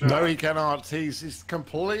same shot. No, he cannot. He's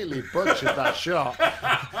completely butchered that shot.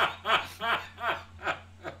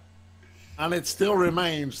 And it still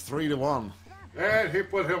remains 3-1. And he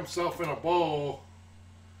put himself in a bowl,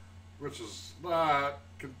 which is not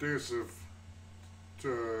conducive to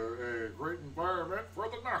a great environment for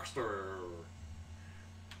the Nockster.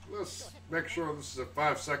 Let's make sure this is at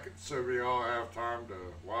 5 seconds so we all have time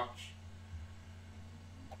to watch.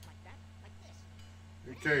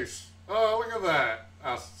 In case. Oh, look at that.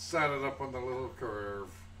 I set it up on the little curve.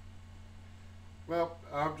 Well,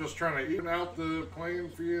 I'm just trying to even out the playing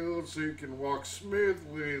field so you can walk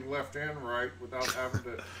smoothly left and right without having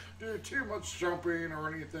to do too much jumping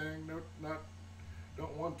or anything.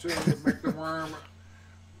 Don't want to make the worm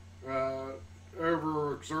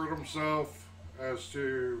overexert himself as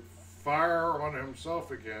to fire on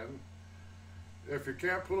himself again. If he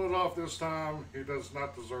can't pull it off this time, he does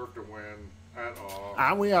not deserve to win at all.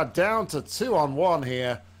 And we are down to 2-on-1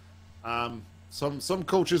 here. Some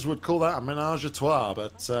cultures would call that a menage a trois,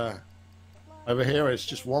 but over here it's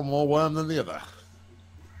just one more worm than the other.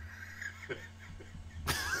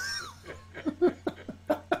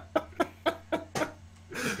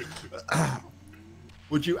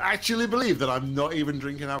 Would you actually believe that I'm not even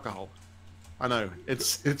drinking alcohol? I know,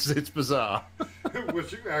 it's bizarre.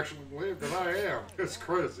 Would you actually believe that I am? It's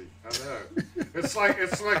crazy. I know. It's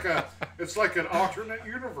like an alternate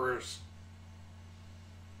universe.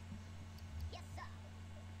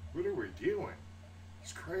 What are we doing?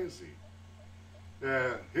 It's crazy.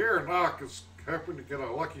 Here Nock is hoping to get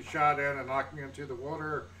a lucky shot in and knock me into the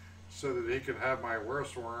water so that he can have my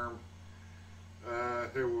worst worm,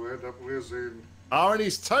 who will end up losing. Oh, and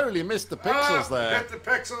he's totally missed the pixels there. Hit the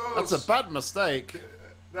pixels. That's a bad mistake.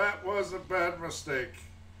 That was a bad mistake.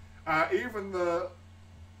 Even the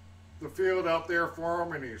field out there for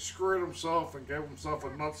him, and he screwed himself and gave himself a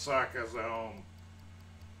nutsack as a home.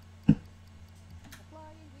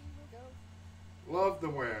 Love the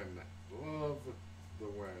wind. Love the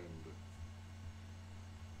wind.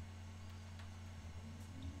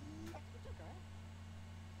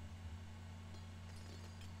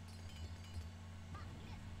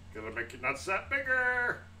 Gonna make your nutsack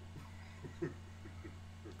bigger.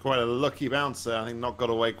 Quite a lucky bounce there. I think Nock got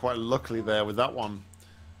away quite luckily there with that one.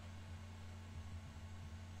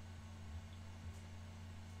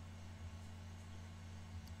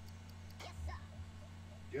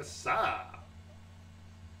 Yes, sir.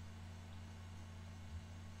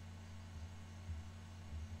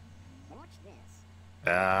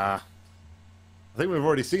 I think we've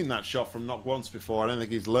already seen that shot from Nock once before. I don't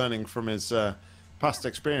think he's learning from his past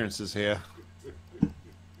experiences here.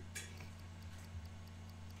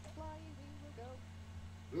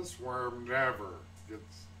 This worm never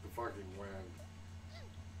gets the fucking wind.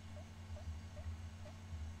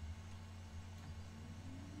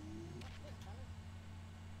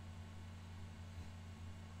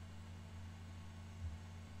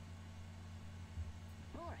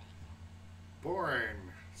 Boring,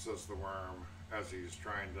 says the worm, as he's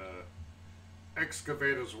trying to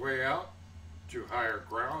excavate his way out to higher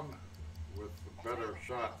ground with a better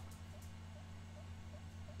shot.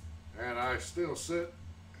 And I still sit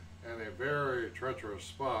in a very treacherous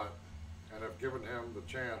spot and have given him the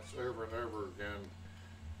chance over and over again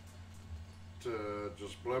to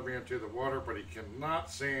just blow me into the water, but he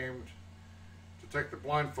cannot seem to take the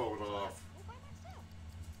blindfold off.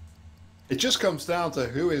 It just comes down to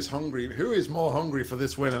who is hungry, who is more hungry for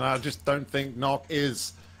this win, and I just don't think Nock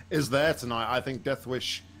is there tonight. I think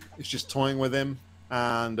Deathwish is just toying with him,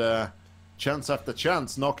 and chance after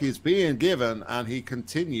chance, Nock is being given, and he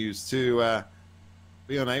continues to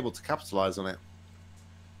be unable to capitalize on it.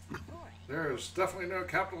 There is definitely no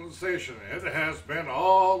capitalization. It has been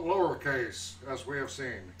all lowercase, as we have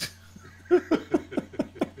seen.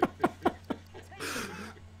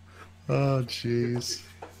 Oh, jeez.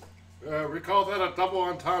 We call that a double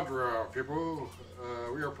entendre, people.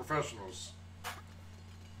 We are professionals.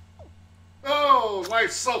 Oh,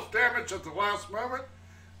 nice self-damage at the last moment.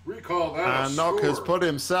 We call that and Nock has put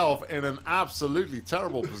himself in an absolutely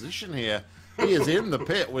terrible position here. He is in the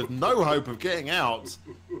pit with no hope of getting out.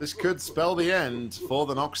 This could spell the end for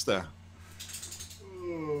the Nockster.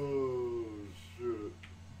 Oh, shit.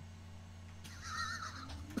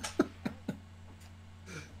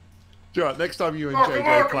 Right, next time you and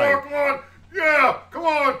JJ play. Come on! Yeah! Come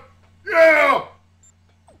on! Yeah!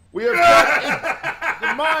 We have got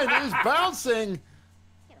the mine is bouncing,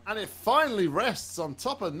 and it finally rests on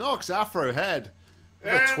top of Nock's Afro head.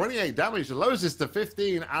 The 28 damage, the lowest is to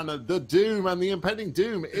 15, and the doom and the impending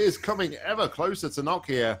doom is coming ever closer to Nock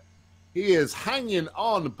here. He is hanging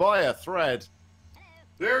on by a thread.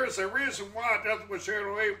 There's a reason why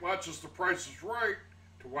DW808 watches The Price is Right,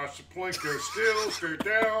 to watch the Plinko skills go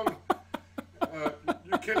down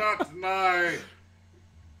You cannot deny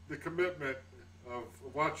the commitment of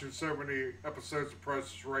watching so many episodes of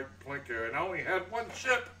Price is Right and Plinko, and I only had one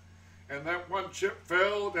chip, and that one chip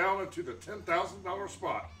fell down into the $10,000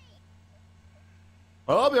 spot.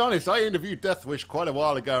 Well, I'll be honest, I interviewed Deathwish quite a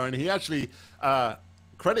while ago, and he actually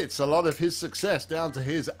credits a lot of his success down to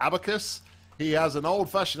his abacus. He has an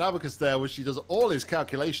old-fashioned abacus there, which he does all his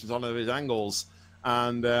calculations on of his angles.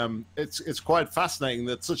 And it's quite fascinating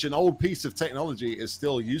that such an old piece of technology is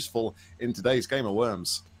still useful in today's game of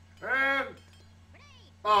Worms. And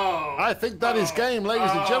I think that is game,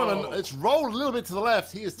 ladies and gentlemen. It's rolled a little bit to the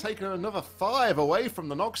left. He has taken another 5 away from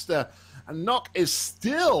the Nockster, and Nock is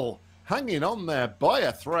still hanging on there by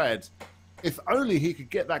a thread. If only he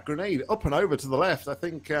could get that grenade up and over to the left, I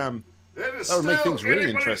think that would make things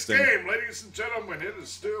really interesting. Game, ladies and gentlemen, it is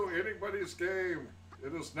still anybody's game.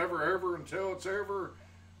 It is never over until it's over.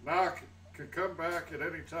 Nock can come back at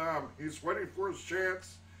any time. He's waiting for his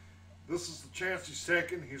chance. This is the chance he's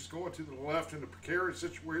taking. He's going to the left in a precarious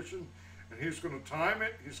situation, and he's going to time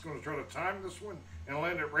it. He's going to try to time this one and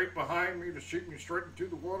land it right behind me to shoot me straight into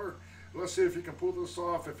the water. Let's see if he can pull this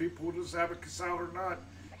off, if he pulled his abacus out or not.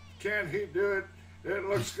 Can he do it? It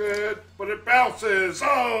looks good, but it bounces.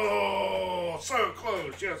 Oh, so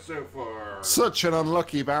close, yet so far. Such an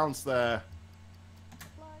unlucky bounce there.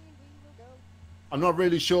 I'm not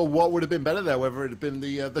really sure what would have been better there, whether it had been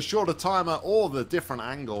the shorter timer or the different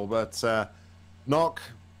angle, but Nock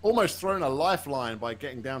almost thrown a lifeline by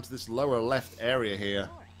getting down to this lower left area here.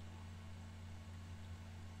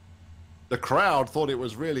 The crowd thought it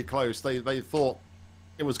was really close. They thought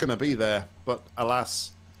it was going to be there, but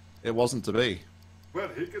alas, it wasn't to be.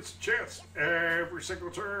 But he gets a chance every single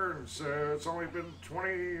turn, so it's only been 20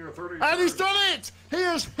 or 30 And turns. he's done it! He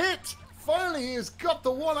has hit! Finally, he has got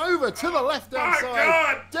the one over to the left-hand My side.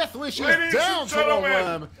 God! Deathwish Ladies is down and to one gentlemen!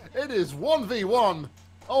 worm. It is 1v1.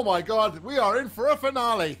 Oh my God, we are in for a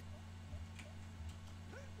finale.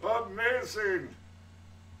 Amazing!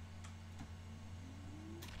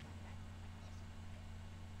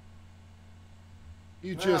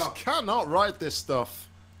 You just Wow. cannot write this stuff.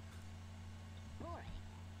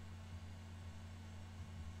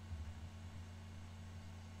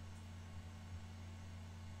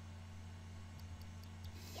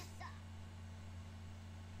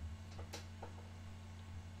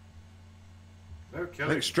 No I kidding.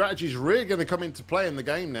 think strategy's really going to come into play in the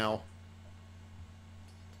game now.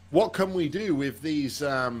 What can we do with these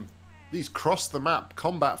cross-the-map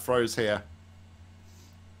combat throws here?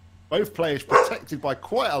 Both players protected by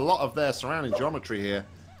quite a lot of their surrounding geometry here.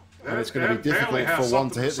 And it's going to be difficult for one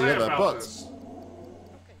to hit the other. But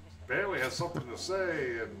Bailey has something to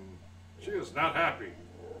say, and she is not happy.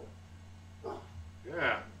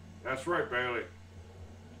 Yeah, that's right, Bailey.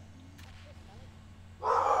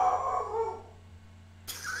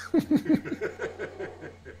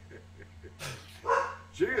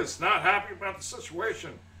 She is not happy about the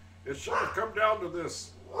situation. It shouldn't have come down to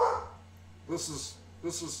this. This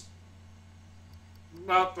is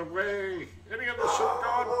not the way any of this should have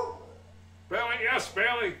gone. Bailey, yes,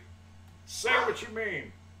 Bailey. Say what you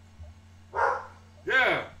mean.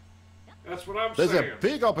 Yeah, that's what I'm there's saying. a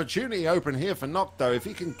big opportunity open here for Nock, though. If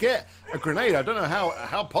he can get a grenade, I don't know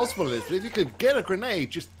how possible it is, but if he could get a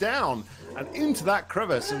grenade just down and into that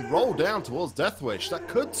crevice and roll down towards Deathwish, that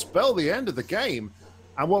could spell the end of the game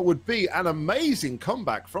and what would be an amazing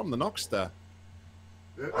comeback from the Nockster.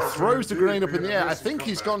 Throws the grenade up in the air. I think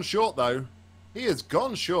he's gone short, though. He has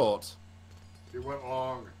gone short. He went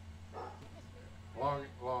long.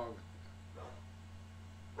 Long.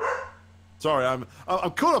 Sorry, I'm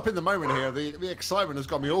caught up in the moment here. The excitement has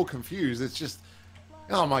got me all confused. It's just,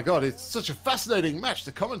 oh my God, it's such a fascinating match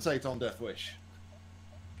to commentate on, Deathwish.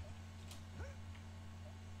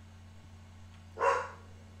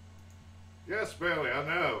 Yes, Bailey, I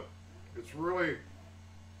know. It's really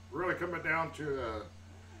coming down to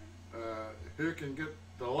who can get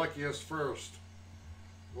the luckiest first,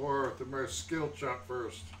 or the most skilled shot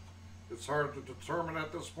first. It's hard to determine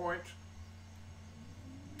at this point.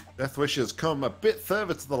 Deathwish has come a bit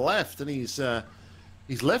further to the left, and he's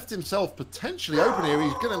left himself potentially open here.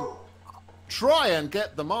 He's going to try and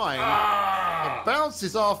get the mine. It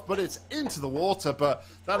bounces off, but it's into the water. But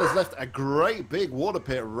that has left a great big water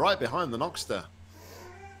pit right behind the Nockster.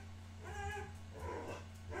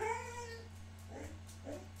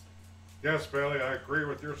 Yes, Bailey, I agree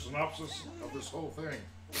with your synopsis of this whole thing.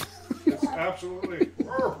 It's absolutely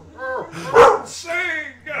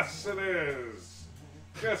insane. Yes, it is.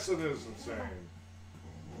 Yes, it is insane.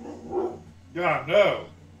 God, no.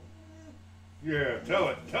 Yeah, tell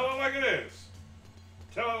it. Tell it like it is.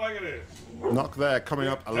 Tell it like it is. Nock there coming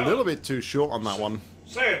up a little bit too short on that one.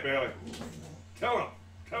 Say it, Bailey. Tell him.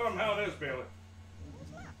 Tell him how it is, Bailey.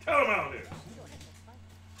 Tell him how it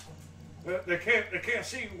is. They can't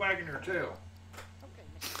see you wagging your tail.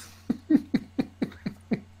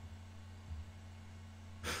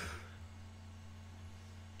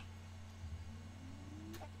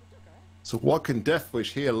 So what can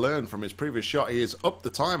Deathwish here learn from his previous shot? He has upped the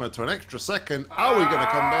timer to an extra second. Are we going to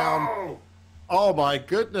come down? Oh my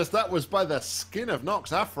goodness, that was by the skin of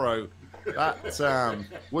Nock's afro. That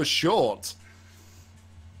was short.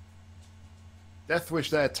 Deathwish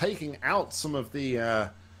there taking out some of the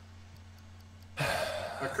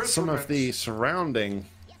surrounding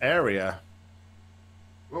area.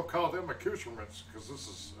 We'll call them accoutrements because this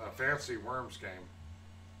is a fancy Worms game.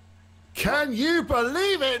 Can you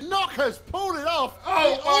believe it? Nock has pulled it off.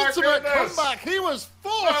 Oh, the my ultimate goodness. comeback. He was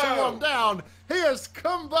 4-1 down. He has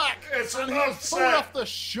come back. It's and an he has upset. pulled off the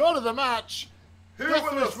shot of the match.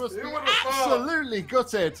 Deathwish was absolutely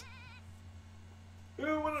gutted.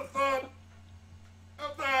 Who would have thought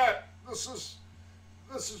of that? This is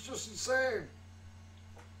just insane.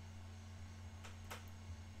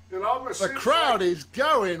 It almost The seems crowd like, is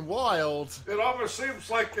going wild. It almost seems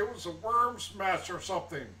like it was a Worms match or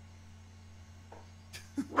something.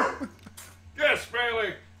 Yes,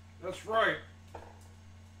 Bailey, that's right.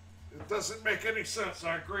 It doesn't make any sense.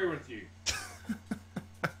 I agree with you.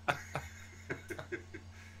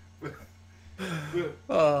 but,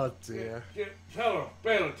 Oh dear. tell him,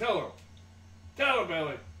 Bailey. Tell him. Tell him,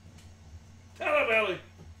 Bailey. Tell him, Bailey.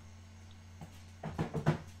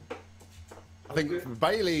 I think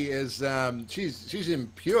Bailey is she's in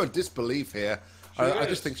pure disbelief here. I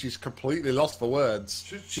just think she's completely lost for words.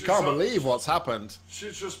 She can't believe what's happened.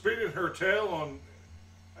 She's just beating her tail on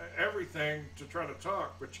everything to try to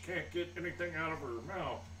talk, but she can't get anything out of her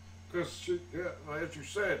mouth because she, as you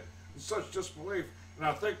said, it's such disbelief. And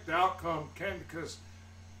I think the outcome came because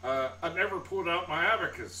I never pulled out my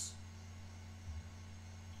abacus.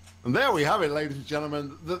 And there we have it, ladies and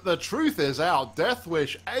gentlemen. The truth is out.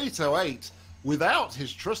 Deathwish 808 without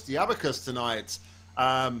his trusty abacus tonight.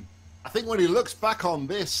 I think when he looks back on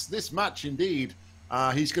this match, indeed,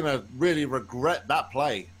 he's going to really regret that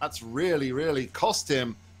play. That's really cost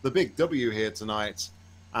him the big W here tonight.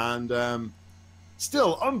 And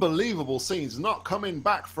still unbelievable scenes, not coming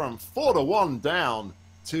back from 4-1 down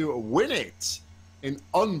to win it in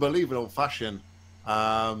unbelievable fashion.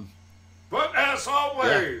 But as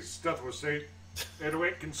always, Deathwish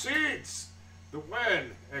 808 concedes the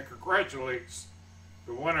win and congratulates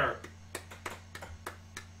the winner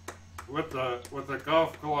with the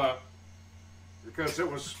golf club because it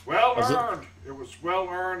was well earned. It was well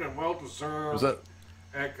earned and well deserved.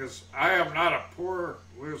 Because I am not a poor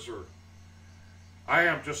loser. I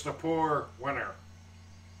am just a poor winner.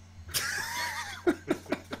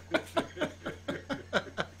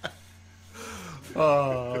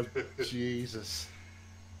 Oh, Jesus.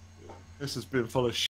 This has been full of shit.